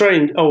it's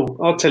strange. Oh,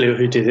 I'll tell you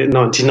who did it in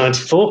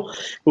 1994.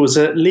 It was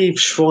Liev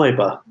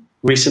Schreiber,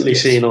 recently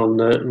seen on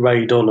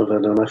Ray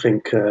Donovan, and I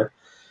think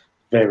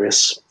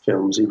various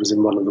films. He was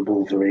in one of the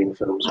Wolverine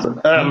films.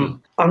 But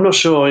I'm not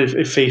sure if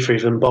FIFA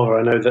even bother.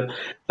 I know that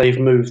they've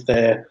moved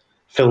their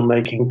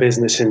filmmaking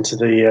business into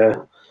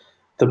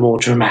the more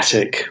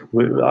dramatic.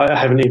 I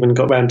haven't even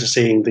got round to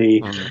seeing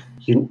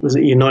was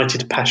it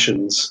United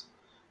Passions,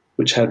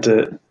 which had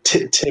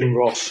Tim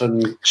Roth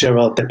and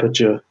Gerard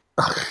Depardieu.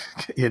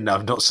 No,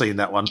 I've not seen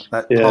that one.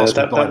 That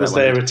was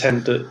their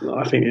attempt at,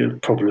 I think, it was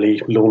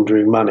probably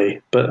laundering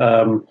money, but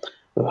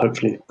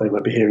hopefully they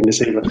won't be hearing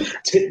this either.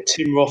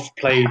 Tim Roth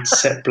played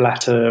Sepp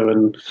Blatter,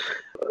 and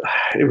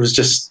it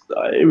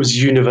was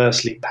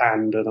universally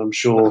panned, and I'm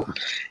sure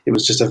it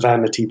was just a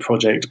vanity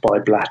project by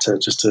Blatter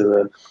just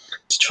to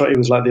try. It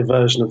was like the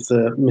version of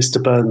the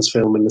Mr. Burns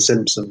film in The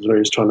Simpsons, where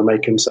he was trying to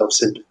make himself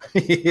simple.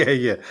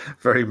 yeah,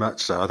 very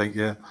much so. I think,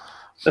 yeah.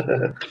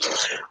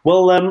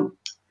 Well,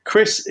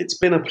 Chris, it's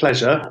been a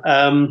pleasure.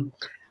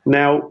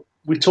 Now,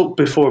 we talked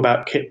before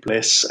about Kit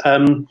Bliss,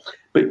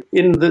 but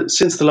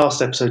since the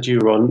last episode you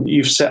were on,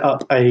 you've set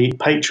up a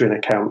Patreon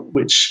account,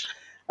 which,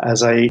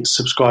 as a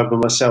subscriber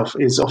myself,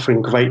 is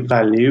offering great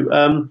value.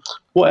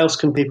 What else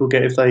can people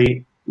get if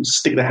they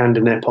stick their hand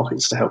in their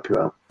pockets to help you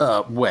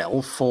out?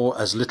 Well, for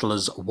as little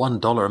as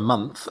 $1 a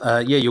month,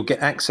 you'll get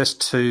access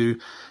to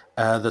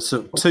the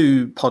sort of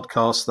 2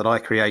 podcasts that I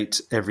create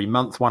every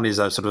month. One is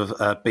a sort of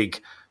a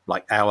big,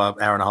 like hour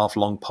and a half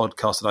long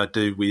podcast that I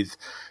do with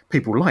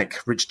people like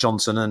Rich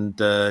Johnson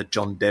and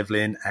John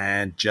Devlin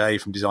and Jay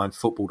from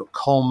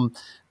designfootball.com.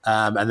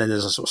 And then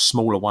there's a sort of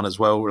smaller one as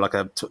well, like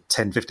a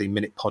 10-15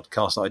 minute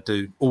podcast that I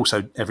do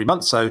also every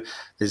month. So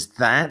there's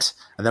that.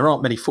 And there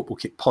aren't many Football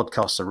Kit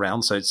podcasts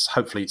around, so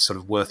hopefully it's sort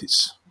of worth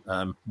its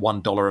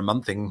 $1 a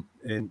month in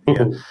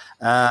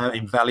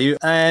value.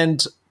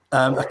 And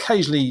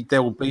occasionally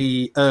there will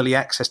be early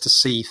access to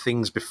see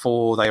things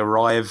before they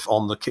arrive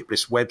on the Kit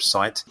Bliss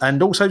website,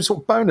 and also sort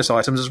of bonus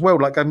items as well.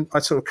 Like I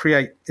sort of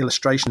create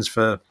illustrations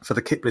for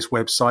the Kit Bliss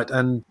website,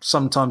 and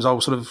sometimes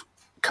I'll sort of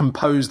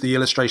compose the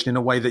illustration in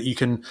a way that you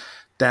can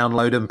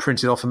download and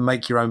print it off and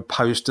make your own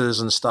posters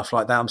and stuff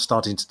like that. I'm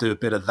starting to do a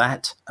bit of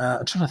that.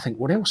 I'm trying to think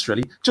what else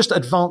really. Just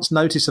advance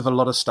notice of a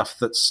lot of stuff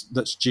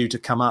that's due to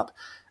come up.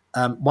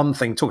 One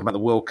thing, talking about the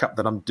World Cup,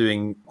 that I'm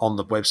doing on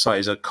the website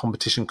is a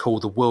competition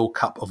called the World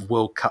Cup of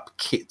World Cup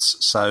Kits.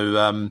 So,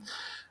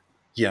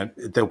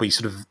 there'll be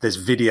there's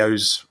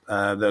videos that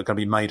are going to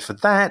be made for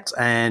that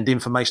and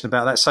information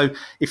about that. So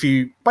if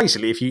you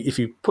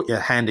put your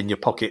hand in your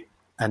pocket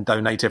and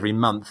donate every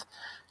month,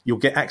 you'll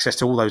get access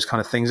to all those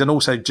kind of things. And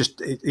also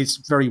it's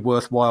very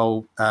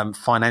worthwhile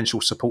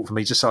financial support for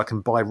me, just so I can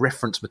buy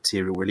reference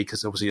material, really,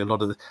 because obviously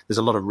there's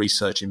a lot of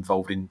research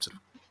involved in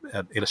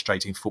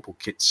illustrating football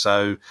kits.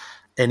 So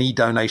any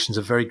donations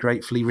are very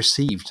gratefully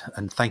received.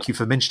 And thank you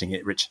for mentioning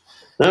it, Rich.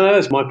 No,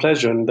 it's my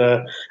pleasure. And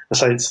I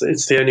say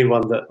it's the only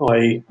one that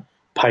I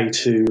pay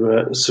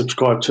to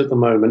subscribe to at the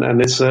moment.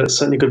 And it's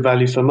certainly good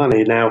value for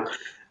money. Now,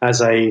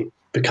 as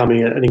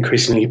becoming an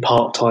increasingly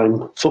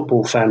part-time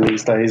football fan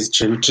these days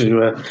due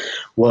to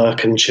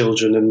work and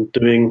children and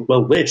doing,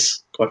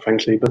 this, quite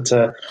frankly. But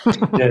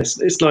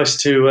it's nice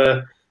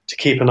to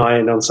keep an eye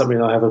in on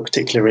something I have a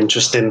particular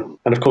interest in.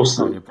 And of course,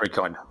 you're very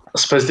kind. I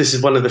suppose this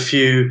is one of the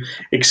few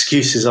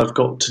excuses I've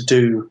got to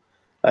do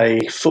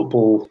a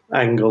football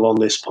angle on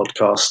this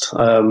podcast.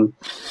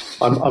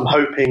 I'm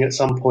hoping at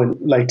some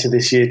point later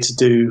this year to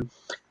do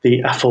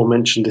the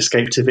aforementioned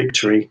Escape to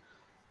Victory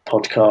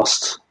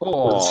podcast.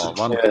 Oh,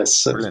 wonderful.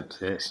 Yes, brilliant.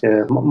 Yes.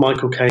 Yeah,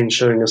 Michael Caine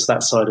showing us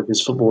that side of his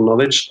football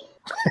knowledge.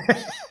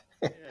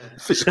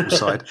 Physical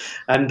side.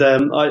 And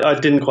I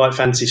didn't quite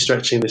fancy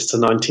stretching this to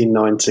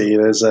 1990.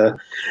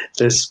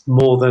 There's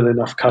more than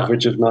enough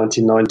coverage of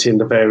 1990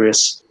 and the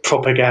various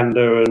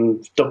propaganda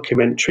and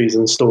documentaries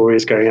and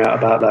stories going out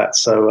about that.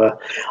 So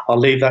I'll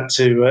leave that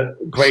to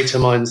greater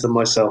minds than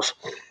myself.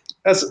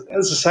 As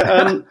I say,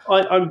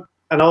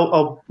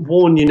 I'll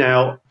warn you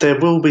now, there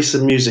will be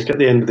some music at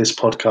the end of this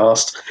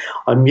podcast.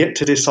 I'm yet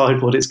to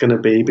decide what it's going to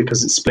be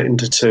because it's split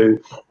into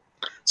 2.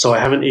 So I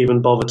haven't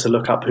even bothered to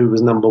look up who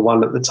was number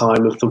 1 at the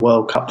time of the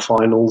World Cup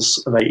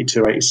finals of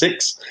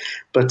 82-86.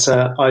 But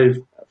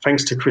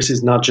thanks to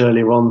Chris's nudge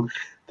earlier on,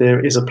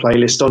 there is a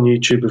playlist on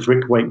YouTube of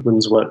Rick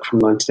Wakeman's work from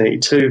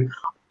 1982.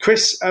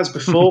 Chris, as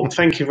before,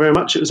 thank you very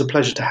much. It was a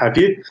pleasure to have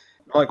you.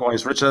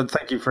 Likewise, Richard.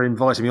 Thank you for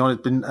inviting me on.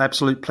 It's been an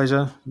absolute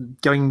pleasure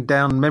going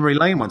down memory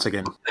lane once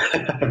again.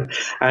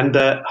 And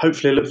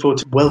hopefully I look forward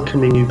to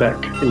welcoming you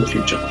back in the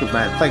future. Good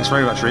man. Thanks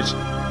very much, Rich.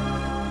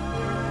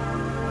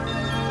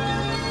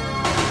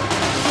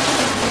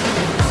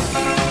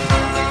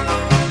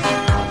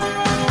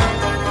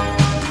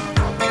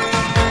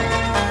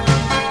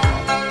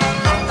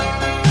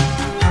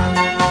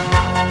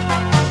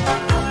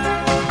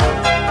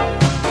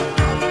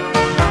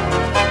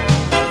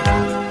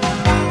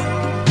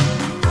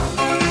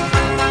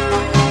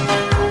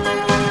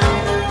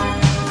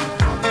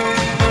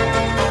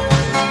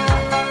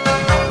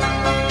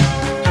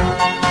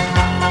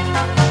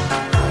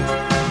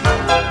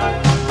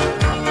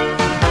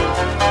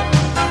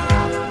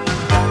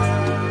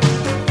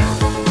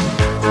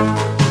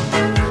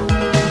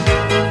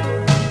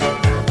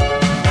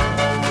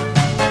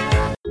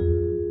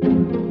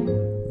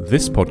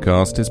 This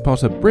podcast is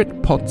part of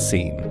Britpod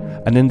Scene,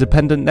 an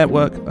independent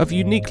network of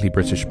uniquely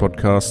British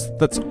podcasts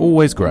that's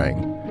always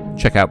growing.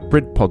 Check out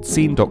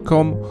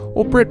BritpodScene.com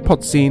or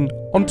BritpodScene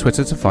on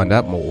Twitter to find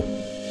out more.